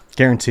 Yeah?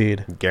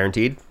 Guaranteed.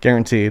 Guaranteed?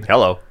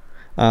 Hello.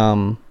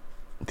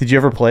 Did you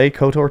ever play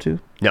KOTOR 2?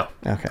 No.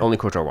 Okay. Only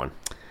KOTOR 1.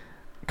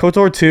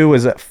 KOTOR 2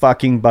 was a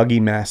fucking buggy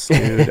mess,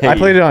 dude. I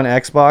played it on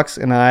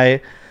Xbox, and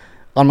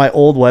on my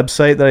old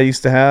website that I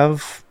used to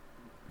have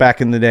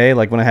back in the day,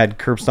 like when I had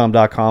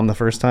curbstomp.com the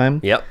first time,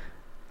 yep,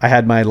 I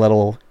had my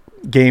little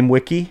game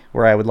wiki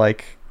where I would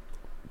like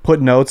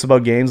put notes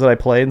about games that I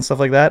played and stuff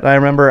like that. And I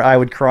remember I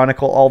would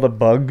chronicle all the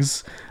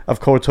bugs of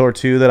KOTOR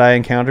 2 that I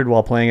encountered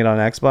while playing it on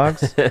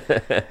Xbox.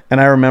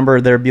 And I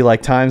remember there'd be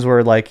like times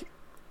where like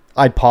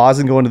I'd pause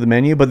and go into the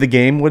menu, but the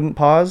game wouldn't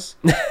pause.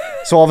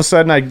 So all of a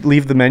sudden I'd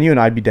leave the menu and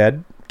I'd be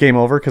dead. Game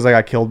over because I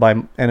got killed by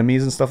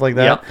enemies and stuff like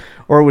that. Yep.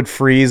 Or it would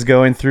freeze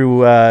going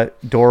through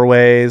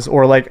doorways,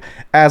 or like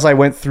as I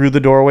went through the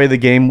doorway, the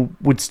game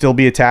would still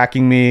be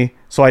attacking me,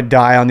 so I'd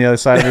die on the other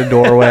side of the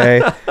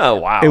doorway. Oh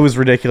wow. It was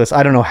ridiculous.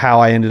 I don't know how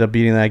I ended up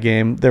beating that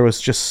game. There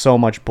was just so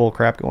much bull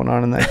crap going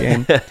on in that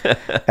game.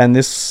 And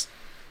this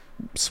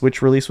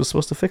Switch release was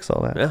supposed to fix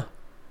all that. Yeah.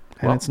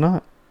 And well, it's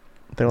not.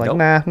 They're like, nope.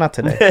 Nah, not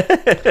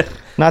today.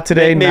 Not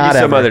today, maybe not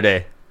some ever. other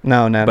day.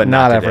 No, but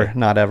not today. ever.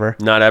 Not ever.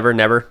 Not ever,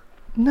 never.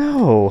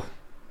 No.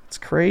 It's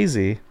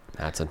crazy.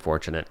 That's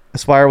unfortunate.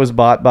 Aspire was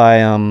bought by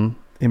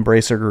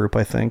Embracer Group,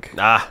 I think.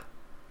 Ah.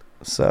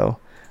 So,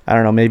 I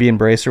don't know. Maybe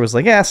Embracer was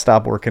like, yeah,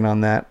 stop working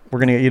on that. We're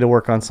going to get you to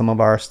work on some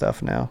of our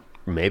stuff now.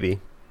 Maybe.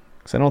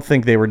 Because I don't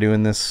think they were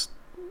doing this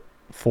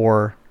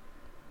for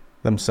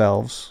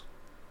themselves.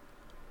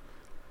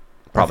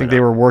 Probably I think not. they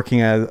were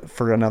working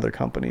for another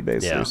company,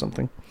 basically, Yeah. or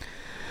something.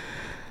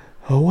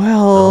 Oh,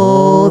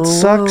 well, it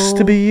sucks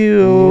to be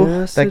you.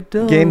 Yes, That it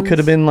does. game could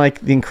have been like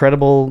the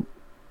incredible,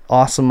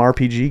 awesome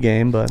RPG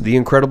game, but The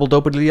Incredible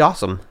Dopadly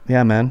Awesome.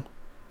 yeah, man.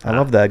 I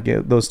love that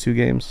those two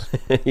games.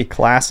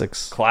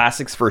 Classics.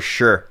 Classics for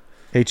sure.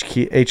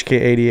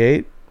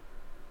 HK88.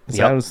 Is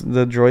Yep. that was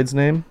the droid's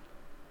name?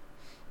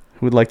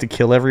 Who would like to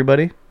kill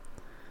everybody?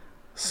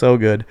 So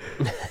good.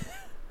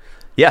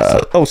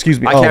 Yes. Oh, excuse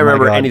me. I Oh can't my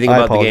remember God. anything I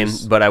about the game,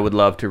 apologize. but I would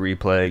love to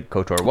replay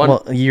KOTOR 1.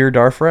 Well, you're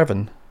Darth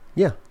Revan.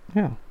 yeah.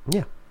 Yeah.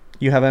 Yeah.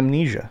 You have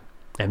amnesia.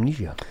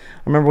 Amnesia. I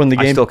remember when the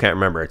I game still can't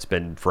remember. It's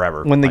been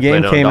forever. when the I game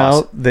played it on came DOS.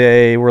 out,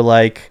 they were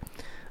like,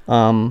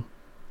 when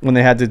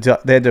they had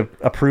to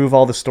approve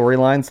all the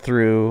storylines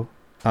through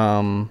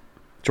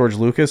George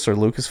Lucas or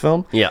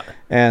Lucasfilm. Yeah.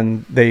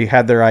 And they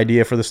had their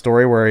idea for the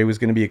story where he was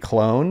going to be a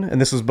clone, and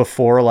this was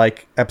before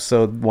like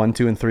episode 1,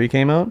 2, and 3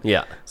 came out.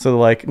 Yeah. So they're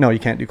like, no, you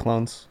can't do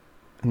clones.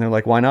 And they're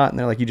like, why not? And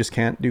they're like, you just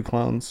can't do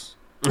clones.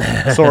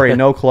 Sorry,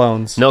 no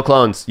clones. No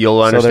clones.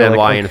 You'll So they're understand like,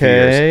 why in a few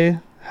years.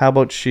 How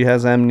about she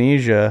has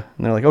amnesia?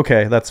 And they're like,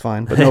 okay, that's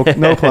fine, but no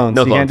clones.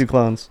 No You can't clones. do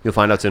clones. You'll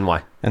find out soon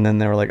why. And then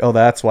they were like, oh,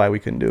 that's why we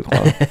couldn't do a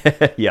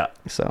clone. Yeah.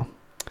 So,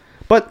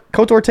 but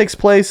KOTOR takes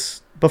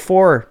place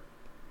before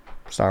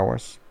Star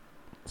Wars.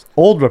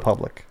 Old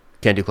Republic,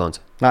 Can't do clones.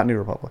 not New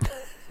Republic.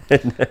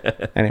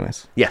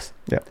 Anyways, Yes.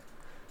 yeah.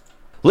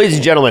 Ladies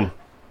and gentlemen,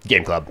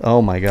 Game Club.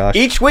 Oh my gosh.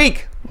 Each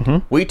week,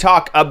 we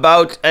talk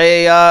about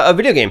a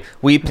video game.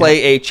 We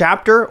play a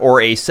chapter or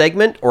a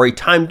segment or a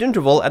timed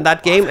interval in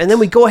that game, and then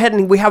we go ahead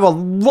and we have a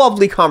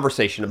lovely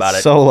conversation about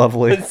it. So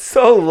lovely. It's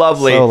so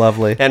lovely. So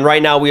lovely. And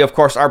right now, we, of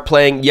course, are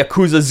playing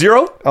Yakuza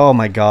 0. Oh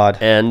my God.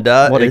 And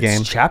What a it's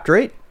game. Chapter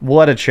 8.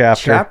 What a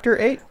chapter. Chapter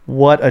 8.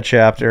 What a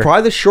chapter.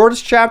 Probably the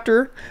shortest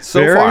chapter so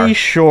Very far.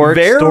 short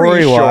Very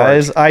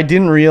story-wise. short. I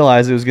didn't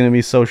realize it was going to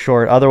be so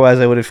short. Otherwise,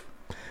 I would have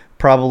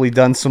probably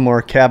done some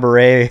more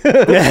cabaret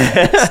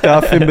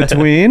stuff in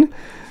between.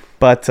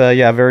 But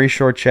yeah, very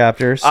short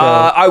chapter. So.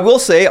 I will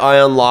say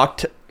I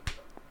unlocked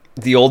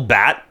the old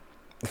bat.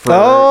 For,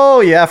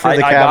 oh yeah, for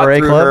the I cabaret got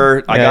through club.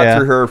 her. I Yeah, got yeah.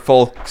 through her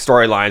full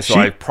storyline, so She-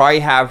 I probably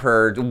have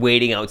her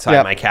waiting outside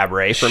Yep. my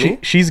cabaret for me.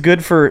 She's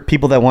good for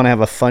people that want to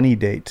have a funny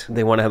date.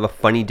 They want to have a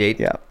funny date.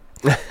 Yeah.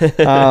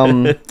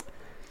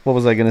 What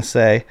was I gonna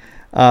say?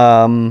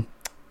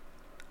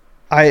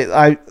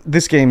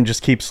 This game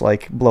just keeps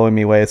like blowing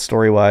me away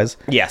story wise.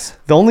 Yes.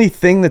 The only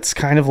thing that's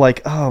kind of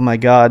like, oh my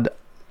God,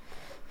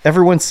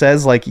 everyone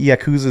says like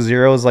Yakuza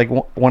 0 is like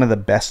one of the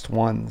best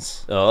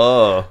ones.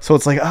 Oh. So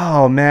it's like,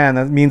 oh man,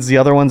 that means the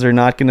other ones are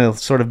not going to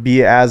sort of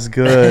be as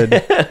good,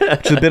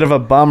 which is a bit of a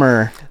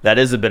bummer. That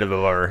is a bit of a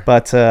bummer.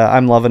 But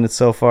I'm loving it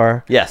so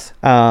far. Yes.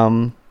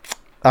 I've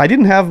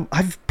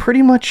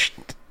pretty much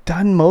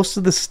done most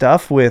of the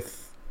stuff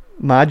with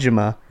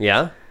Majima.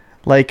 Yeah.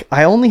 Like,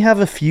 I only have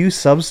a few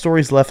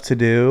sub-stories left to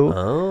do.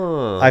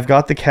 Oh. I've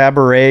got the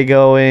cabaret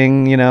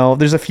going, you know.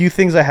 There's a few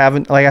things I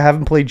haven't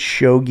played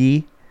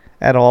shogi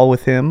at all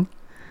with him.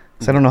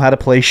 So I don't know how to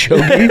play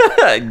shogi.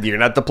 You're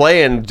gonna have to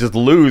play and just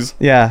lose.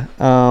 Yeah.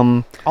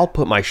 I'll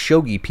put my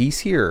shogi piece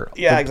here.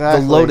 Yeah, The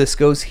exactly. lotus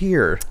goes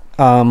here.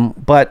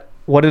 But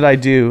what did I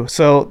do?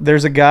 So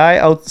there's a guy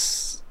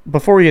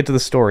before we get to the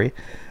story,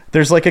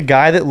 there's like a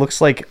guy that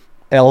looks like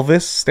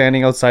Elvis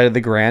standing outside of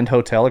the Grand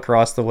Hotel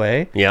across the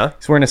way. Yeah.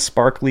 He's wearing a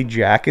sparkly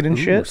jacket and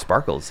Ooh, shit.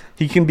 sparkles.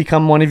 He can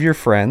become one of your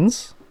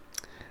friends.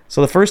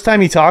 So the first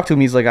time you talk to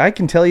him, he's like, I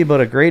can tell you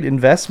about a great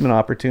investment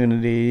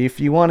opportunity. If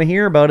you want to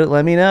hear about it,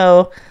 let me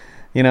know.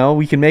 You know,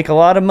 we can make a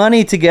lot of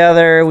money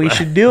together. We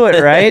should do it,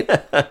 right?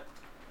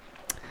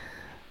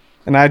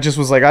 And I just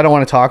was like, I don't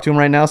want to talk to him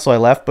right now, so I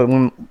left. But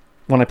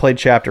when I played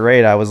Chapter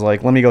 8, I was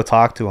like, let me go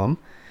talk to him.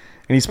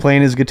 And he's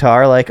playing his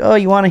guitar like, oh,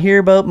 you want to hear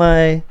about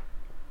my,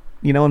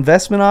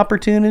 investment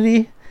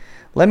opportunity?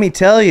 Let me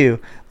tell you,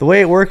 the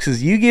way it works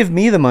is you give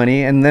me the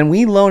money, and then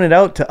we loan it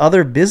out to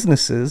other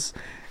businesses.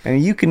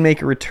 and you can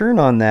make a return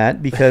on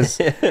that because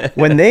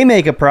when they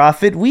make a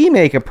profit, we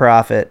make a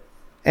profit.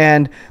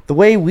 And the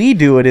way we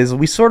do it is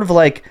we sort of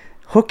like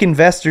hook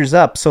investors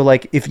up. So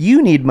like if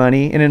you need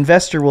money, an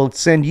investor will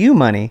send you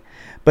money.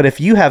 But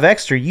if you have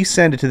extra, you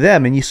send it to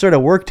them and you sort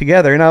of work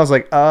together. And I was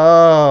like,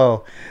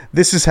 oh,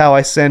 this is how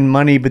I send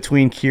money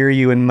between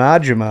Kiryu and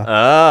Majima.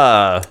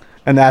 Ah.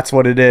 And that's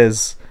what it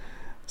is.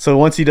 So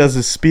once he does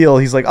his spiel,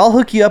 he's like, I'll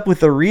hook you up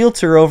with a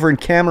realtor over in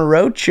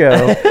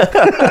Kamurocho.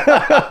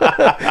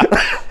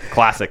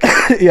 Classic.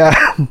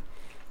 Yeah.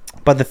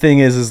 But the thing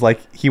is like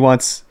he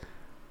wants,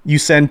 you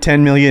send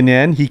 10 million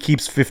yen, he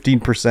keeps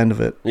 15%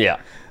 of it. Yeah.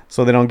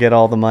 So they don't get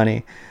all the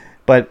money.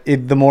 But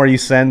the more you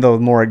send, the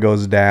more it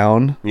goes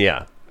down.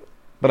 Yeah.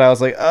 But I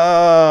was like,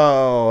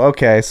 oh,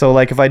 okay. So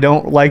like if I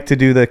don't like to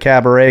do the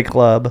cabaret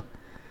club,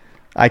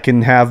 I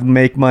can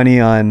make money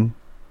on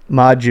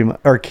Majima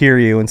or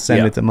Kiryu and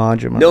send it to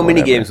Majima. No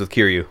mini games with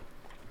Kiryu.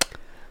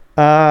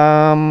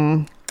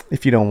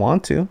 If you don't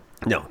want to.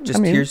 No,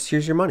 just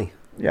here's your money.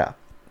 Yeah.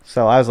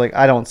 So I was like,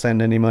 I don't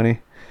send any money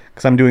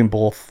because I'm doing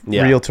both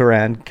realtor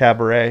and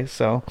cabaret.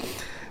 So,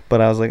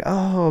 but I was like,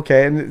 oh,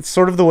 okay. And it's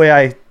sort of the way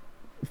I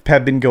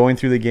have been going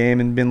through the game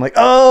and been like,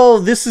 oh,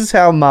 this is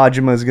how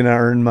Majima is going to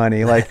earn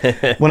money. Like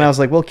when I was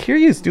like, well,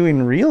 Kiryu's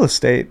doing real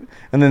estate.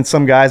 And then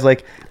some guy's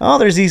like, oh,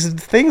 there's these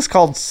things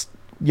called,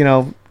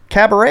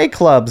 cabaret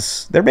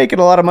clubs. They're making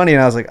a lot of money.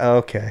 And I was like, oh,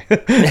 okay.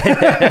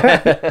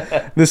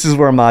 This is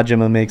where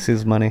Majima makes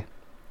his money.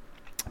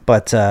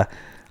 But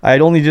I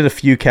only did a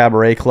few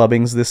cabaret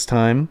clubbings this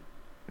time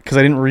because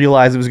I didn't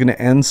realize it was going to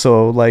end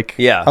so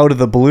out of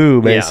the blue,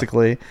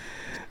 basically. Yeah.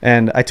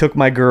 And I took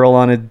my girl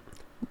on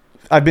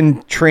I've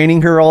been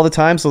training her all the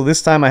time, so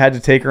this time I had to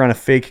take her on a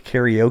fake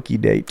karaoke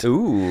date.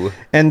 Ooh.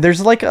 And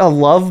there's like a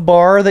love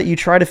bar that you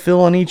try to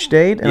fill on each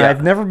date, and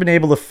I've never been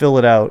able to fill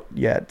it out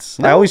yet.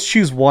 No? I always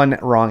choose one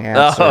wrong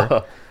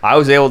answer. I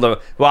was able to...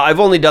 Well,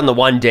 I've only done the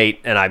one date,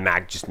 and I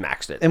just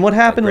maxed it. And what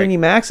happened when you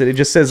max it? It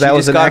just says that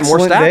was an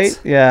excellent date?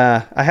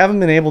 Yeah. I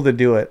haven't been able to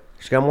do it.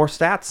 She got more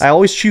stats. I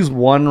always choose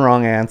one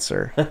wrong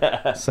answer.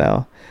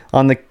 So,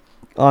 on the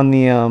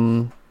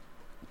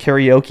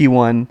karaoke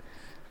one...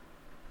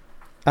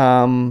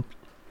 the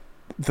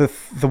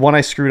one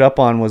I screwed up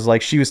on was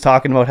like she was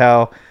talking about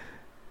how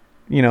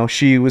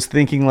she was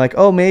thinking like,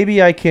 oh,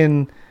 maybe I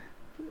can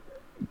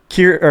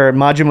or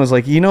Majima was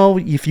like,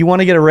 if you want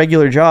to get a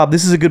regular job,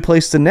 this is a good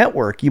place to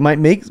network. You might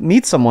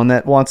meet someone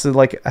that wants to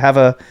like have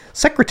a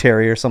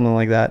secretary or something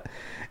like that.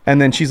 And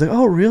then she's like,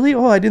 oh, really?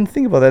 Oh, I didn't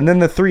think about that. And then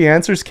the three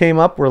answers came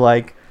up were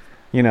like,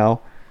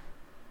 don't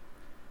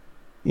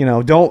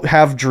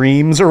have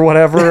dreams or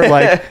whatever.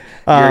 Like,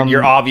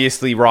 your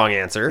obviously wrong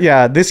answer.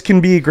 Yeah, this can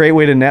be a great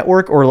way to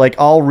network, or like,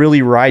 I'll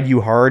really ride you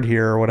hard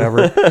here or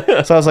whatever.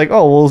 So I was like,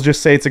 oh, we'll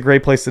just say it's a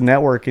great place to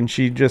network. And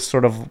she just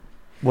sort of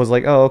was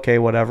like, oh, okay,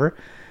 whatever.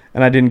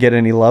 And I didn't get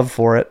any love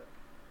for it.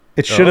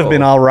 It should have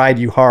been, I'll ride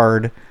you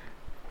hard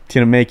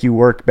to make you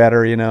work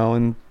better,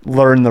 and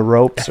learn the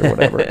ropes or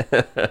whatever.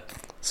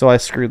 So I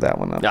screwed that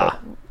one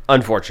up.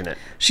 Unfortunate.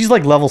 She's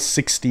like level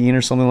 16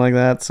 or something like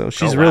that, so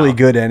she's really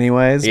good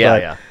anyways.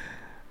 Yeah.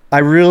 I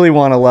really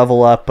want to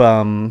level up.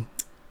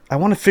 I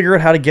want to figure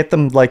out how to get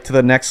them like to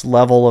the next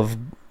level of.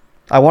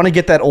 I want to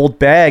get that old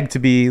bag to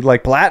be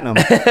like platinum,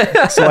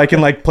 so I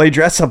can like play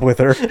dress up with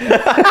her.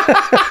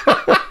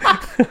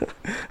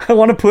 I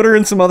want to put her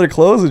in some other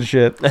clothes and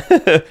shit,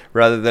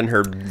 rather than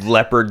her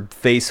leopard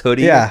face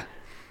hoodie. Yeah,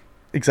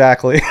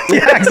 exactly.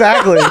 Yeah,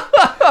 exactly.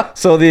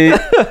 So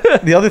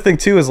the other thing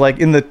too is like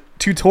in the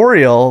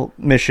tutorial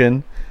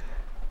mission,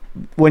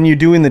 when you're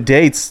doing the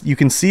dates, you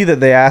can see that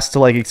they asked to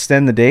like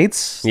extend the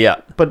dates.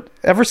 Yeah. But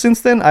ever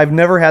since then, I've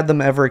never had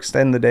them ever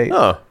extend the date.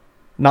 Oh.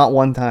 Not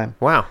one time.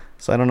 Wow.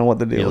 So I don't know what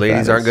to do. Your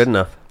ladies aren't good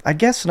enough. I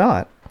guess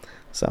not.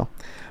 So,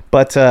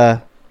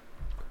 but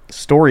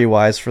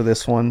story-wise for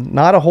this one,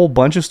 not a whole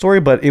bunch of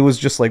story, but it was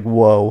just like,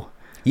 whoa.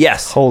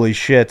 Yes. Holy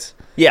shit.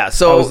 Yeah,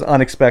 so... That was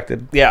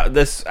unexpected. Yeah,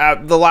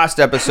 the last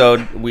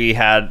episode, we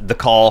had the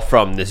call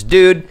from this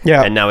dude,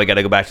 and now we got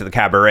to go back to the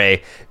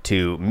cabaret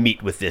to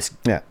meet with this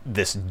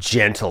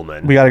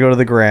gentleman. We got to go to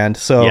the Grand.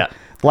 So,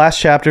 the last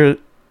chapter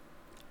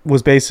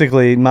was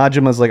basically,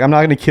 Majima's like, I'm not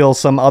going to kill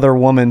some other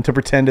woman to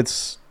pretend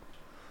it's,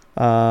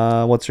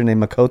 what's her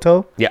name,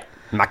 Makoto? Yeah,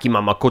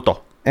 Makima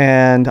Makoto.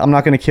 And I'm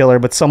not going to kill her,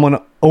 but someone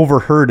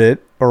overheard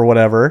it, or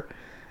whatever,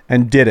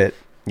 and did it.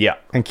 Yeah.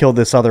 And killed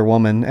this other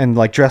woman, and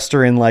like dressed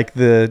her in like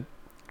the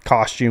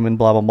costume and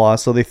blah blah blah,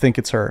 so they think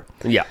it's her.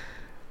 Yeah.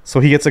 So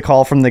he gets a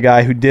call from the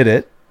guy who did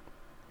it,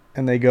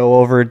 and they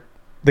go to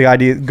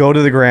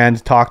the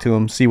Grand, talk to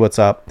him, see what's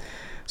up.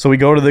 So we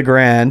go to the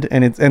Grand,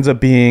 and it ends up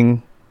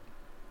being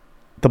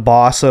the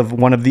boss of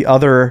one of the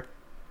other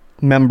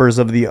members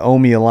of the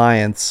Omi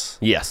Alliance.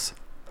 Yes.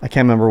 I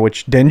can't remember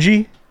which.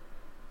 Denji?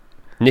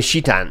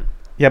 Nishitan.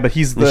 Yeah, but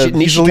he's the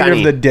leader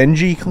of the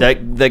Denji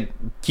clan. The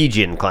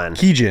Kijin clan.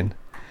 Kijin.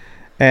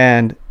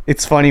 And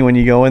it's funny when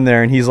you go in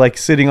there and he's like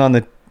sitting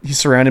on he's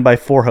surrounded by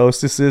 4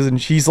 hostesses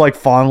and she's like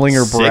fondling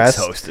her breast.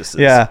 6 hostesses.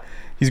 Yeah.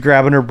 He's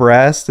grabbing her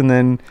breast and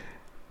then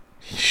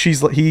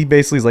he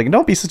basically is like,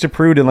 don't be such a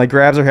prude, and like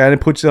grabs her hand and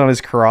puts it on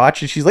his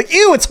crotch, and she's like,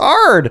 ew, it's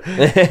hard.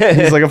 And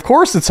he's like, of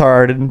course it's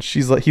hard. And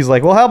he's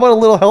like, well, how about a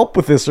little help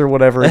with this or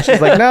whatever? And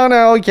she's like,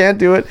 no, you can't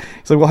do it.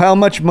 He's like, well, how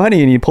much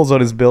money? And he pulls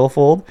out his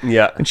billfold.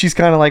 Yeah. And she's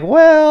kind of like,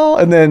 well,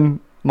 and then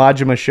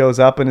Majima shows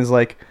up and is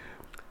like,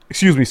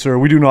 excuse me, sir,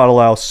 we do not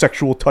allow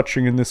sexual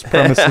touching in this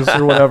premises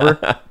or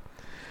whatever.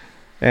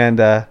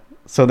 And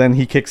so then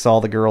he kicks all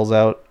the girls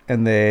out,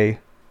 and then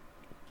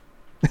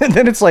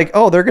it's like,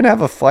 oh, they're gonna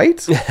have a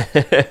fight.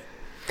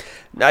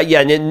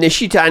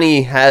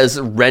 Nishitani has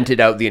rented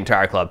out the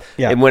entire club.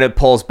 Yeah. And when it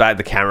pulls back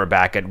the camera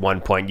back at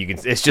one point,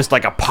 it's just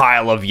like a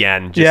pile of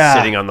yen just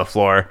sitting on the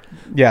floor.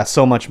 Yeah,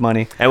 so much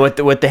money. And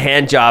with the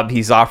hand job,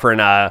 he's offering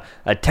a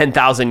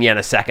 10,000 yen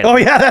a second. Oh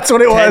yeah, that's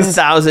what it was.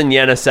 10,000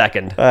 yen a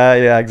second.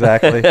 Yeah,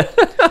 exactly.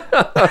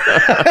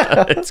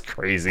 It's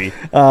crazy.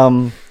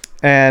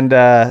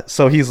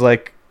 So he's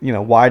like,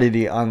 why did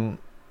he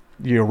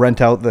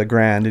rent out the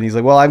Grand? And he's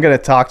like, well, I'm gonna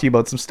talk to you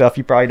about some stuff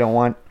you probably don't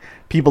want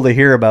people to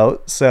hear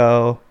about,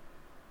 so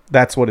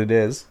that's what it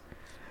is.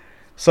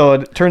 So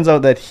it turns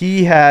out that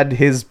he had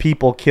his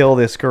people kill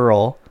this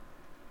girl.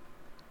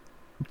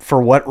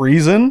 For what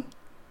reason?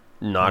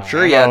 Not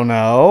sure yet. I don't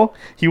know.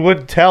 He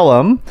wouldn't tell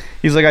him.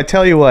 He's like, I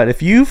tell you what,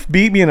 if you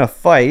beat me in a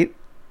fight,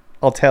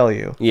 I'll tell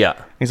you.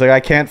 Yeah. He's like, I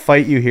can't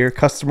fight you here.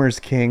 Customer's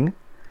king.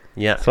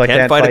 Yeah. So I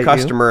can't fight a you.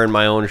 customer in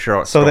my own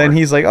store. So then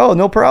he's like, oh,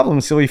 no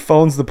problem. So he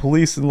phones the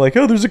police and like,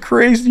 oh, there's a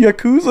crazy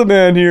Yakuza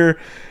man here.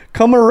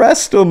 Come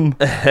arrest him.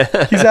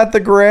 He's at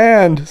the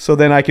Grand. So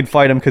then I can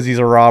fight him because he's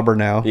a robber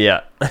now.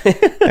 Yeah.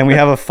 And we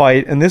have a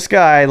fight. And this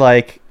guy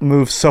like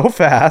moves so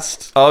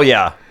fast. Oh,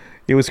 yeah.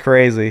 It was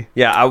crazy.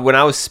 Yeah, when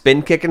I was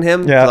spin kicking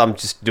him, because I'm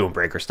just doing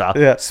breaker style.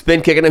 Yeah.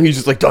 Spin kicking him, he's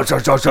just like, dodge.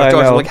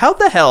 I'm like, how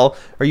the hell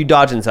are you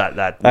dodging that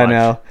much? I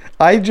know.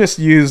 I just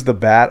used the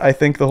bat, I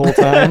think, the whole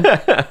time.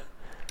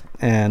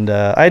 And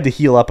I had to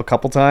heal up a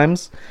couple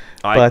times.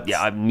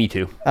 Me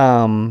too.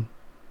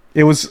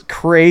 It was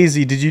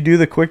crazy. Did you do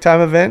the quick time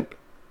event?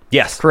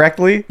 Yes.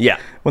 Correctly? Yeah.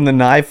 When the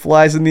knife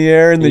flies in the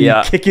air and then you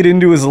kick it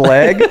into his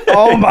leg?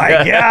 Oh my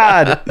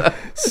God.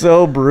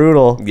 So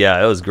brutal.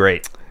 Yeah, it was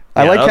great.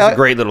 I like that how was a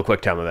great little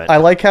quick time event. I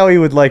like how he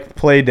would like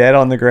play dead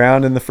on the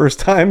ground, and the first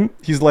time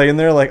he's laying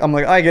there, like I'm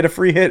like, I get a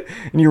free hit,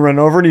 and you run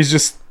over and he's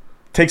just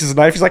takes his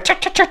knife, he's like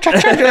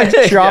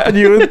chopping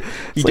you.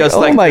 He like, does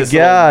oh my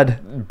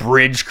God,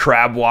 bridge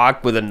crab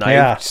walk with a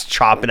knife, just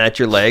chopping at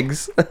your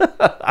legs.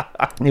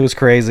 It was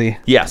crazy.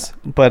 Yes,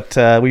 but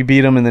we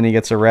beat him, and then he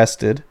gets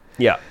arrested.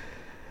 Yeah.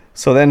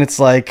 So then it's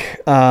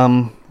like,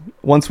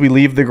 once we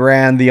leave the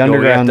Grand, the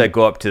underground. We have to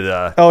go up to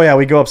the. Oh yeah,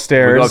 we go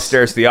upstairs. We go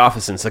upstairs to the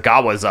office, and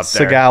Sagawa's up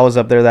there. Sagawa's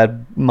up there, that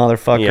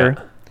motherfucker.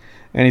 Yeah.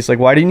 And he's like,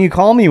 "Why didn't you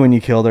call me when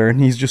you killed her?"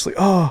 And he's just like,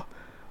 "Oh,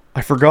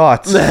 I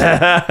forgot.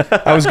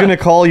 I was gonna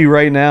call you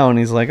right now." And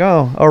he's like,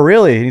 "Oh,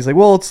 really?" And he's like,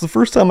 "Well, it's the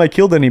first time I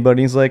killed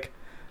anybody." He's like,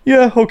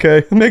 "Yeah, okay,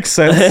 it makes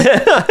sense."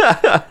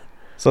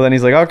 So then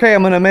he's like, "Okay,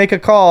 I'm gonna make a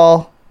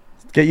call,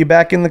 get you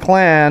back in the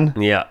clan."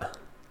 Yeah.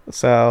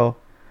 So.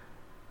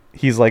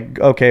 He's like,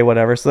 okay,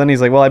 whatever. So then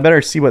he's like, well, I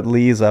better see what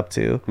Lee's up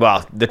to.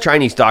 Well, the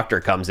Chinese doctor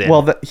comes in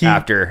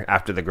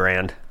after the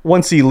Grand.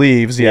 Once he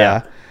leaves,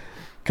 yeah.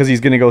 Because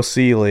he's going to go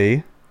see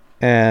Lee.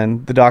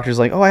 And the doctor's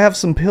like, oh, I have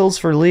some pills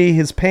for Lee.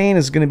 His pain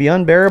is going to be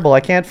unbearable. I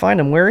can't find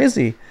him. Where is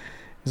he?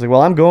 He's like,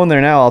 well, I'm going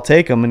there now. I'll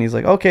take him. And he's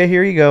like, okay,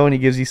 here you go. And he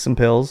gives you some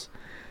pills.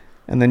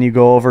 And then you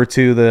go over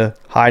to the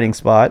hiding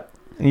spot.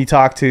 And you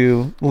talk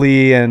to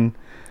Lee and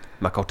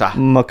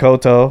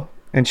Makoto.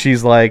 And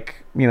she's like,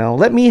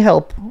 let me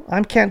help.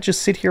 I can't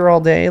just sit here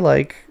all day.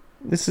 Like,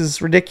 this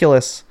is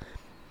ridiculous.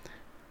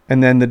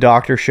 And then the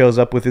doctor shows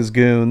up with his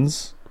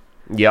goons.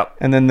 Yep.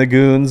 And then the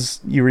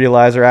goons, you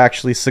realize, are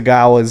actually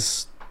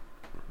Sagawa's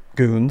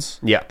goons.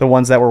 Yeah. The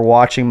ones that were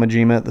watching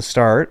Majima at the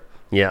start.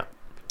 Yeah.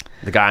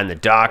 The guy in the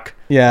dock.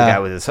 Yeah. The guy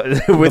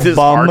with his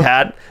hard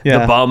hat. Yeah.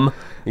 The bum.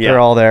 Yeah. They're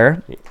all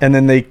there. And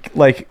then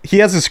he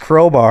has his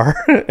crowbar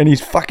and he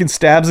fucking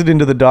stabs it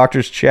into the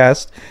doctor's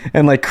chest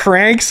and like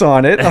cranks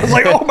on it. I was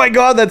like, oh my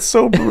God, that's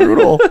so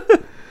brutal.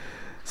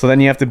 So then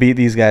you have to beat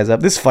these guys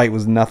up. This fight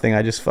was nothing.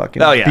 I just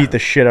fucking beat the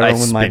shit out of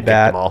them with my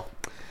bat.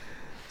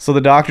 So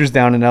the doctor's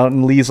down and out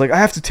and Lee's like, I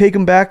have to take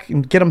him back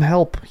and get him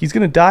help. He's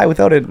going to die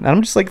without it. And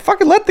I'm just like,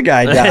 fucking let the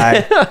guy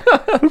die.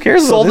 Who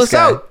cares about this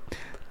guy? Out.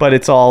 But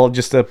it's all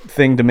just a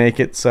thing to make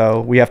it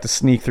so we have to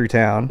sneak through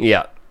town.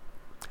 Yeah.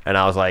 And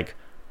I was like,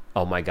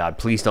 oh my God,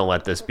 please don't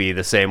let this be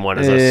the same one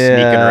as us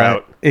sneaking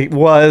route. It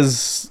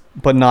was,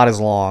 but not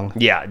as long.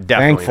 Yeah,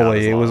 definitely.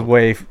 Thankfully, it was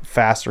way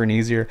faster and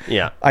easier.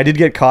 Yeah. I did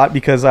get caught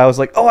because I was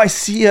like, oh, I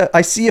see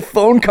a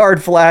phone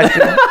card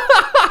flashing.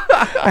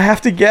 I have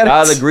to get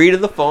it. The greed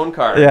of the phone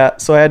card. Yeah,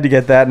 so I had to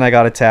get that and I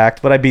got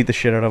attacked, but I beat the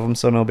shit out of him,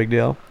 so no big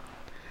deal.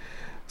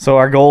 So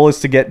our goal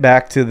is to get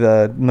back to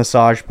the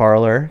massage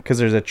parlor because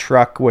there's a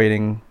truck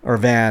waiting, or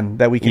van,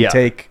 that we can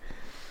take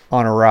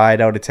on a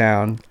ride out of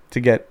town to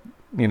get,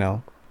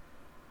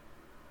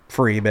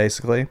 free,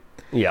 basically.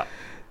 Yeah.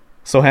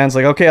 So Han's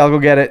like, okay, I'll go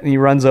get it. And he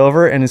runs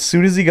over. And as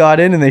soon as he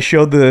got in and they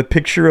showed the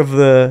picture of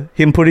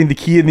him putting the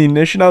key in the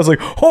ignition, I was like,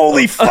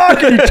 holy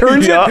fuck. And he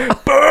turns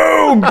it. Boom.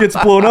 boom,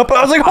 gets blown up.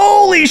 I was like,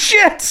 holy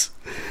shit!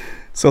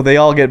 So they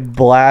all get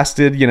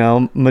blasted. You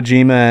know,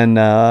 Majima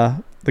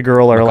and the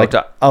girl are like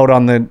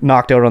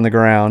knocked out on the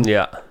ground.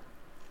 Yeah.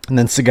 And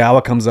then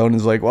Sagawa comes out and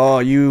is like,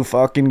 "Well, you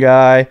fucking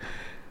guy,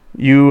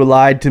 you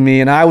lied to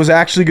me, and I was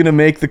actually gonna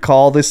make the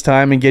call this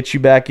time and get you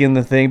back in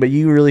the thing, but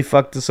you really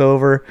fucked us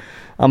over.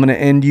 I'm gonna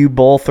end you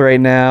both right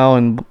now,"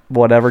 and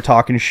whatever,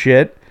 talking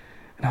shit.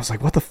 And I was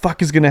like, "What the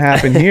fuck is gonna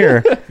happen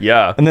here?"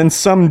 Yeah. And then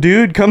some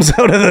dude comes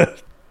out of the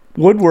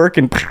woodwork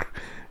and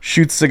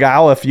shoots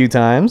Sagawa a few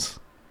times.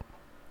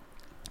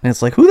 And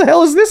it's like, who the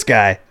hell is this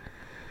guy?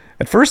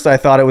 At first, I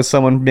thought it was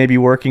someone maybe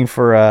working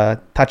for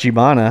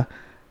Tachibana.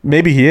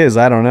 Maybe he is.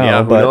 I don't know.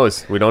 Yeah, who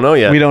knows? We don't know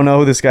yet. We don't know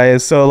who this guy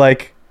is. So,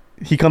 like,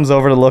 he comes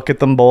over to look at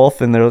them both,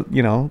 and they're,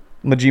 you know,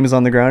 Majima's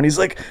on the ground. He's,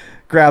 like,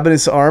 grabbing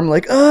his arm,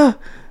 like,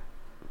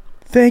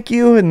 thank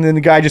you. And then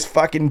the guy just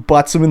fucking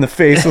butts him in the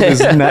face with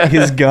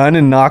his gun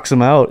and knocks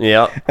him out.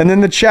 Yeah. And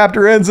then the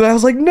chapter ends, and I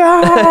was like,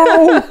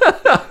 no!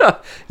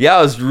 Yeah,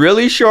 it was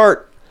really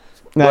short.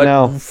 I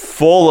know.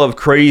 Full of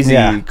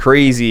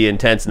crazy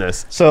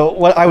intenseness.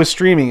 So I was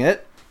streaming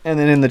it, and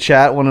then in the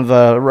chat, one of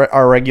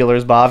our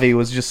regulars, Bobby,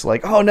 was just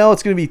like, "Oh no,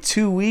 it's going to be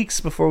 2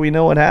 weeks before we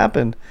know what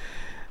happened."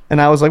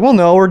 And I was like, "Well,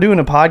 no, we're doing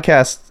a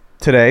podcast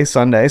today,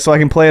 Sunday, so I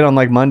can play it on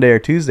like Monday or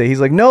Tuesday."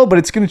 He's like, "No, but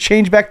it's going to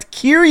change back to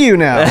Kiryu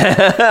now."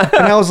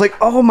 And I was like,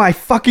 "Oh my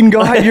fucking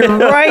god, you're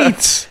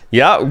right."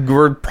 Yeah,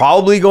 we're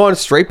probably going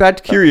straight back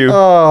to Kiryu.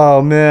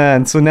 Oh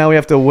man, so now we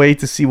have to wait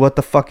to see what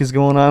the fuck is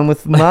going on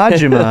with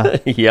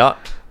Majima. Yeah.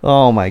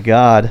 Oh my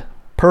god.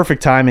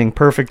 Perfect timing.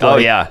 Perfect.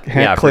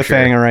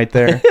 Cliffhanger sure. right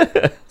there.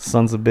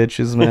 Sons of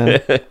bitches,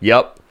 man.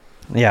 Yep.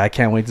 Yeah, I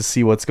can't wait to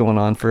see what's going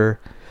on for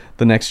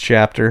the next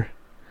chapter.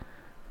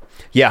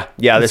 Yeah.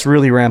 It's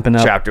really ramping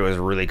up. Chapter was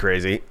really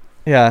crazy.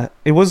 Yeah,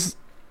 it was.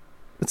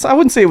 I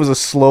wouldn't say it was a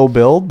slow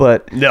build,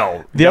 but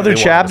no. The other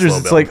chapters,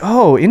 it's like,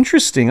 oh,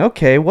 interesting.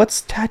 Okay,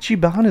 what's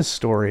Tachibana's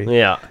story?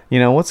 Yeah. You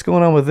know, what's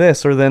going on with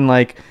this? Or then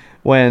like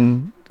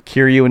when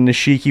Kiryu and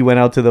Nishiki went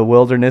out to the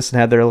wilderness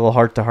and had their little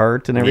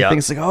heart-to-heart and everything. Yep.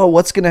 It's like, oh,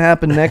 what's going to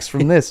happen next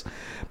from this?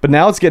 But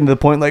now it's getting to the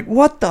point like,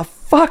 what the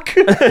fuck?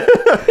 It's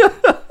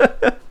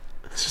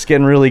just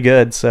getting really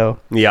good. So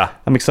yeah,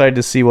 I'm excited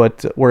to see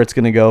where it's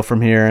going to go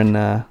from here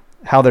and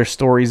how their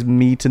stories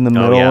meet in the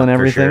middle and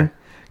everything.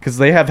 Because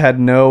they have had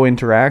no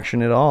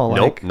interaction at all.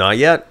 Nope, not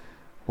yet.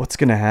 What's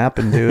going to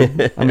happen,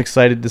 dude? I'm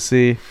excited to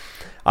see.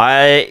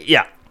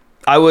 I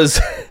was,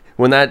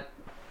 when that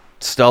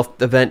stealth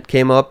event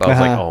came up, I was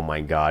like, oh my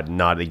god,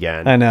 not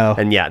again. I know.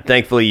 And yeah,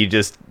 thankfully you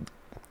just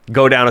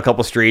go down a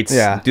couple streets,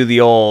 do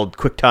the old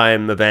quick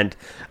time event.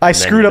 I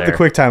screwed up the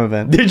quick time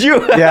event. Did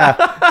you?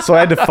 Yeah, so I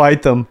had to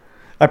fight them.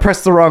 I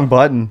pressed the wrong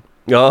button.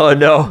 Oh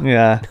no.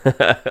 Yeah.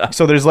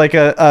 So there's like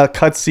a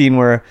cutscene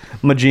where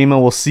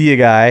Majima will see a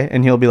guy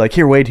and he'll be like,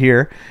 here, wait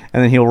here,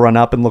 and then he'll run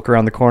up and look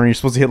around the corner. You're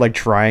supposed to hit like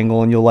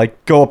triangle and you'll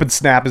like go up and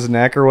snap his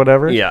neck or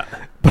whatever. Yeah.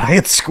 But I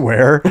hit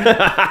square.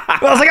 I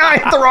was like, I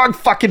hit the wrong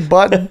fucking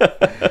button.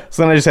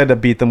 So then I just had to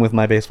beat them with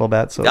my baseball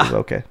bat, so it was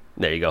okay.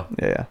 There you go.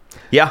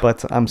 Yeah.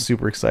 But I'm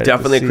super excited.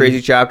 Definitely a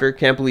crazy chapter.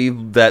 Can't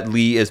believe that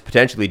Lee is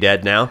potentially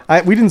dead now.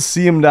 We didn't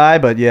see him die,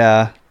 but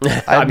yeah.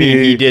 I mean,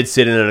 he did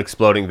sit in an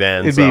exploding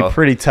van. It'd be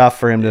pretty tough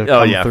for him to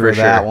come through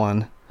that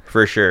one.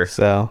 For sure.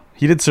 So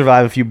he did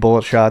survive a few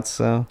bullet shots.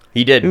 So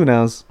he did. Who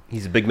knows?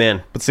 He's a big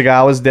man. But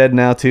Sagawa's dead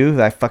now too.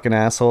 That fucking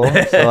asshole. So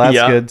that's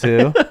good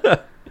too.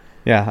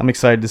 Yeah, I'm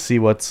excited to see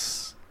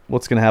what's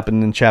going to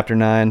happen in Chapter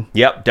 9.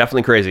 Yep,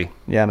 definitely crazy.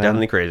 Yeah, man.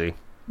 Definitely crazy.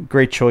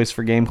 Great choice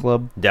for Game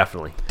Club.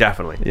 Definitely.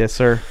 Yes,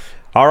 sir.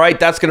 All right,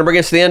 that's going to bring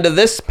us to the end of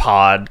this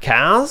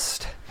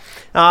podcast.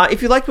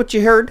 If you liked what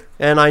you heard,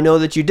 and I know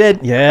that you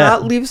did,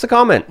 leave us a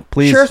comment.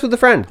 Please. Share us with a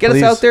friend. Get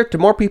us out there to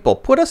more people.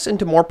 Put us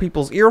into more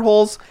people's ear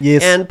holes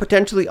and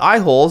potentially eye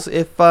holes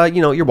if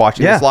you're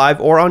watching this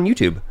live or on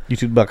YouTube.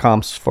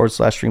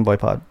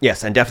 YouTube.com/StreamVoid.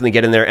 Yes, and definitely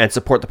get in there and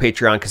support the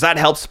Patreon because that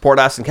helps support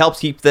us and helps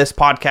keep this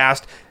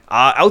podcast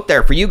out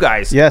there for you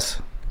guys.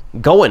 Yes.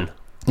 Going.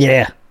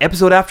 Yeah.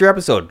 Episode after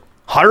episode.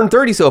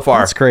 130 so far.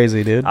 That's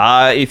crazy, dude.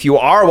 If you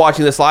are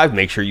watching this live,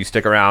 make sure you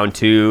stick around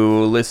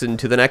to listen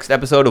to the next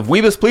episode of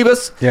Weebus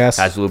Plebus. Yes.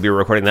 As we'll be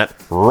recording that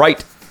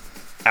right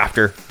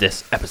after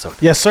this episode.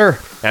 Yes, sir.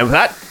 And with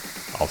that,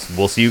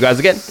 we'll see you guys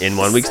again in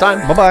 1 week's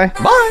time. Bye-bye.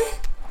 Bye.